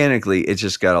mechanically, it's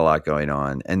just got a lot going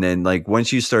on. And then like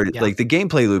once you started, like the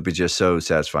gameplay loop is just so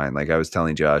satisfying. Like I was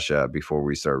telling Josh before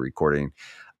we started recording,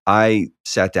 I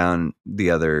sat down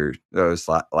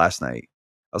last night.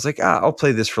 I was like, I'll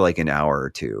play this for like an hour or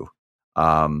two.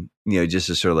 Just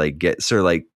to sort of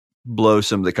like blow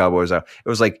some of the cowboys out. It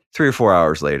was like 3 or 4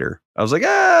 hours later. I was like,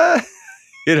 and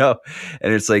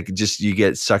it's like just you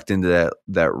get sucked into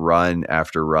that run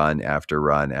after run after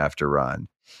run after run.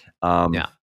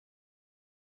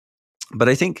 But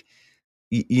I think,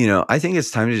 I think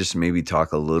it's time to just maybe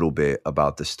talk a little bit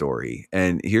about the story.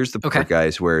 And here's the part,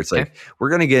 guys, where it's like, we're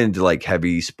going to get into like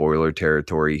heavy spoiler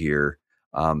territory here.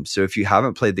 So if you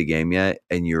haven't played the game yet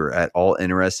and you're at all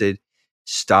interested,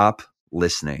 stop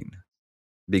listening.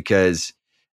 Because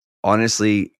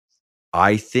honestly,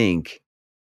 I think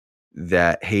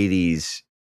that Hades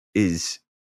is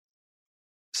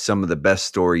some of the best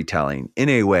storytelling in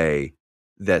a way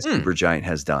that Supergiant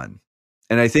has done.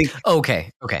 And I think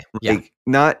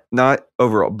not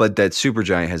overall, but that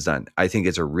Supergiant has done. I think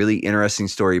it's a really interesting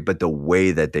story, but the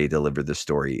way that they deliver the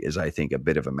story is, I think, a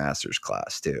bit of a master's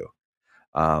class too.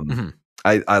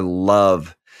 I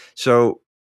love so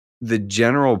the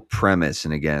general premise,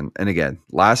 and again,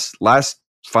 last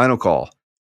final call.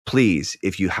 Please,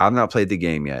 if you have not played the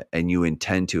game yet and you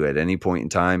intend to at any point in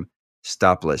time,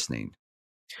 stop listening.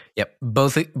 Yep.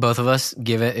 Both of us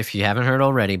give it, if you haven't heard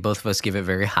already, both of us give it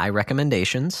very high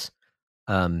recommendations.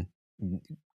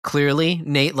 Clearly,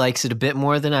 Nate likes it a bit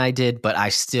more than I did, but I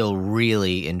still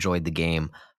really enjoyed the game.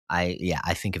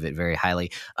 I think of it very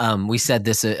highly. We said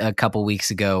this a couple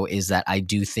weeks ago, is that I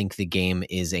do think the game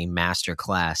is a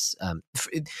masterclass,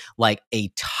 like a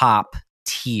top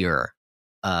tier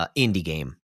indie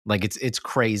game. Like it's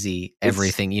crazy.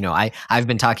 Everything, I've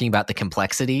been talking about the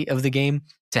complexity of the game.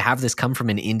 To have this come from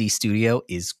an indie studio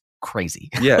is crazy.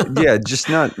 yeah. Just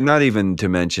not even to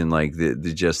mention like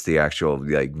the actual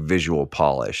like visual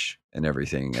polish and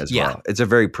everything as well. It's a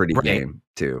very pretty game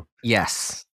too.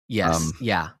 Yes.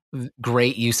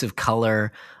 Great use of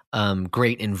color,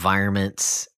 great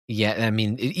environments. Yeah, I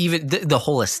mean, even the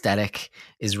whole aesthetic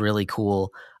is really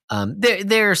cool.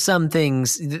 There are some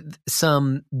things,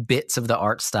 some bits of the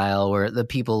art style where the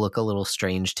people look a little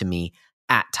strange to me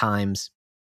at times.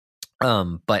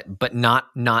 But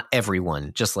not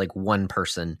everyone. Just like one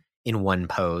person in one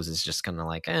pose is just kind of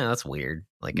like, that's weird.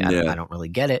 Like I don't really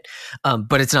get it.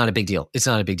 But it's not a big deal.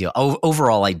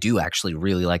 Overall, I do actually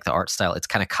really like the art style. It's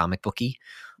kind of comic booky.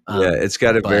 It's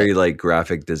got a very like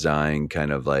graphic design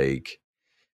kind of like,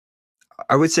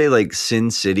 I would say like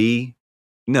Sin City.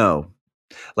 No,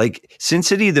 like Sin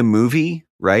City the movie,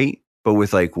 right? But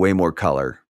with like way more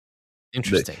color.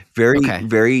 Interesting.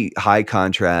 Very high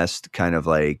contrast, kind of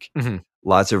like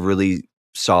lots of really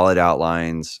solid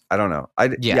outlines. I don't know. I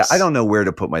don't know where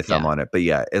to put my thumb on it, but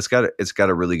it's got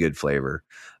a really good flavor,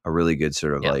 a really good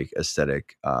sort of like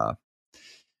aesthetic.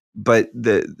 But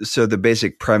the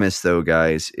basic premise though,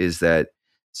 guys, is that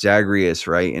Zagreus,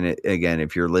 right? And again,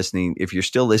 if you're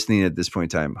still listening at this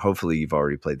point in time, hopefully you've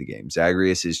already played the game.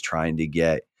 Zagreus is trying to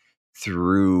get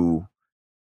through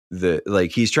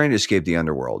he's trying to escape the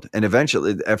underworld, and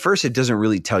eventually at first it doesn't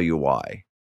really tell you why.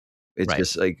 It's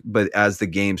just like, but as the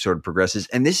game sort of progresses,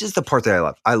 and this is the part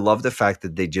that I love the fact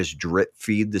that they just drip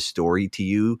feed the story to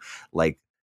you like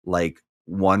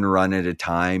one run at a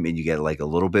time, and you get like a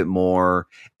little bit more,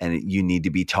 and you need to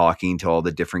be talking to all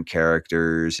the different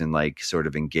characters and like sort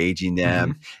of engaging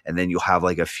them. And then you'll have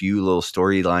like a few little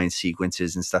storyline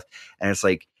sequences and stuff. And it's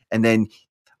like, and then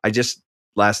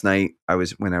last night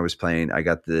when I was playing, I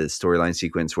got the storyline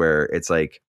sequence where it's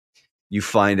like you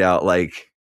find out like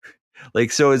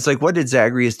so it's like, what did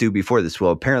Zagreus do before this?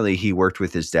 Well, apparently he worked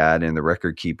with his dad in the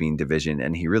record keeping division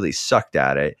and he really sucked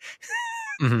at it.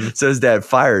 So his dad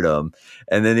fired him,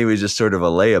 and then he was just sort of a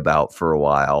layabout for a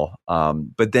while.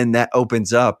 But then that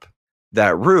opens up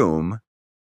that room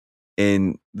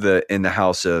in the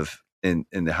house of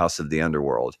the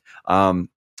underworld.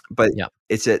 But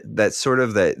it's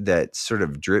that sort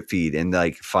of drip feed, and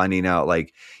like finding out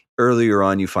like earlier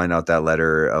on, you find out that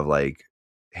letter of like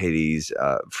Hades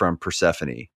from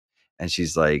Persephone, and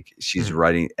she's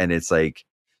writing, and it's like,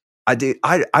 I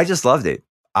just loved it.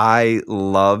 I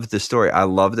love the story. I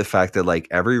love the fact that like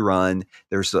every run,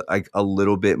 there's like a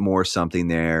little bit more something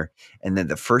there. And then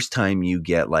the first time you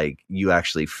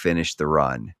actually finish the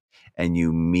run and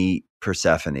you meet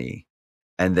Persephone,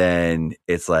 and then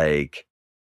it's like,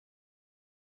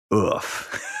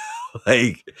 oof.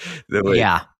 Like the way,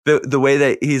 the way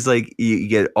that he's like, you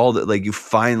get all the, like,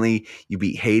 you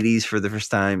beat Hades for the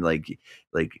first time. Like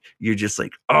you're just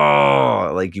like,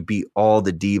 oh, like you beat all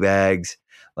the D-bags.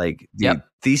 Like, dude,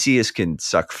 Theseus can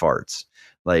suck farts.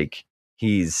 Like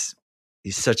he's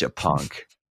such a punk.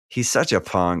 He's such a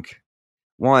punk.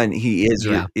 One, he is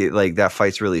like, that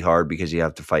fight's really hard because you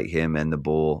have to fight him and the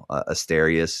bull,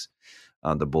 Asterius,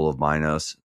 the bull of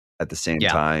Minos, at the same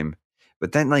time.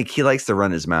 But then, like, he likes to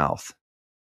run his mouth,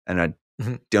 and I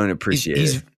don't appreciate it.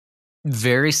 He's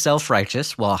very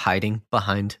self-righteous while hiding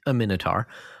behind a minotaur,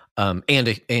 and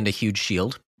a huge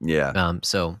shield. Yeah.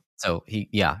 So he,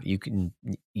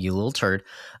 you little turd.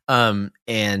 And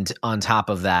on top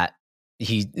of that,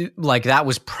 he, like, that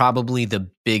was probably the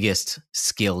biggest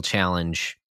skill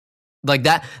challenge. Like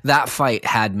that fight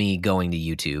had me going to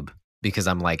YouTube, because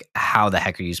I'm like, how the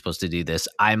heck are you supposed to do this?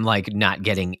 I'm like not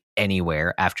getting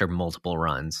anywhere after multiple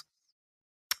runs.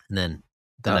 And then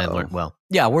I learned,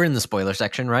 we're in the spoiler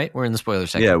section, right? We're in the spoiler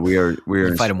section. Yeah, we are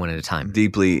fight them one at a time.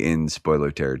 Deeply in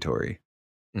spoiler territory.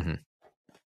 Mm-hmm.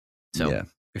 So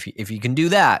if you can do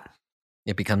that,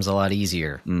 it becomes a lot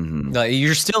easier. Mm-hmm.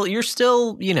 You're still,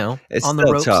 it's on the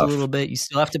ropes tough. A little bit. You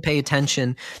still have to pay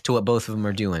attention to what both of them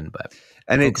are doing, but.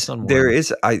 And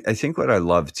I think what I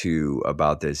love too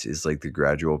about this is like the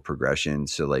gradual progression.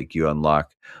 So like you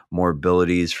unlock more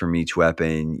abilities from each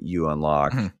weapon, you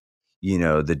unlock,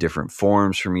 the different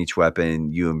forms from each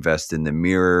weapon, you invest in the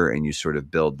mirror and you sort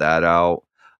of build that out.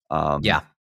 And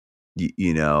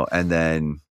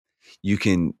then you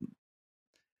can,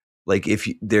 like, if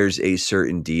there's a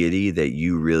certain deity that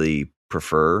you really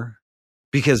prefer,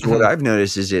 because what I've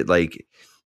noticed is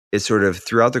it's sort of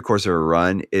throughout the course of a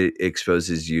run, it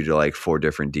exposes you to like 4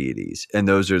 different deities. And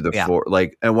those are the 4,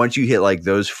 like, and once you hit like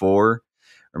those 4,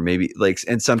 or maybe like,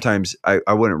 and sometimes I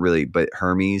wouldn't really, but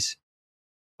Hermes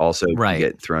also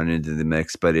get thrown into the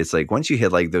mix. But it's like, once you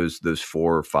hit like those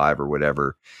 4 or 5 or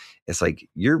whatever, it's like,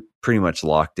 you're pretty much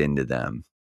locked into them.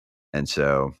 And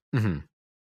so.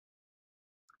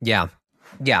 Yeah.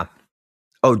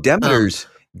 Oh,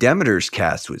 Demeter's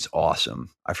cast was awesome.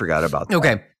 I forgot about that.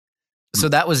 Okay. So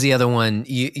that was the other one.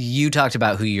 You talked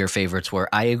about who your favorites were.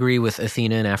 I agree with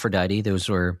Athena and Aphrodite. Those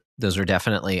were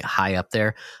definitely high up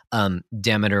there.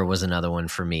 Demeter was another one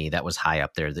for me that was high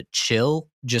up there. The chill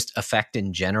just effect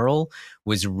in general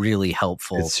was really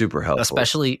helpful. It's super helpful,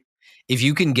 especially if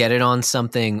you can get it on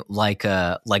something like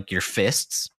your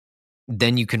fists.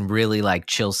 Then you can really like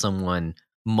chill someone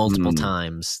multiple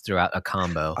times throughout a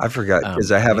combo. I forgot,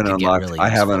 because I haven't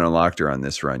unlocked her on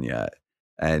this run yet.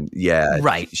 And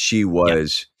she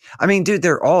was, I mean, dude,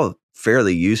 they're all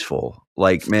fairly useful.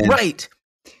 Like, man. Right.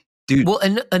 Dude. Well,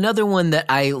 another one that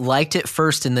I liked at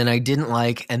first and then I didn't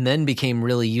like and then became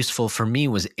really useful for me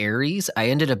was Ares. I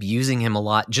ended up using him a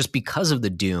lot just because of the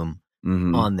Doom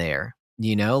on there.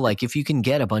 Like if you can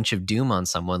get a bunch of Doom on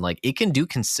someone, like it can do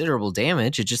considerable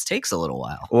damage. It just takes a little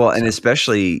while. Well, and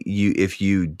especially if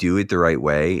you do it the right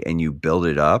way and you build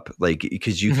it up, like,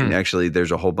 because you can actually,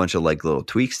 there's a whole bunch of like little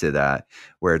tweaks to that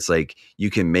where it's like you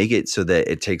can make it so that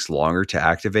it takes longer to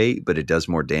activate, but it does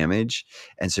more damage.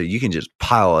 And so you can just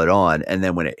pile it on. And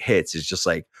then when it hits, it's just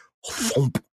like,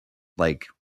 like.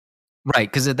 Right.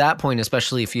 Because at that point,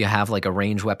 especially if you have like a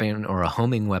range weapon or a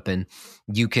homing weapon,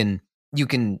 you can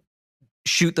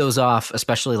shoot those off,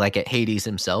 especially like at Hades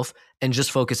himself, and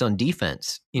just focus on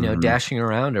defense, dashing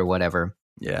around or whatever.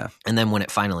 Yeah. And then when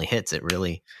it finally hits, it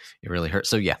really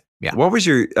hurts. So yeah. What was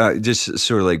your, just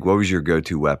sort of like, what was your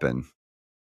go-to weapon?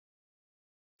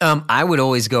 I would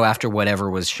always go after whatever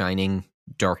was shining,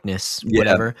 darkness,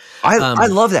 whatever. I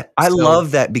love that. I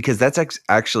love that because that's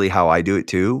actually how I do it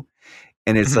too.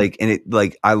 And it's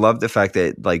like, I love the fact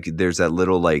that like, there's that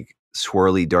little like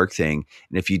swirly dark thing.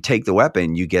 And if you take the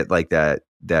weapon, you get like that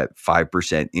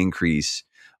 5% increase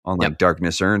on like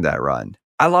darkness earned that run.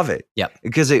 I love it. Yeah.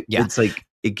 Because it's like,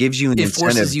 it gives you an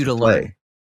incentive forces you to play.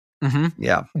 Learn.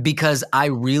 Yeah. Because I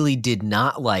really did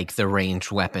not like the ranged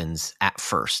weapons at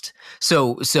first.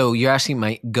 So you're asking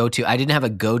my go-to. I didn't have a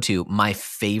go-to. My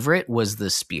favorite was the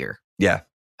spear. Yeah.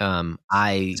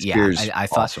 I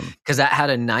thought awesome because that had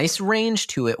a nice range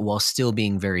to it while still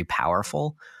being very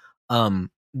powerful.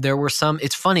 There were some,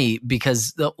 it's funny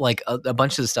because a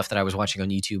bunch of the stuff that I was watching on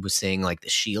YouTube was saying like the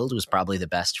shield was probably the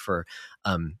best for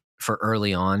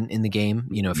early on in the game.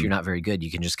 If you're not very good, you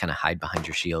can just kind of hide behind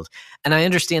your shield. And I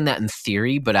understand that in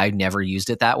theory, but I never used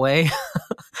it that way.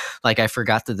 Like I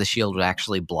forgot that the shield would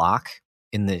actually block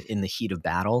in the heat of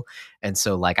battle. And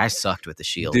so like I sucked with the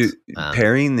shield. Dude,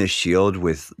 pairing the shield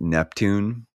with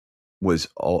Neptune is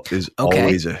Okay.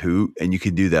 always a hoot, and you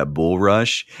can do that bull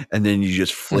rush, and then you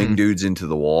just fling dudes into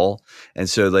the wall, and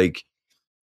so like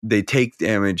they take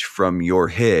damage from your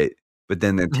hit, but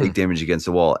then they take damage against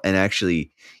the wall, and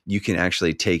actually you can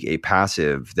actually take a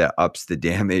passive that ups the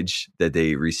damage that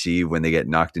they receive when they get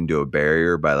knocked into a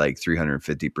barrier by like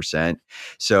 350%.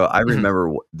 So I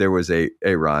remember there was a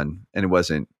run, and it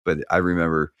wasn't, but I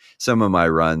remember some of my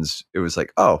runs, it was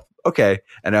like, oh, okay,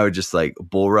 and I would just like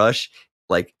bull rush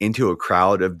like into a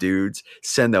crowd of dudes,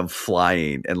 send them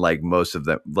flying, and like most of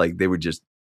them, like they would just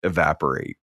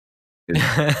evaporate.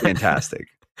 It's fantastic.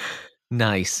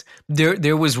 Nice.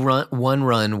 There was one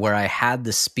run where I had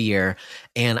the spear,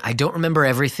 and I don't remember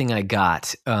everything I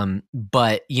got.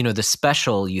 But you know, the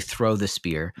special, you throw the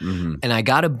spear, and I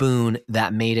got a boon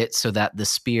that made it so that the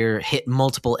spear hit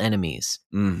multiple enemies.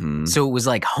 So it was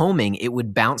like homing; it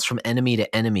would bounce from enemy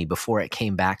to enemy before it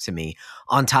came back to me.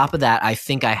 On top of that, I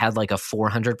think I had like a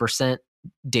 400%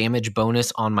 damage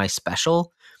bonus on my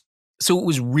special. So it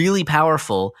was really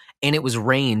powerful, and it was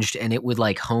ranged, and it would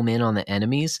like home in on the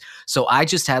enemies. So I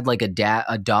just had like a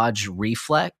dodge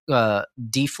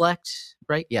deflect,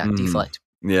 right? Yeah, deflect.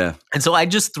 Yeah. And so I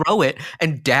just throw it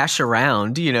and dash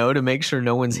around, you know, to make sure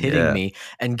no one's hitting me,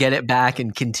 and get it back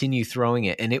and continue throwing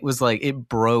it. And it was like, it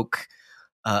broke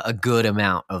a good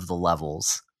amount of the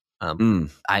levels.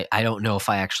 I don't know if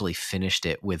I actually finished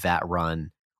it with that run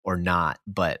or not,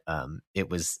 but it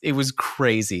was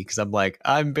crazy, because I'm like,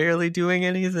 I'm barely doing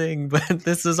anything, but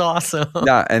this is awesome.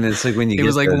 Yeah, and it's like when you it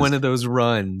was like one of those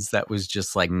runs that was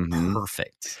just like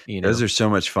perfect. You know, those are so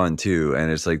much fun too,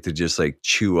 and it's like to just like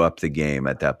chew up the game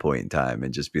at that point in time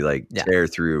and just be like tear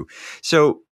through.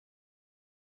 So,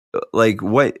 like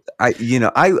what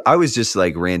I was just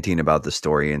like ranting about the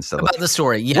story and stuff. About the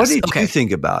story, yes. What did you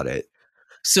think about it?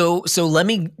 So let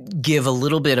me give a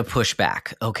little bit of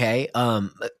pushback, okay?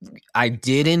 I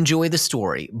did enjoy the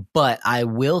story, but I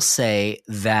will say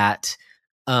that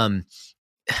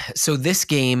so this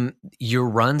game, your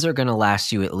runs are going to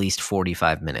last you at least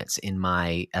 45 minutes in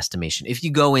my estimation. If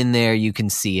you go in there, you can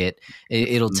see it.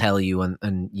 It'll tell you,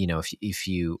 and you know, if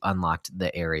you unlocked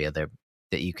the area there,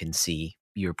 that you can see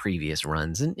your previous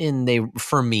runs, and they,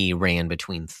 for me, ran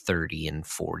between 30 and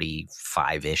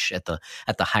 45-ish at the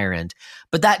higher end.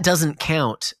 But that doesn't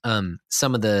count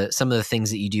some of the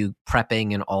things that you do,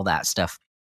 prepping and all that stuff.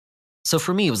 So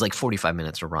for me, it was like 45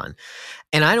 minutes a run,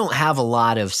 and I don't have a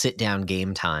lot of sit down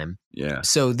game time. Yeah.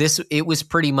 So it was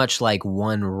pretty much like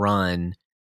one run,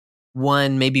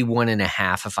 maybe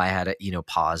 1.5 if I had it, you know,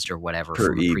 paused or whatever per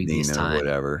from the evening previous time. Or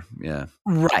whatever. Yeah.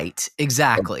 Right.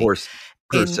 Exactly. Of course,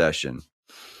 per session.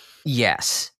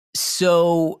 Yes.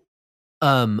 So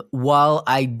while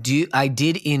I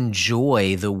did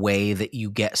enjoy the way that you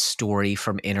get story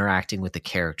from interacting with the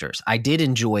characters, I did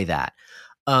enjoy that.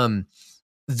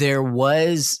 There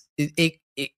was it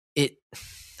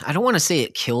I don't want to say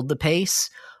it killed the pace,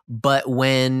 but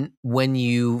when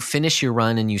you finish your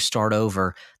run and you start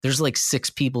over, there's like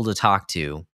 6 people to talk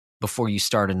to before you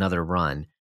start another run.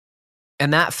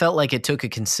 And that felt like it took a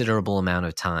considerable amount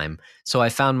of time. So I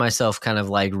found myself kind of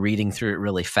like reading through it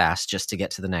really fast just to get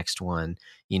to the next one,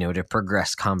 you know, to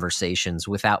progress conversations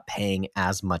without paying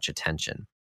as much attention.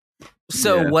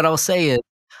 So what I'll say is,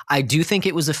 I do think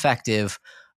it was effective.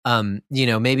 You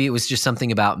know, maybe it was just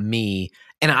something about me,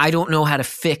 and I don't know how to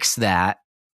fix that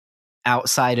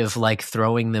outside of like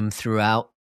throwing them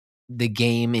throughout the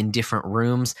game in different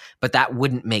rooms, but that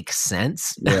wouldn't make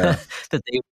sense. Yeah. That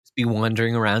they be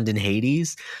wandering around in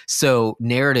Hades. So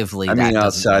narratively, I mean,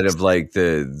 outside of like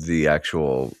the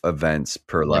actual events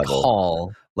per like level,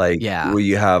 hall, like well,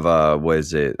 you have what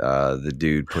is it? The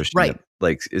dude pushing right?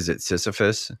 Like, is it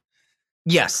Sisyphus?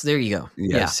 Yes, there you go.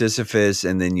 Yeah, Sisyphus,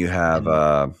 and then you have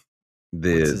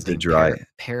the dry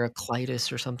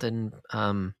Heraclitus or something.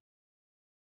 I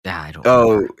don't.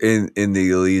 Oh, in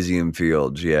the Elysium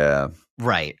Fields, yeah,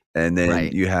 right. And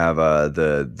then you have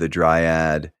the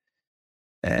Dryad.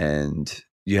 And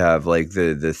you have like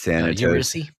the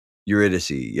Thanatos,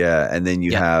 Eurydice, yeah, and then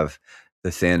you have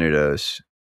the Thanatos.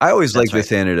 I always like the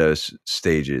Thanatos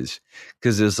stages,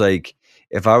 because it's like,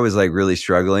 if I was like really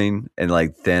struggling and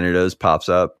like Thanatos pops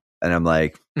up, and I'm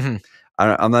like,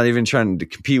 I'm not even trying to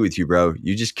compete with you, bro.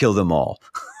 You just kill them all.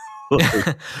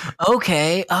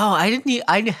 Okay. Oh,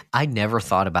 I never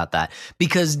thought about that,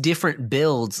 because different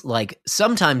builds, like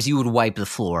sometimes you would wipe the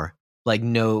floor. Like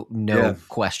no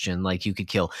question, like you could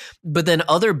kill. But then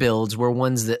other builds were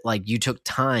ones that like you took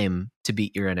time to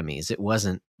beat your enemies. It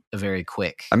wasn't a very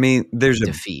quick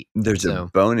defeat. There's a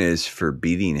bonus for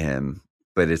beating him,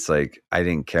 but it's like, I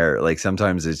didn't care. Like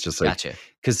sometimes it's just like,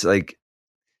 because like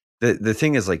the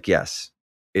thing is like, yes,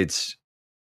 it's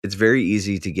it's very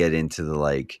easy to get into the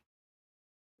like,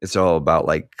 it's all about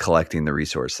like collecting the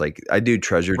resource. Like I do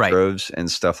treasure troves and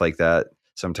stuff like that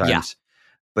sometimes,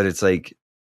 but it's like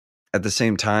at the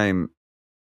same time,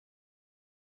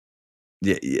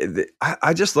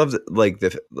 I just love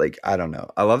I don't know.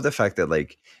 I love the fact that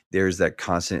like there's that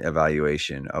constant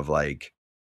evaluation of like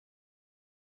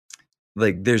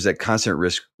there's that constant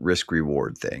risk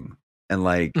reward thing, and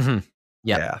like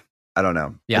yeah, I don't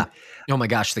know. Yeah. Oh my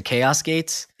gosh, the Chaos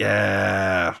Gates.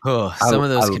 Yeah. Oh, some of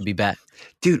those could be bad,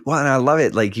 dude. Well, and I love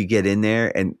it. Like you get in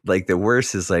there, and like the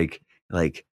worst is like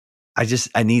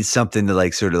I need something to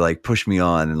like sort of like push me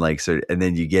on, and like and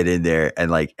then you get in there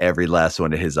and like every last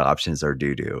one of his options are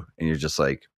doo-doo, and you're just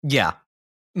like, yeah.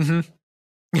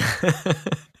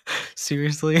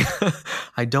 Seriously,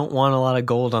 I don't want a lot of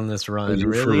gold on this run.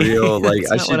 Really, for real. Like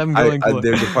that's not what I'm going for.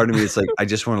 There's a part of me that's like, I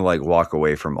just want to like walk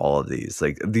away from all of these.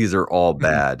 Like these are all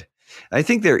bad. I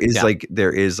think there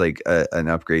is an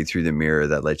upgrade through the mirror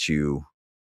that lets you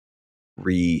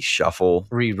re-roll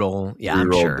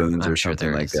boons or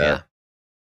something like that. Yeah.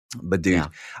 But dude,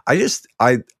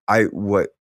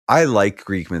 I like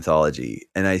Greek mythology,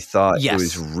 and I thought it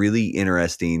was really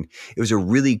interesting. It was a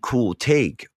really cool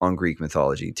take on Greek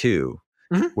mythology too,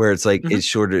 where it's like it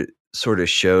sort of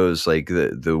shows like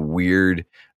the weird,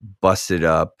 busted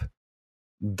up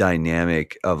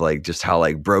dynamic of like just how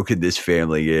like broken this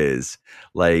family is.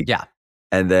 Like,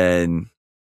 and then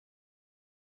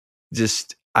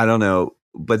just I don't know,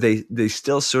 but they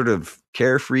still sort of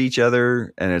care for each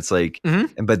other, and it's like,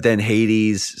 but then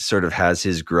Hades sort of has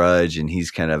his grudge, and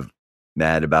he's kind of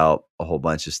mad about a whole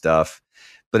bunch of stuff,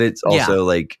 but it's also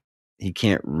like he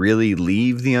can't really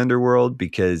leave the underworld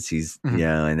because he's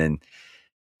and then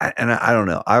I don't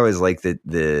know. I always like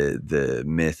the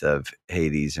myth of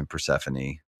Hades and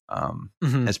Persephone.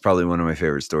 That's probably one of my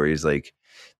favorite stories. Like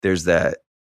there's that,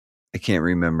 I can't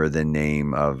remember the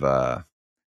name of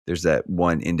there's that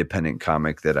one independent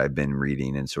comic that I've been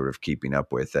reading and sort of keeping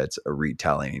up with. That's a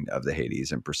retelling of the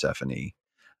Hades and Persephone.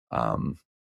 Oh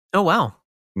wow,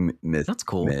 myth. That's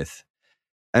cool. Myth.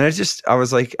 And I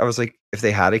was like, if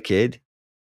they had a kid,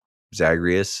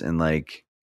 Zagreus, and like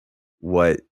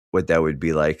what that would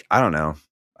be like. I don't know.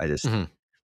 I just and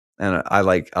I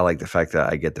like the fact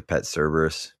that I get the pet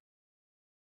Cerberus,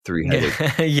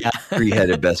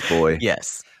 three-headed best boy.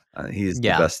 Yes, he's the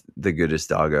best, the goodest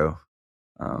doggo.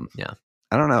 I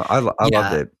don't know. I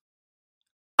loved it.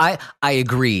 I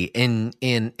agree. And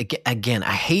again,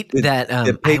 I hate that.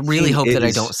 I really hope that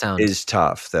I don't sound is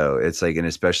tough though. It's like, and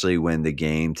especially when the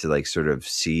game to like sort of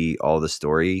see all the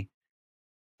story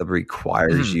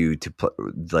requires you to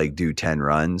like do 10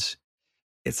 runs.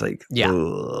 It's like,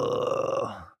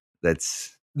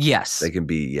 that's that can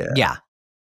be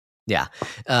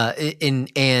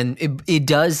and it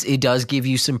does give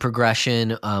you some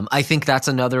progression. I think that's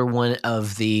another one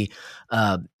of the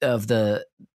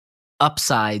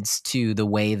upsides to the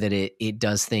way that it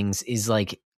does things is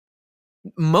like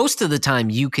most of the time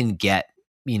you can get,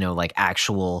 like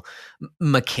actual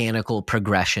mechanical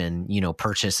progression,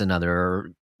 purchase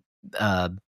another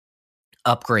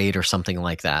upgrade or something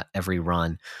like that every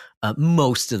run,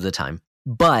 most of the time.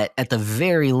 But at the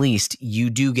very least, you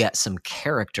do get some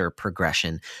character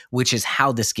progression, which is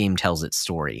how this game tells its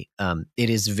story.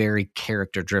 It is very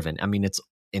character driven. I mean, it's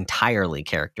entirely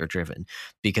character driven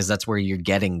because that's where you're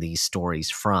getting these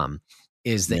stories from,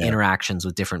 is the interactions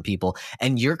with different people.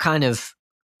 And you're kind of,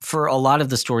 for a lot of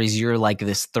the stories, you're like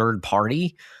this third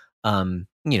party.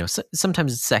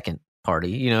 Sometimes it's second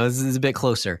party, it's a bit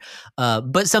closer.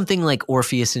 But something like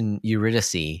Orpheus and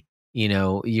Eurydice,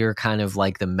 you're kind of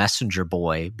like the messenger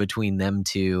boy between them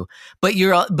two, but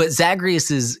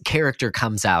Zagreus's character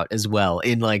comes out as well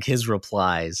in like his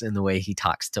replies and the way he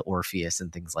talks to Orpheus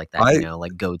and things like that,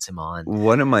 like goads him on.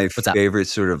 One of my favorite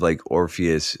sort of like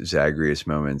Orpheus Zagreus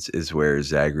moments is where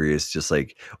Zagreus just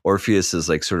like, Orpheus is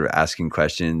like sort of asking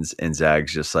questions and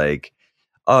Zag's just like,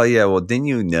 oh yeah, well, didn't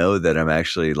you know that I'm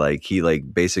actually like, he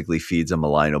like basically feeds him a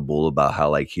line of bull about how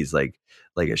like he's like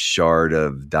a shard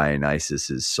of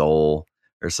Dionysus's soul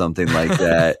or something like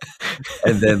that.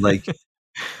 And then like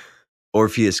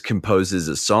Orpheus composes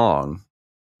a song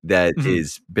that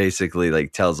is basically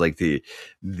like tells like the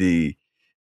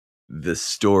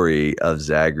story of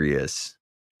Zagreus.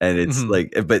 And it's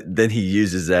like, but then he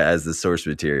uses that as the source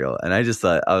material. And I just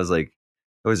thought, I was like,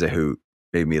 it was a hoot,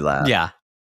 made me laugh. Yeah.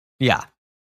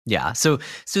 So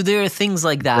there are things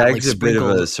like that. Zag's like a bit of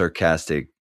a sarcastic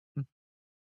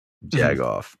jag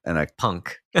off, and I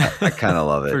punk. I kind of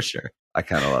love it for sure. I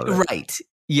kind of love it. Right.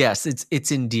 Yes,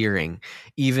 it's endearing,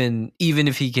 even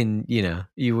if he can,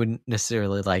 you wouldn't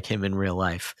necessarily like him in real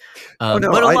life. Oh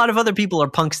no, But a lot of other people are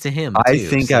punks to him I too.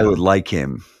 think I would like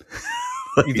him.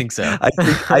 You think so?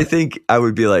 I think I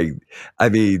would be like, I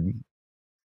mean,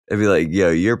 I'd be like,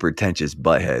 yo, you're a pretentious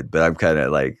butthead, but I'm kind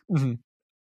of like,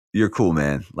 you're cool,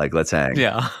 man. Like, let's hang.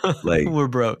 Yeah, like we're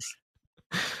bros.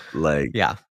 Like,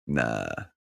 yeah, nah.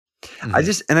 I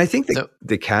think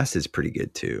the cast is pretty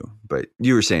good too. But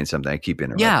you were saying something. I keep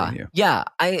interrupting you. Yeah,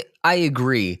 I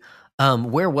agree.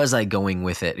 Where was I going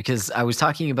with it? Because I was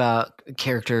talking about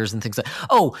characters and things like.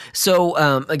 Oh, so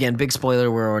again, big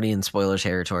spoiler. We're already in spoiler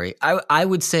territory. I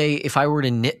would say if I were to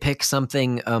nitpick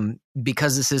something,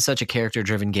 because this is such a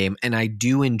character-driven game, and I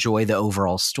do enjoy the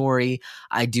overall story.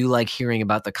 I do like hearing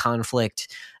about the conflict,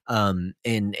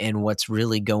 and what's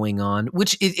really going on.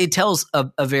 Which it tells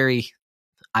a very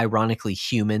ironically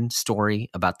human story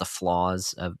about the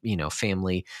flaws of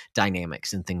family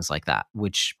dynamics and things like that,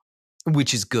 which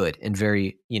is good and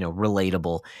very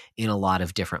relatable in a lot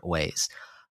of different ways.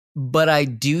 But I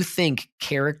do think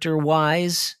character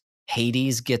wise,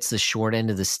 Hades gets the short end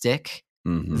of the stick.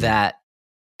 That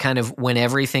kind of when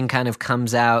everything kind of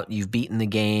comes out, you've beaten the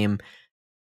game,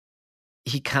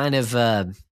 he kind of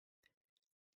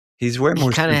he's way more,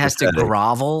 he kind of has to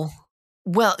grovel.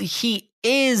 Well, he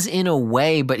is in a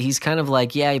way, but he's kind of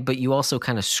like, yeah, but you also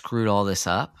kind of screwed all this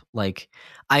up. Like,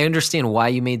 I understand why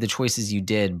you made the choices you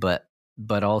did, but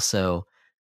also,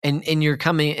 and you're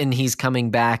coming, and he's coming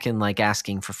back and like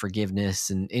asking for forgiveness,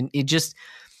 and it just,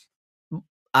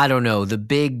 I don't know, the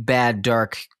big bad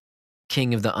dark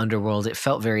king of the underworld. It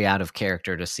felt very out of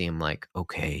character to see him like,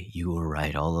 okay, you were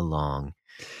right all along,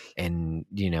 and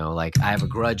like, I have a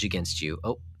grudge against you.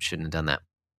 Oh, shouldn't have done that.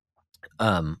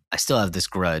 I still have this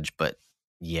grudge, but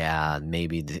yeah,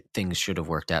 maybe things should have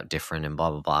worked out different, and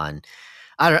blah blah blah. And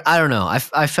I don't know.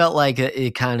 I felt like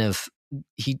it kind of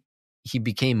he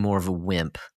became more of a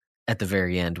wimp at the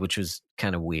very end, which was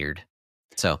kind of weird.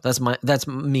 So that's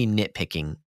me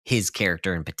nitpicking his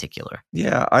character in particular.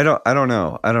 Yeah, I don't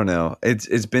know.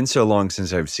 It's been so long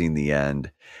since I've seen the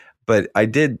end, but I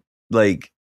did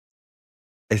like.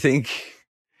 I think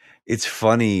it's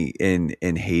funny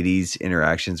in Hades'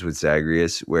 interactions with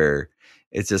Zagreus, where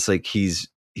it's just like he's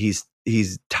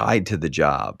tied to the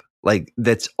job, like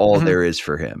that's all there is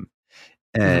for him,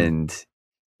 and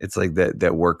it's like that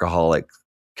workaholic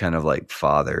kind of like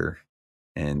father,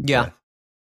 and yeah.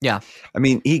 I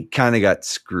mean, he kind of got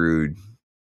screwed,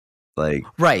 like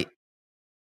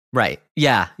Right.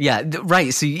 Yeah.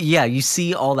 Right. So yeah, you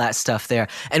see all that stuff there.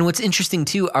 And what's interesting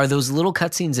too are those little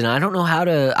cutscenes, and I don't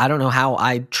know how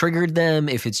I triggered them,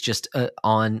 if it's just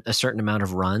on a certain amount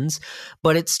of runs,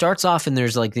 but it starts off and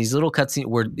there's like these little cutscenes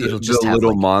where it'll just have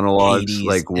little like monologues,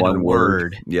 like one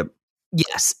word. Yep.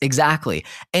 Yes, exactly.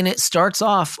 And it starts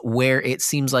off where it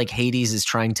seems like Hades is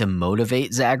trying to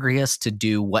motivate Zagreus to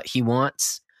do what he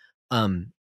wants.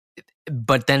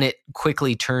 But then it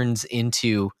quickly turns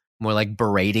into more like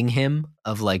berating him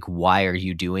of like, why are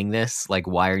you doing this? Like,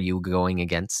 why are you going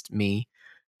against me?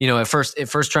 At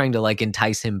first trying to like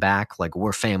entice him back, like,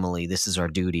 we're family, this is our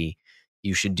duty,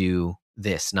 you should do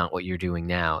this, not what you're doing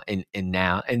now. And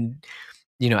now, and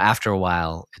after a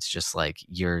while, it's just like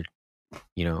you're,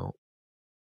 he's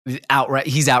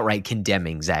outright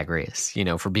condemning Zagreus,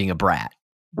 for being a brat.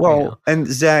 Well, and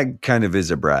Zag kind of is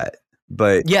a brat,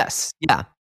 but yes, yeah.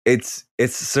 It's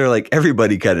sort of like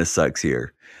everybody kind of sucks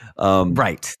here.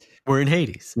 Right. We're in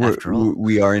Hades after all.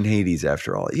 We are in Hades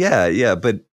after all. Yeah.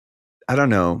 But I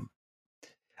don't know.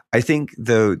 I think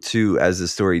though too, as the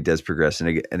story does progress,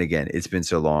 and again, it's been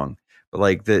so long, but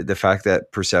like the fact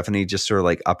that Persephone just sort of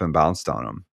like up and bounced on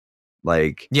him,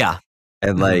 like, yeah,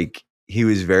 and like he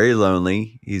was very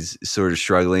lonely. He's sort of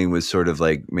struggling with sort of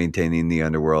like maintaining the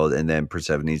underworld, and then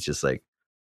Persephone's just like,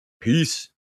 peace,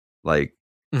 like.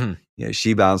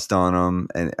 She bounced on him,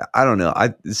 and I don't know.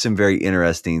 Some very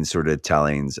interesting sort of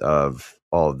tellings of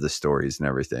all of the stories and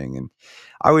everything. And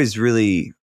I was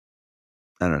really,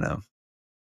 I don't know.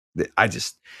 I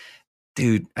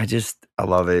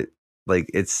love it. Like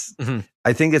it's,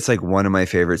 I think it's like one of my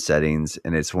favorite settings,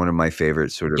 and it's one of my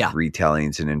favorite sort of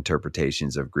retellings and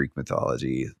interpretations of Greek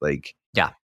mythology. Like,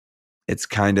 it's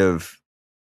kind of.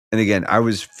 And again, I'm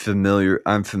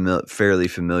fairly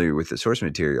familiar with the source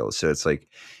material. So it's like,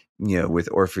 with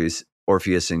Orpheus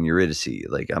and Eurydice,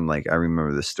 like, I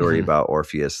remember the story about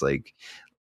Orpheus, like,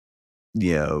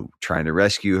 trying to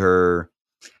rescue her,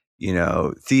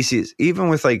 Theseus, even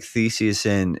with like Theseus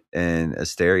and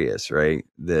Asterius, right?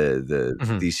 The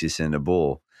Theseus and the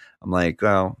bull. I'm like,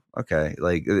 well, okay.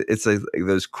 Like, it's like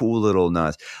those cool little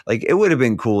nods. Like, it would have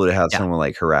been cool to have someone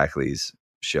like Heracles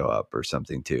show up or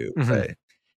something too. Right?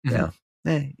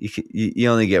 you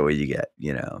only get what you get,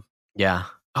 you know. Yeah.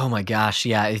 Oh my gosh.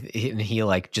 Yeah. And he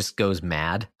like just goes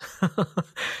mad.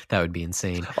 That would be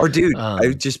insane. Or dude, I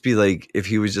would just be like, if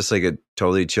he was just like a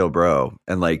totally chill bro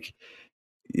and like,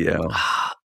 you know.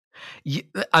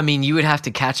 I mean, you would have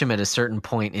to catch him at a certain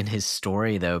point in his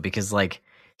story though, because like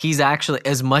he's actually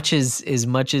as much as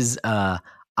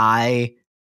I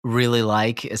really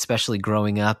like, especially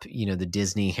growing up, you know, the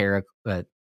Disney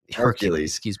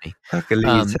Hercules, excuse me.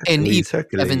 Hercules, and even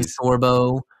Hercules. Evan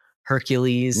Sorbo,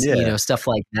 Hercules, you know, stuff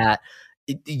like that.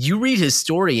 You read his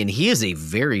story and he is a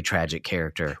very tragic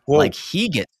character. Well, like he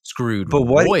gets screwed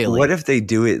royally. What if they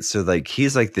do it so like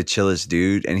he's like the chillest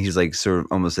dude and he's like sort of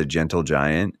almost a gentle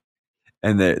giant,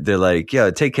 and they're like,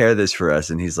 yeah, take care of this for us,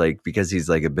 and he's like, because he's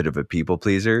like a bit of a people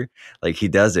pleaser, like he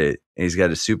does it and he's got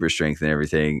a super strength and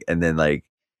everything, and then like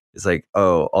it's like,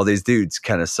 oh, all these dudes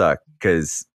kind of suck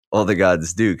because all the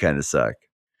gods do kind of suck,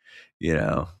 you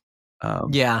know.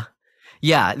 Yeah.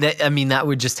 I mean, that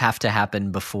would just have to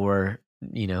happen before,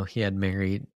 you know, he got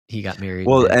married.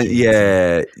 Well, and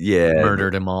yeah,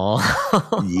 murdered them all.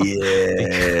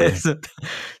 Yeah.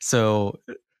 So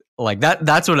like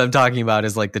that's what I'm talking about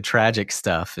is like the tragic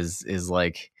stuff is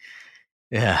like,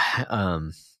 yeah.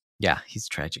 Yeah, he's a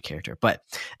tragic character. But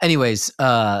anyways,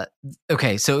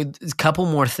 okay, so a couple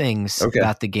more things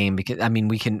about the game, because I mean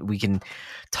we can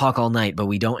talk all night, but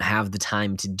we don't have the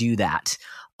time to do that.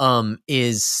 Okay,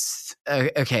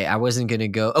 I wasn't gonna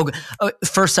go. Okay,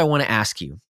 first I want to ask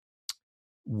you,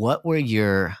 what were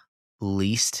your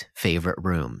least favorite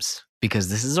rooms? Because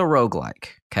this is a roguelike,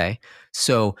 okay?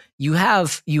 So you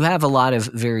have a lot of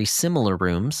very similar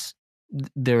rooms.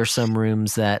 There are some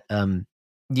rooms that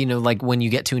you know, like when you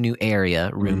get to a new area,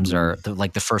 rooms are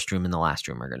like the first room and the last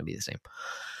room are going to be the same.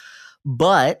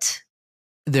 But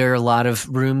there are a lot of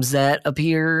rooms that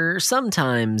appear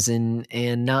sometimes and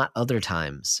not other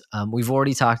times. We've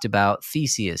already talked about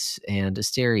Theseus and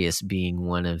Asterius being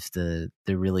one of the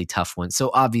really tough ones. So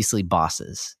obviously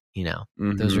bosses, you know,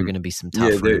 those are going to be some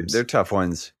tough rooms. They're tough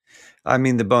ones. I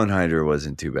mean, the Bonehider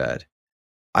wasn't too bad.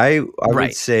 I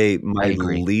would say my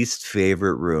least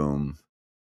favorite room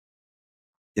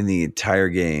in the entire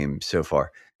game so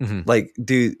far. Like,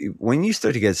 dude, when you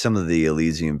start to get some of the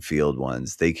Elysium Field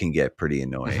ones, they can get pretty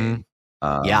annoying.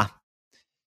 Yeah.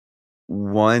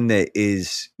 One that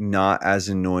is not as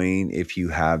annoying if you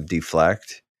have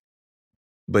deflect,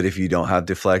 but if you don't have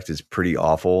deflect, it's pretty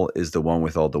awful, is the one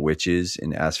with all the witches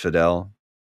in Asphodel.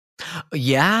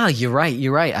 Yeah, you're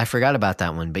right. I forgot about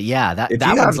that one. But yeah, that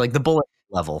one's like the bullet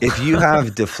level. If you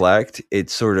have deflect,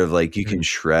 it's sort of like you can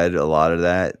shred a lot of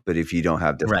that, but if you don't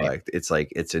have deflect, it's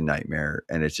like it's a nightmare,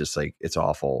 and it's just like it's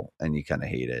awful and you kind of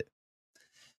hate it.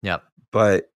 Yep.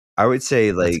 But I would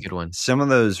say like some of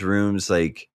those rooms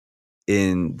like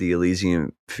in the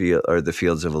Elysium field or the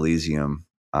Fields of Elysium,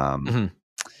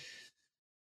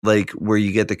 like where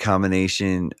you get the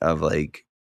combination of like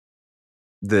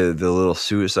the little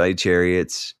suicide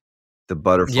chariots, the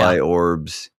butterfly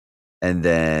orbs, and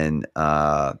then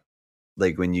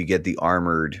like when you get the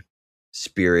armored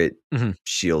spirit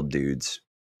shield dudes.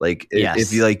 Like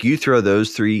if you like you throw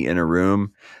those three in a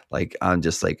room, like I'm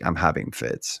just like I'm having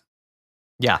fits.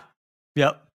 Yeah.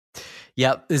 Yep.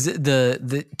 Is it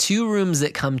the two rooms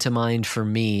that come to mind for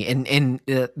me, and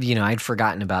you know, I'd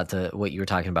forgotten about what you were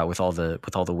talking about with all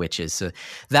the witches. So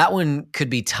that one could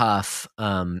be tough.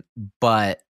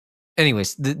 But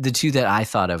anyways, the two that I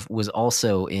thought of was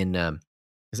also in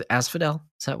is it Asphodel?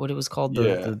 Is that what it was called?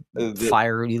 The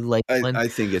fiery lake one? I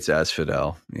think it's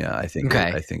Asphodel. Yeah, I think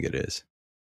it is.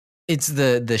 It's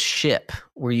the ship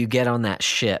where you get on that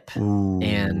ship. Ooh,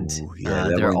 and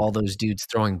there are all those dudes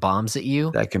throwing bombs at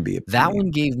you. That can be that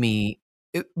one gave me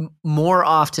more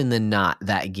often than not.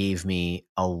 That gave me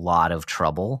a lot of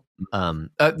trouble.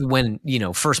 When you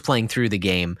know first playing through the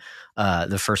game,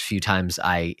 the first few times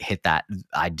I hit that,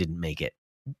 I didn't make it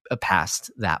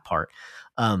past that part.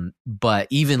 But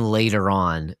even later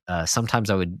on, sometimes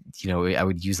I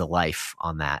would use a life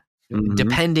on that,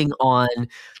 depending on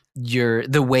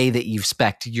the way that you've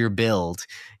spec'd your build.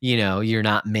 You know, you're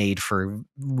not made for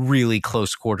really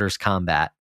close quarters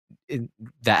combat.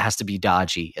 That has to be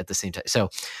dodgy at the same time. So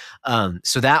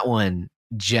that one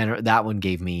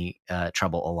gave me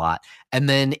trouble a lot. And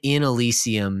then in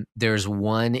Elysium, there's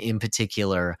one in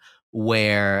particular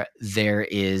where there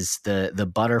is the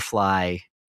butterfly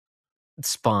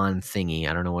spawn thingy.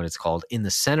 I don't know what it's called, in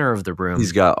the center of the room.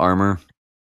 He's got armor.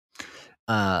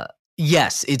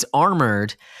 Yes, it's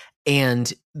armored,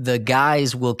 and the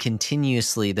guys will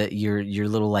continuously, your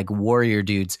little like warrior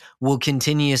dudes will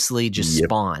continuously just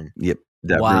spawn. Yep.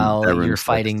 While you're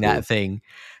fighting that thing.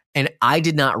 And I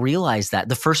did not realize that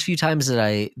the first few times that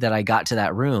I got to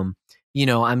that room, you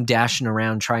know, I'm dashing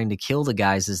around trying to kill the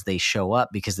guys as they show up,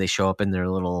 because they show up in their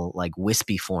little like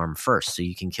wispy form first, so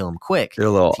you can kill them quick. Their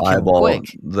little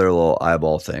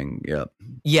eyeball thing. Yep.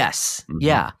 Yes. Mm-hmm.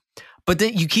 Yeah. But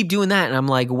then you keep doing that, and I'm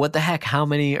like, what the heck? How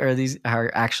many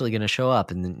are actually going to show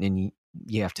up? And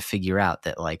you have to figure out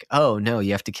that, like, oh no,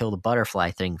 you have to kill the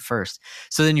butterfly thing first.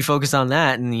 So then you focus on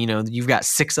that, and you know you've got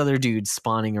 6 other dudes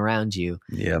spawning around you.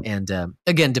 Yeah. And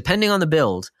again, depending on the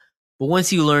build, but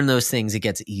once you learn those things, it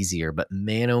gets easier. But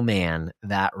man, oh man,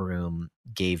 that room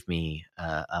gave me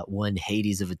one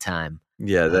Hades of a time.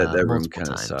 Yeah, that room kind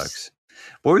of sucks.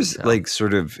 What was like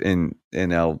sort of and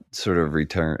I'll sort of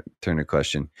turn a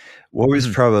question. What was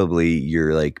probably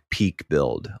your like peak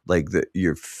build, like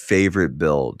your favorite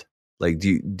build? Like,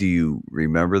 do you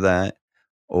remember that,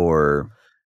 or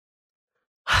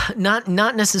not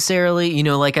necessarily? You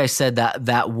know, like I said,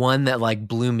 that one that like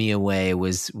blew me away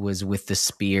was with the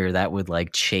spear that would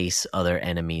like chase other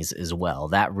enemies as well.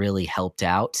 That really helped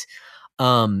out.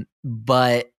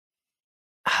 But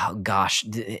oh gosh,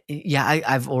 yeah,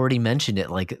 I've already mentioned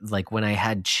it. Like when I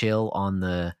had chill on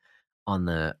the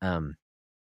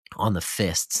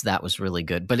fists, that was really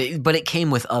good. But it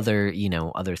came with other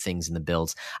things in the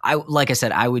builds. Like I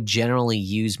said, I would generally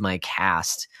use my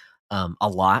cast a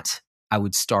lot. I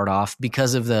would start off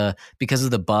because of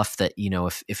the buff that, you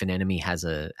know, if an enemy has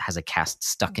a cast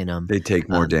stuck in them, they take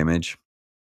more damage.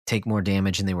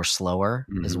 And they were slower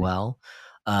as well.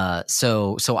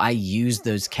 So I used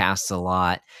those casts a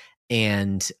lot,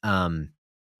 and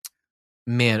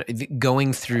man,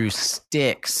 going through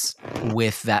sticks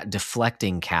with that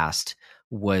deflecting cast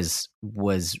was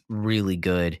really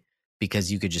good,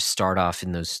 because you could just start off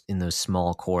in those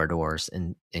small corridors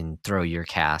and throw your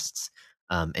casts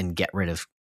and get rid of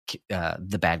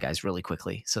the bad guys really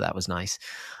quickly. So that was nice.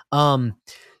 I'm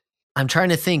trying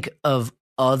to think of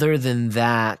other than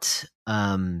that.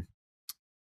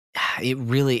 It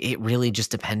really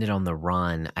just depended on the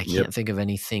run. I can't think of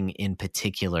anything in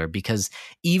particular, because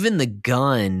even the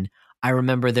gun, I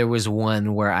remember there was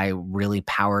one where I really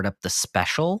powered up the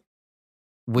special,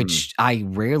 which I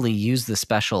rarely use the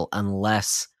special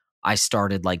unless I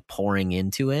started like pouring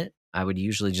into it. I would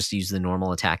usually just use the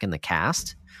normal attack and the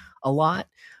cast a lot.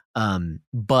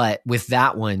 But with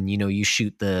that one, you know, you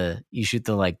shoot the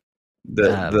like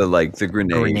the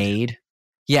grenade.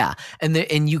 Yeah,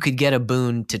 and you could get a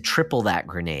boon to triple that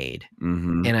grenade.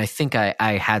 Mm-hmm. And I think I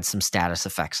had some status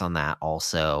effects on that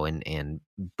also, and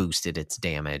boosted its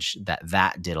damage.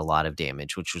 That did a lot of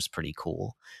damage, which was pretty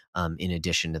cool, in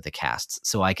addition to the casts.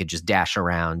 So I could just dash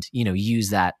around, you know,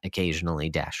 use that occasionally,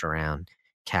 dash around,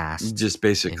 cast. Just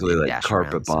basically and like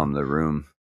carpet bomb the room.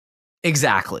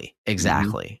 Exactly.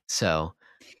 Mm-hmm. So,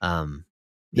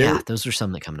 those are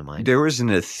some that come to mind. There was an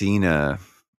Athena...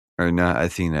 or not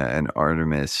Athena, an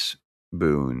Artemis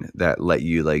boon that let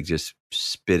you like just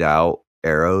spit out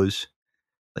arrows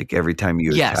like every time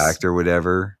you attacked or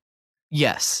whatever.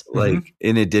 Yes. Like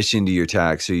in addition to your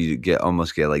attack, so you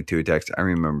almost get like 2 attacks. I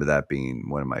remember that being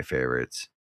one of my favorites,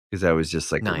 because that was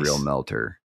just like a real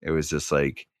melter. It was just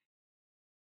like,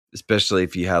 especially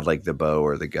if you had like the bow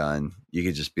or the gun, you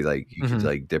could just be like, you could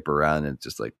like dip around and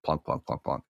just like plunk, plunk, plunk,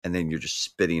 plunk. And then you're just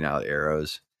spitting out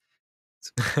arrows.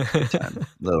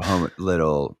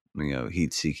 little you know,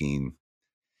 heat-seeking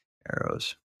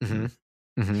arrows.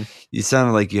 You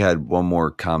sounded like you had one more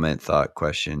comment, thought,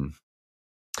 question.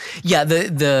 Yeah,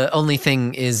 the only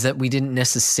thing is that we didn't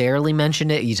necessarily mention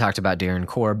it. You talked about Darren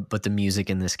Korb, but the music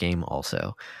in this game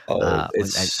also. I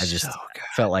just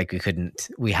felt like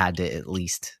we had to at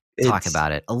least talk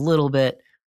about it a little bit.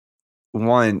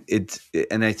 One,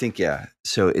 and I think,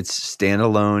 so it's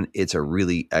standalone. It's a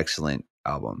really excellent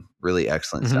album, really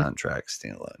excellent soundtrack,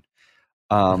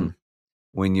 standalone.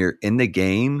 When you're in the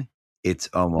game, it's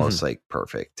almost like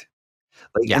perfect.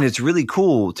 Like, and it's really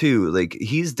cool too. Like,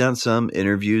 he's done some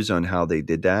interviews on how they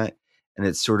did that, and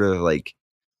it's sort of like,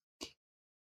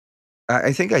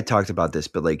 I think I talked about this,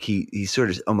 but like he sort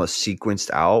of almost sequenced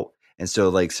out, and so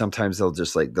like sometimes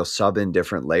they'll sub in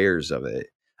different layers of it.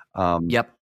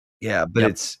 Yeah,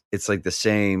 but it's like the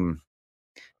same,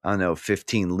 I don't know,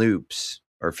 15 loops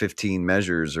or 15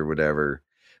 measures or whatever,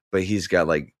 but he's got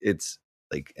like, it's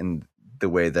like in the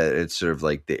way that it's sort of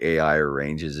like the AI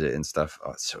arranges it and stuff.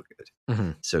 Oh, it's so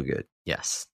good. So good.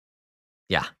 Yes.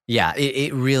 Yeah.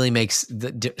 It really makes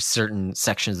the certain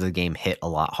sections of the game hit a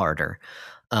lot harder.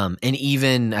 And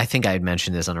even, I think I had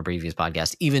mentioned this on a previous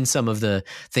podcast, even some of the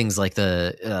things like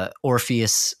the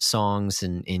Orpheus songs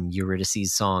and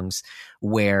Eurydice songs,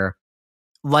 where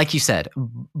like you said,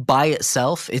 by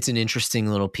itself, it's an interesting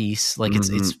little piece. Like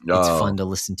it's fun to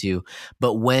listen to.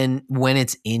 But when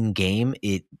it's in game,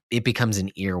 it becomes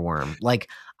an earworm. Like,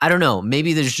 I don't know,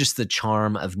 maybe there's just the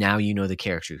charm of now you know the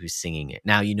character who's singing it.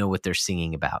 Now you know what they're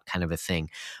singing about, kind of a thing.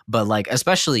 But like,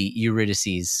 especially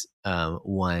Eurydice's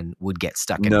one would get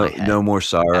stuck in my head. No More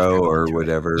Sorrow or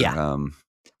whatever. Yeah.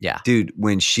 Yeah. Dude,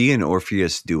 when she and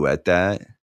Orpheus duet that,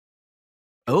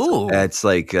 that's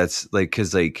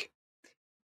because like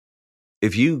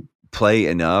if you play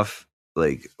enough,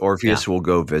 like Orpheus will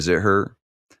go visit her.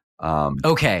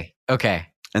 Okay.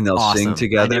 And they'll sing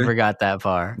together. I never got that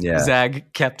far. Yeah.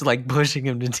 Zag kept like pushing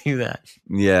him to do that.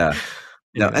 Yeah.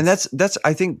 No, and that's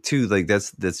I think too, like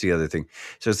that's the other thing.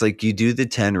 So it's like you do the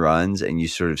 10 runs and you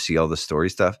sort of see all the story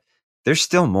stuff. There's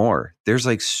still more. There's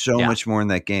like so much more in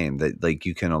that game that like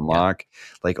you can unlock,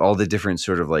 like all the different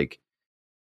sort of like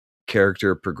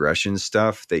character progression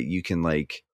stuff that you can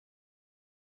like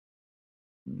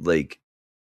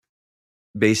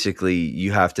basically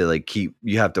you have to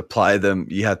apply them.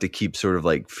 You have to keep sort of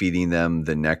like feeding them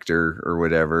the nectar or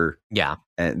whatever. Yeah.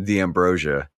 And the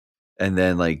ambrosia. And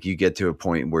then like you get to a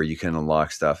point where you can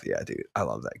unlock stuff. Yeah, dude, I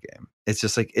love that game. It's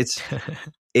just like,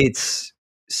 it's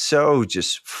so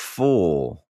just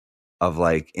full of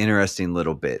like interesting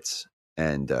little bits.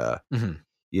 And,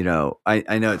 you know,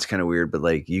 I know it's kind of weird, but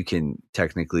like you can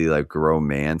technically like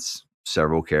romance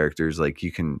several characters. Like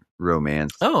you can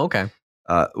romance. Oh, okay.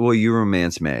 Well, you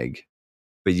romance Meg,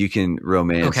 but you can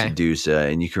romance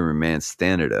Dusa and you can romance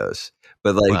Thanatos.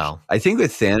 But like, I think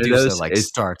with Thanatos, like it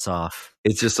starts off.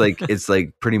 It's just like it's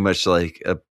like pretty much like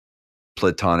a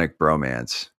platonic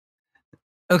bromance.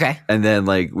 Okay. And then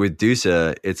like with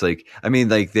Dusa, it's like, I mean,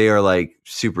 like they are like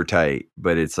super tight,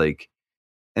 but it's like,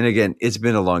 and again, it's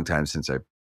been a long time since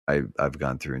I've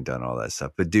gone through and done all that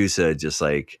stuff. But Dusa, just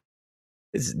like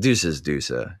Dusa's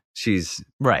Dusa. She's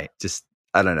just,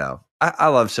 I don't know. I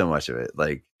love so much of it.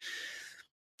 Like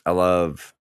I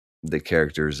love the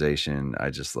characterization. I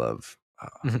just love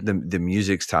the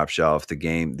music's top shelf. The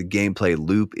gameplay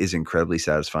loop is incredibly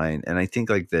satisfying. And I think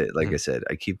like I said,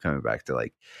 I keep coming back to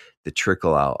like the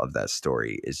trickle out of that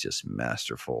story is just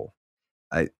masterful.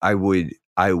 I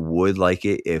would like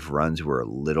it if runs were a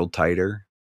little tighter.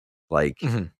 Like,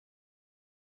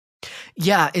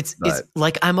 yeah, it's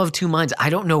like I'm of two minds.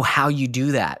 I don't know how you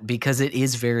do that because it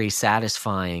is very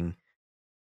satisfying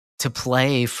to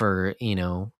play for,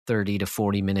 30 to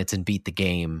 40 minutes and beat the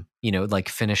game, like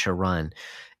finish a run.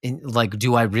 And like,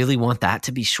 do I really want that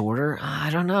to be shorter? I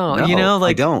don't know. No,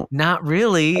 like, I don't. Not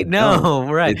really.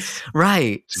 No, right.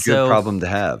 It's a good problem to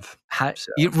have.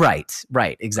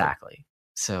 Right. Exactly.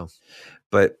 So,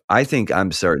 but I think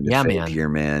I'm starting to fade here,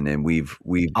 man. And we've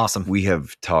awesome. We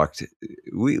have talked.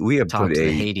 We have talked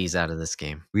the Hades out of this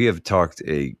game. We have talked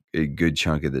a good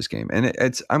chunk of this game, and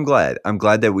I'm glad. I'm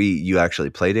glad that you actually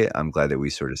played it. I'm glad that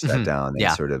we sort of sat down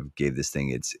and sort of gave this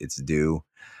thing its due.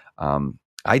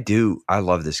 I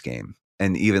love this game,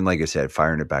 and even like I said,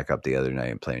 firing it back up the other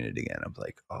night and playing it again, I'm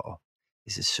like, oh,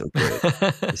 this is so good.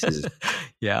 This is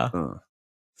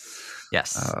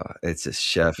Yes. It's a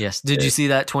chef. Yes. Did you see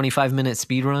that 25-minute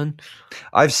speed run?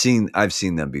 I've seen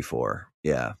them before.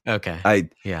 Yeah. Okay.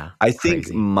 I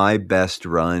think my best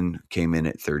run came in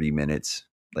at 30 minutes.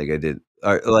 Like I did.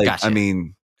 Gotcha. I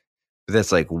mean,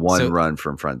 that's like one run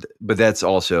from front. But that's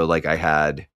also like I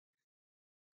had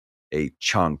a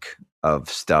chunk of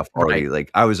stuff already.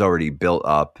 Like I was already built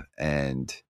up,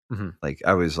 and like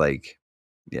I was like,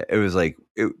 it was like,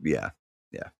 yeah.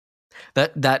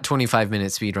 That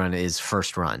 25-minute speed run is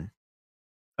first run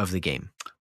of the game.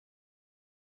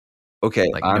 Okay,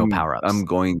 like no power ups. I'm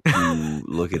going to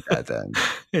look at that then.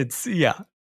 It's yeah.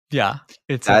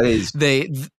 It's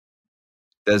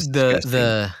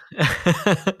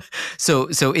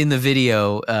so in the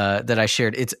video that I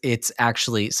shared, it's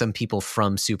actually some people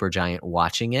from Supergiant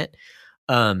watching it,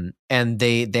 and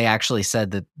they actually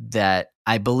said that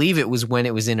I believe it was when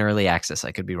it was in early access.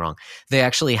 I could be wrong. They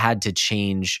actually had to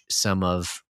change some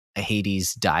of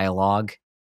Hades' dialogue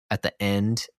at the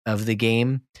end of the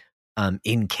game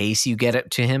in case you get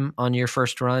it to him on your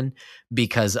first run,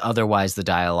 because otherwise the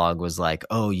dialogue was like,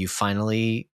 "Oh, you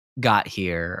finally got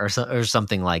here," or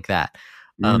something like that.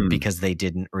 Because they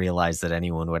didn't realize that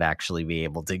anyone would actually be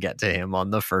able to get to him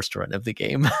on the first run of the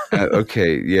game.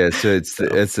 Okay, yeah. So it's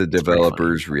the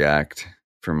developers react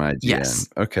from IGN. Yes.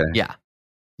 Okay. Yeah.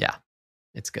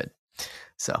 It's good.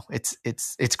 So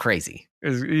it's crazy.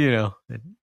 Yeah,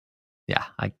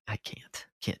 I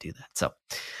can't do that. So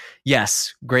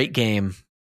yes, great game.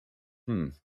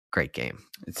 Great game.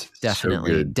 It's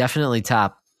definitely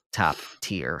top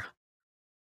tier.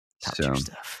 Top tier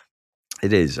stuff.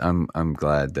 It is. I'm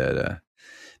glad that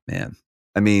Man,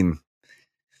 I mean,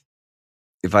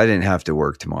 if I didn't have to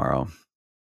work tomorrow,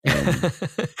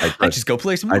 I'd just go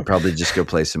play some more. I'd probably just go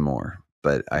play some more,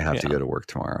 but I have to go to work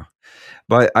tomorrow.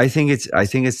 But I think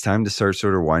it's time to start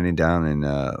sort of winding down and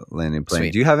landing plane.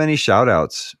 Sweet. Do you have any shout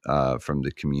outs from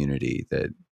the community that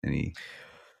any?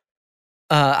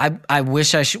 I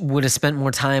wish I would have spent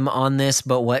more time on this,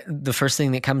 but the first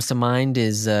thing that comes to mind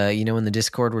is, in the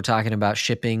Discord, we're talking about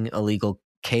shipping illegal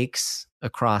cakes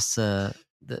across the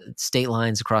state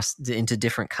lines into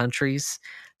different countries.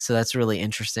 So that's really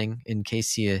interesting. In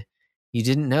case you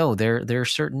didn't know, there are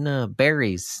certain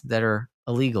berries that are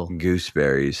illegal.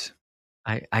 Gooseberries.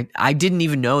 I didn't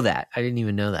even know that.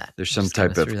 There's some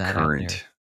type of currant.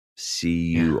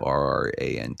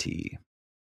 CURRANT.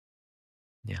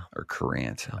 Yeah. Or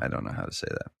currant. I don't know how to say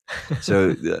that.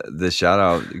 So the shout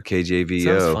out KJVO.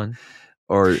 Sounds fun.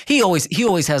 Or he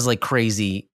always has like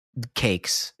crazy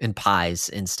cakes and pies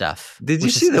and stuff. Did you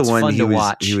see the one he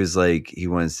was like he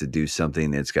wants to do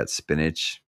something that's got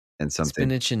spinach and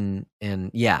something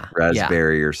and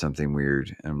raspberry or something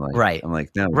weird. I'm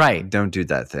like no, don't do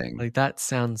that thing. Like that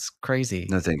sounds crazy.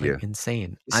 No, thank you.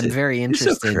 Insane. I'm very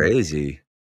interested. It's so crazy.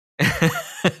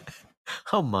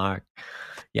 Oh, Mark.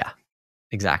 Yeah.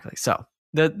 Exactly. So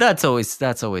that's always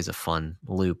a fun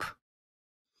loop.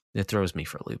 It throws me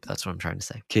for a loop. That's what I'm trying to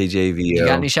say. KJVO. You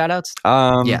got any shout outs?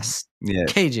 Yes. Yeah.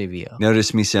 KJVO.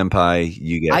 Notice me, senpai.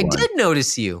 You get I did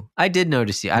notice you. I don't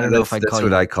know if I'd call you.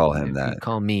 That's what I call him. That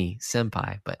call me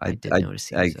senpai, but I did notice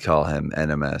you. I call him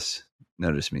NMS.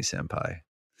 Notice me, senpai.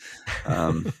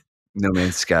 No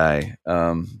Man's Sky.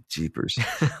 Jeepers.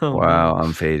 Wow,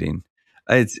 I'm fading.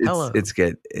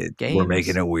 We're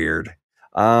making it weird.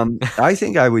 I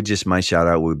think I would my shout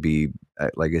out would be,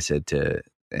 like I said,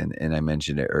 and I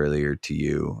mentioned it earlier to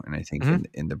you, and I think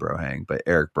in the bro hang, but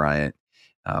Eric Bryant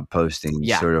posting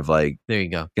sort of like, there you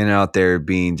go, getting out there,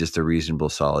 being just a reasonable,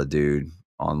 solid dude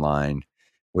online,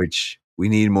 which we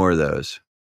need more of those.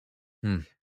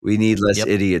 We need less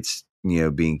idiots,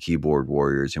 being keyboard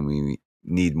warriors, and we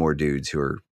need more dudes who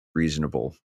are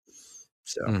reasonable.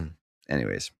 So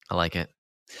anyways, I like it.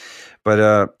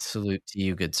 But salute to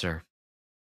you, good sir.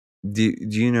 Do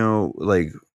you know,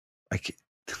 like, I can't,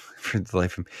 for the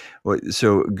life of me,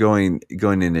 so going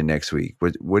into next week,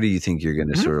 what do you think you're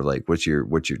going to sort of like, what's your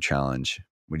challenge?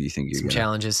 What do you think you're going to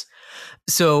challenges?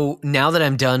 So now that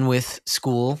I'm done with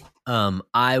school,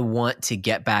 I want to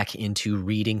get back into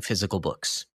reading physical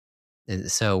books.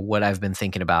 So what I've been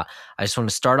thinking about, I just want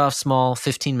to start off small,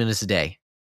 15 minutes a day,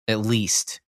 at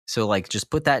least. So like, just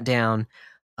put that down.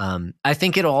 I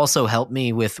think it'll also help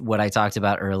me with what I talked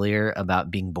about earlier about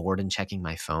being bored and checking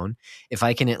my phone. If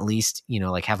I can at least,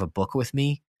 like have a book with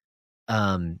me.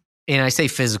 And I say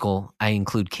physical, I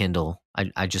include Kindle.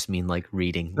 I just mean like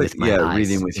reading with my eyes.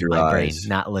 Reading with your eyes. Brain,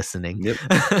 not listening. Yep.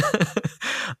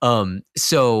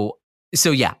 So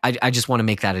yeah, I just want to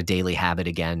make that a daily habit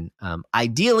again.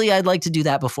 Ideally, I'd like to do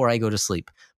that before I go to sleep,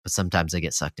 but sometimes I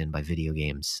get sucked in by video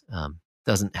games.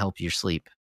 Doesn't help your sleep.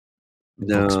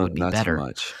 Books would be better, so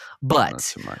much. But not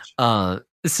so much.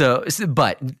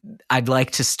 But I'd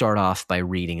like to start off by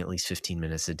reading at least 15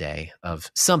 minutes a day of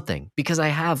something, because I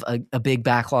have a big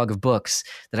backlog of books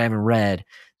that I haven't read.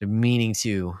 They're meaning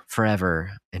to forever,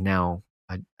 and now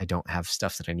I don't have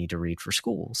stuff that I need to read for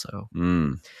school. So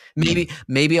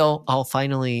maybe I'll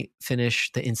finally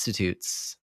finish the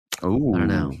Institutes. Oh, I don't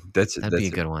know. That'd be a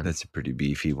good one. That's a pretty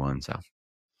beefy one. So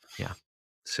yeah.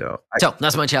 So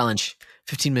that's my challenge.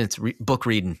 15 minutes book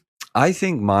reading. I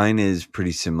think mine is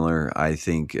pretty similar. I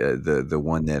think the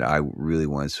one that I really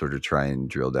want to sort of try and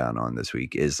drill down on this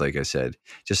week is, like I said,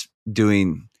 just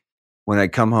doing, when I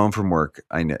come home from work,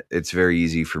 I know it's very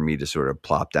easy for me to sort of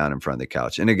plop down in front of the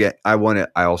couch. And again,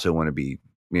 I also want to be,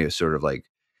 sort of like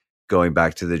going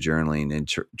back to the journaling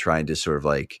and trying to sort of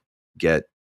like get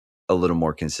a little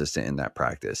more consistent in that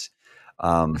practice.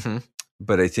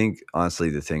 But I think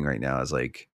honestly, the thing right now is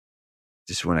like,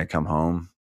 just when I come home,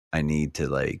 I need to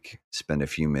like spend a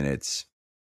few minutes,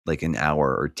 like an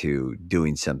hour or two,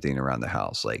 doing something around the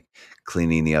house, like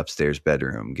cleaning the upstairs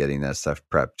bedroom, getting that stuff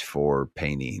prepped for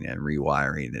painting and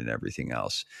rewiring and everything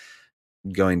else.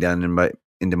 Going down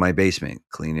into my basement,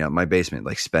 cleaning up my basement,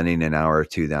 like spending an hour or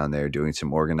two down there doing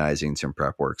some organizing, some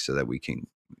prep work so that we can,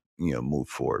 move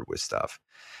forward with stuff.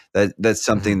 That's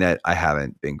something that I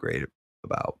haven't been great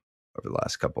about over the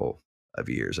last couple of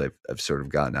years. I've sort of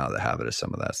gotten out of the habit of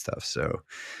some of that stuff. So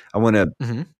I want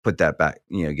to put that back,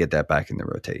 get that back in the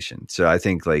rotation. So I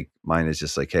think like mine is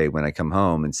just like, hey, when I come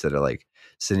home, instead of like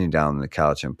sitting down on the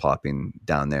couch and plopping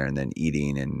down there and then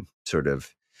eating and sort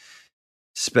of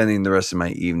spending the rest of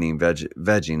my evening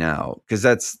vegging out, because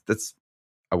that's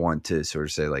I want to sort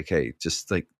of say like, hey, just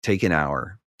like take an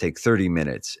hour, take 30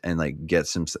 minutes, and like get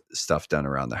some stuff done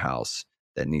around the house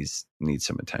that needs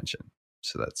some attention.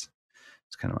 So it's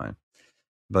kind of mine.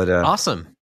 But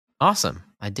awesome.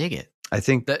 I dig it. I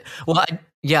think that. Well,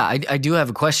 I do have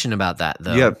a question about that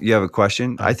though. You have a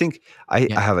question? I think I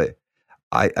have a.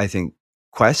 I think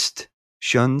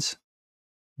questions.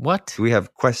 What? Do we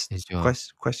have questions?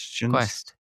 Question.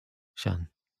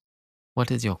 What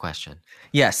is your question?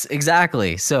 Yes,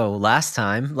 exactly. So last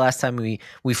time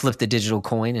we flipped the digital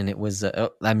coin, and it was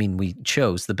we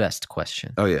chose the best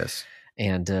question. Oh yes.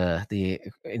 And the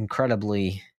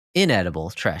incredibly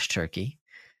inedible trash turkey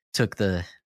took the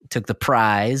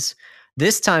prize.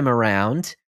 This time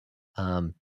around,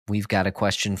 we've got a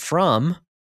question from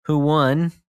who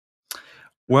won.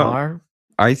 Well,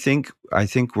 I think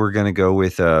we're gonna go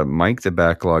with Mike the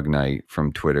Backlog Knight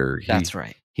from Twitter. That's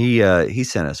right. He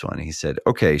sent us one. He said,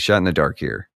 "Okay, shot in the dark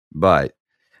here, but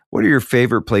what are your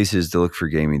favorite places to look for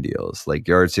gaming deals, like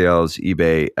yard sales,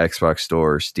 eBay, Xbox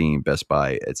Store, Steam, Best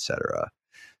Buy, etc.?"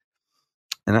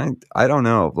 And I don't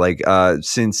know, like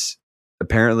since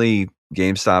apparently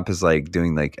GameStop is like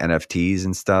doing like NFTs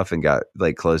and stuff and got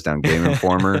like closed down Game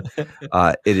Informer,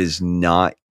 it is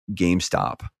not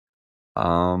GameStop.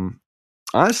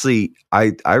 Honestly,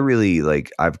 I really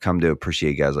like. I've come to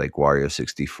appreciate guys like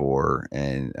Wario64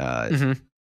 and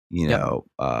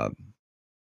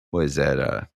what is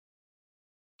that?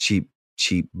 Cheap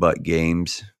butt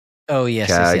games. Oh yes,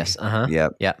 CAG. yes.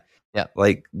 Yep.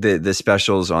 Like the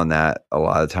specials on that a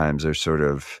lot of times are sort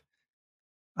of,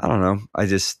 I don't know.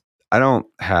 I don't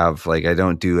have like, I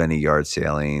don't do any yard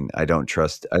selling. I don't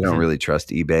really trust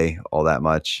eBay all that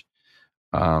much.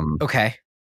 Okay.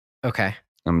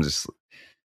 I'm just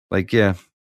like, yeah,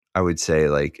 I would say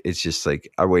like, it's just like,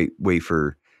 I wait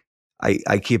for,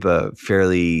 I keep a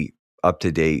fairly up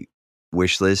to date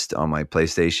wish list on my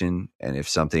PlayStation. And if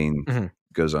something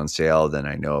goes on sale, then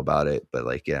I know about it. But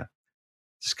like, yeah,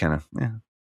 just kind of,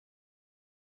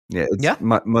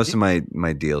 most of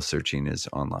my deal searching is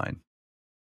online.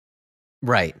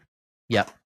 Right.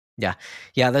 Yep.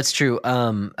 Yeah, that's true.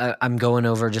 I'm going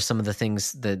over just some of the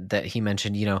things that he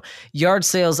mentioned. Yard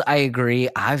sales, I agree.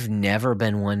 I've never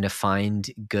been one to find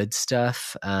good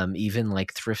stuff. Even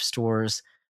like thrift stores,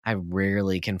 I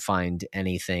rarely can find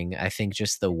anything. I think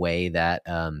just the way that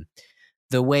the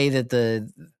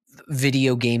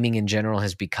video gaming in general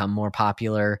has become more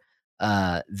popular,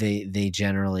 they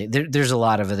generally there's a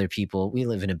lot of other people. We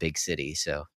live in a big city,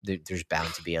 so there's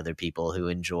bound to be other people who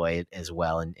enjoy it as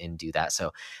well and do that.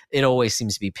 So it always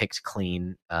seems to be picked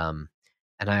clean. And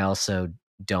I also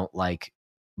don't like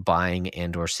buying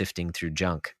and or sifting through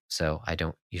junk, so I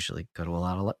don't usually go to a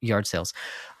lot of yard sales.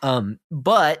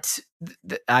 But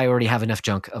I already have enough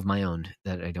junk of my own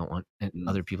that I don't want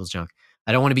other people's junk.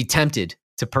 I don't want to be tempted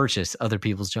to purchase other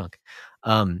people's junk.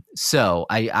 So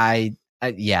I've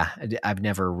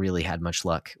never really had much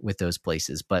luck with those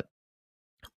places, but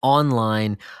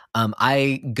online,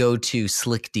 I go to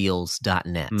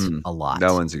slickdeals.net a lot.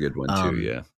 That one's a good one too.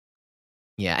 Yeah.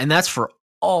 Yeah. And that's for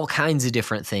all kinds of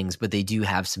different things, but they do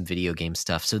have some video game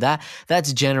stuff. So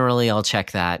that's generally, I'll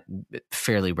check that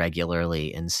fairly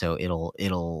regularly. And so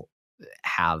it'll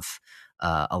have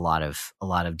a lot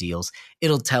of deals.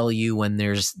 It'll tell you when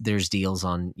there's deals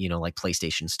on, like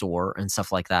PlayStation Store and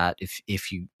stuff like that,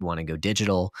 if you want to go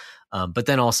digital, but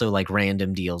then also like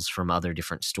random deals from other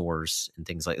different stores and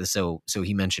things like this. So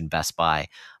he mentioned Best Buy.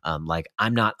 Like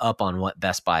I'm not up on what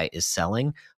Best Buy is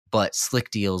selling, but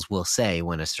Slick Deals will say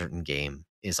when a certain game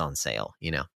is on sale,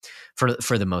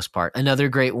 for the most part. Another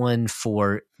great one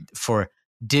for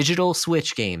digital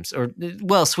Switch games, or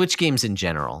well, Switch games in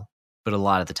general, but a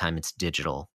lot of the time it's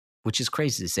digital, which is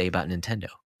crazy to say about Nintendo.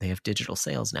 They have digital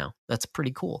sales now. That's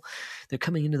pretty cool. They're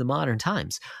coming into the modern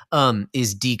times.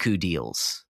 Is Deku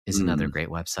Deals is another great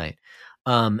website.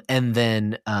 And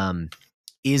then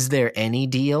Is There Any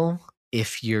Deal?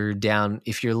 If you're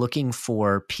looking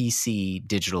for PC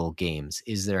digital games,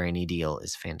 Is There Any Deal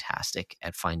is fantastic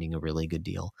at finding a really good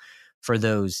deal for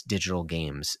those digital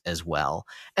games as well.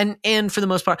 And for the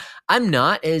most part, I'm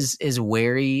not as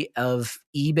wary of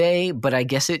eBay, but I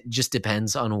guess it just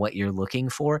depends on what you're looking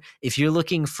for. If you're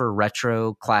looking for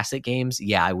retro classic games,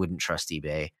 yeah, I wouldn't trust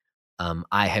eBay.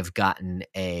 I have gotten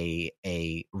a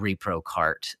repro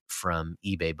cart from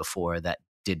eBay before that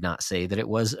did not say that it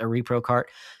was a repro cart.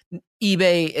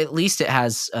 eBay, at least it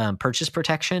has purchase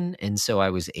protection, and so I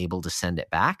was able to send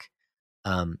it back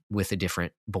with a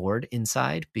different board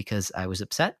inside because I was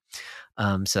upset.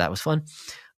 So that was fun.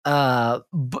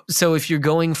 So if you're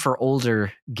going for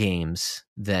older games,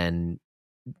 then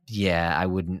yeah, I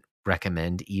wouldn't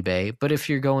recommend eBay. But if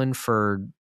you're going for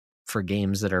for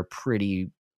games that are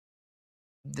pretty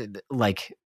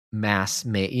like mass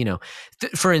made. You know,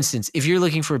 for instance, if you're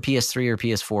looking for a PS3 or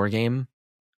PS4 game,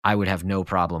 I would have no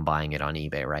problem buying it on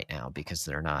eBay right now because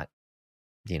they're not.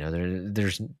 You know,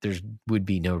 there's would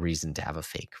be no reason to have a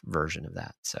fake version of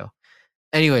that. So,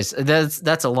 anyways,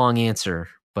 that's a long answer,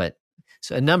 but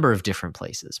so a number of different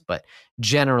places, but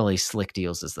generally Slick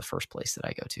Deals is the first place that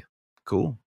I go to.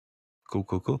 Cool.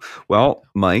 Well,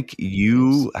 Mike,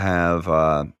 you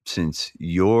have since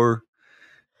your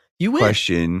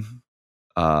question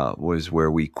was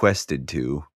where we quested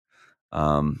to,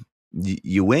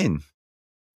 you win.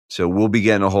 So we'll be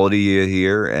getting a hold of you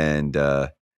here and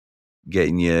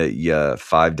getting you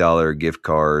 $5 gift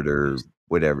card or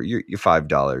whatever. Your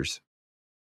 $5.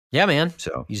 Yeah, man.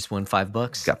 So you just won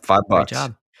 $5. Got $5. Great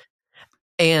job.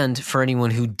 And for anyone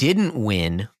who didn't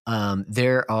win,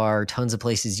 there are tons of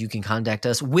places you can contact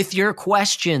us with your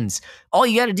questions. All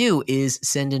you got to do is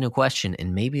send in a question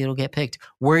and maybe it'll get picked.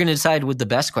 We're going to decide what the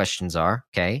best questions are.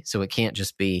 Okay. So it can't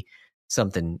just be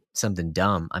something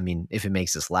dumb. I mean, if it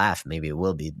makes us laugh, maybe it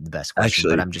will be the best question.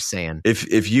 Actually, but I'm just saying,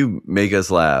 if you make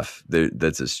us laugh,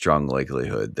 that's a strong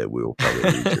likelihood that we will probably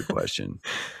read your question.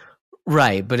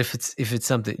 Right. But if it's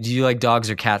something, do you like dogs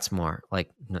or cats more?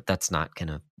 Like, that's not going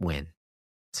to win.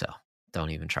 So don't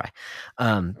even try,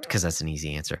 because that's an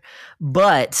easy answer.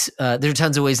 But there are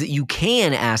tons of ways that you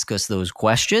can ask us those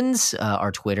questions.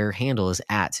 Our Twitter handle is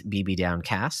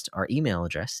 @BBDownCast. Our email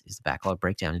address is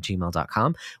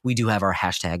backlogbreakdown@gmail.com. We do have our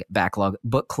hashtag Backlog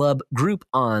Book Club group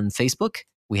on Facebook.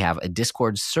 We have a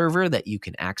Discord server that you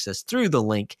can access through the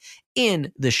link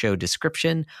in the show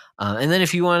description. And then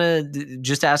if you want to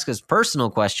just ask us personal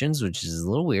questions, which is a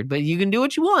little weird, but you can do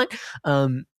what you want.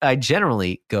 I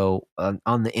generally go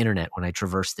on the internet. When I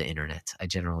traverse the internet, I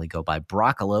generally go by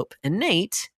Broccolope, and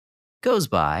Nate goes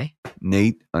by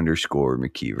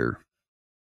Nate_McKeever.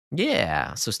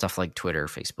 Yeah. So stuff like Twitter,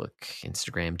 Facebook,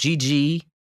 Instagram, GG,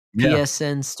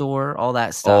 PSN store, all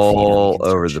that stuff. All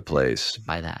over the place.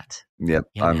 By that. Yep.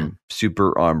 Yeah, I'm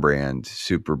super on brand,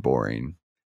 super boring.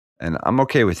 And I'm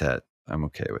okay with that.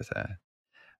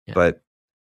 Yeah. But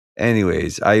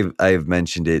anyways, I've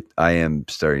mentioned it. I am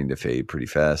starting to fade pretty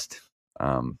fast.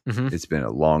 It's been a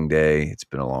long day. It's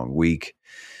been a long week.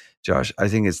 Josh, I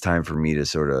think it's time for me to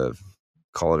sort of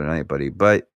call it a night, buddy.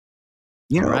 But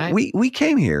you know, we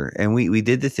came here and we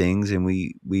did the things and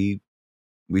we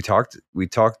talked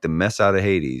the mess out of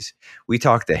Hades. We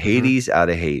talked the Hades out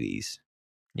of Hades.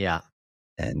 Yeah.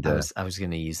 And I was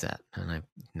going to use that, and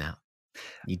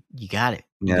you got it.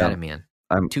 You got it, man.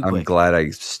 I'm glad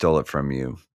I stole it from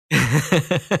you.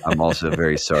 I'm also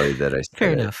very sorry that I stole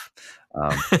Fair enough.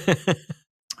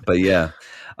 But yeah,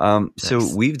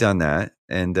 so we've done that,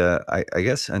 and I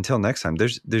guess until next time,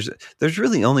 there's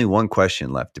really only one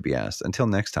question left to be asked. Until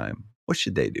next time, what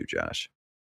should they do, Josh?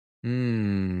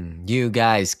 You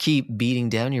guys keep beating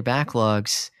down your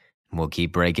backlogs, and we'll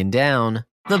keep breaking down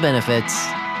the benefits.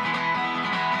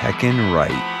 Heckin'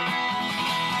 right.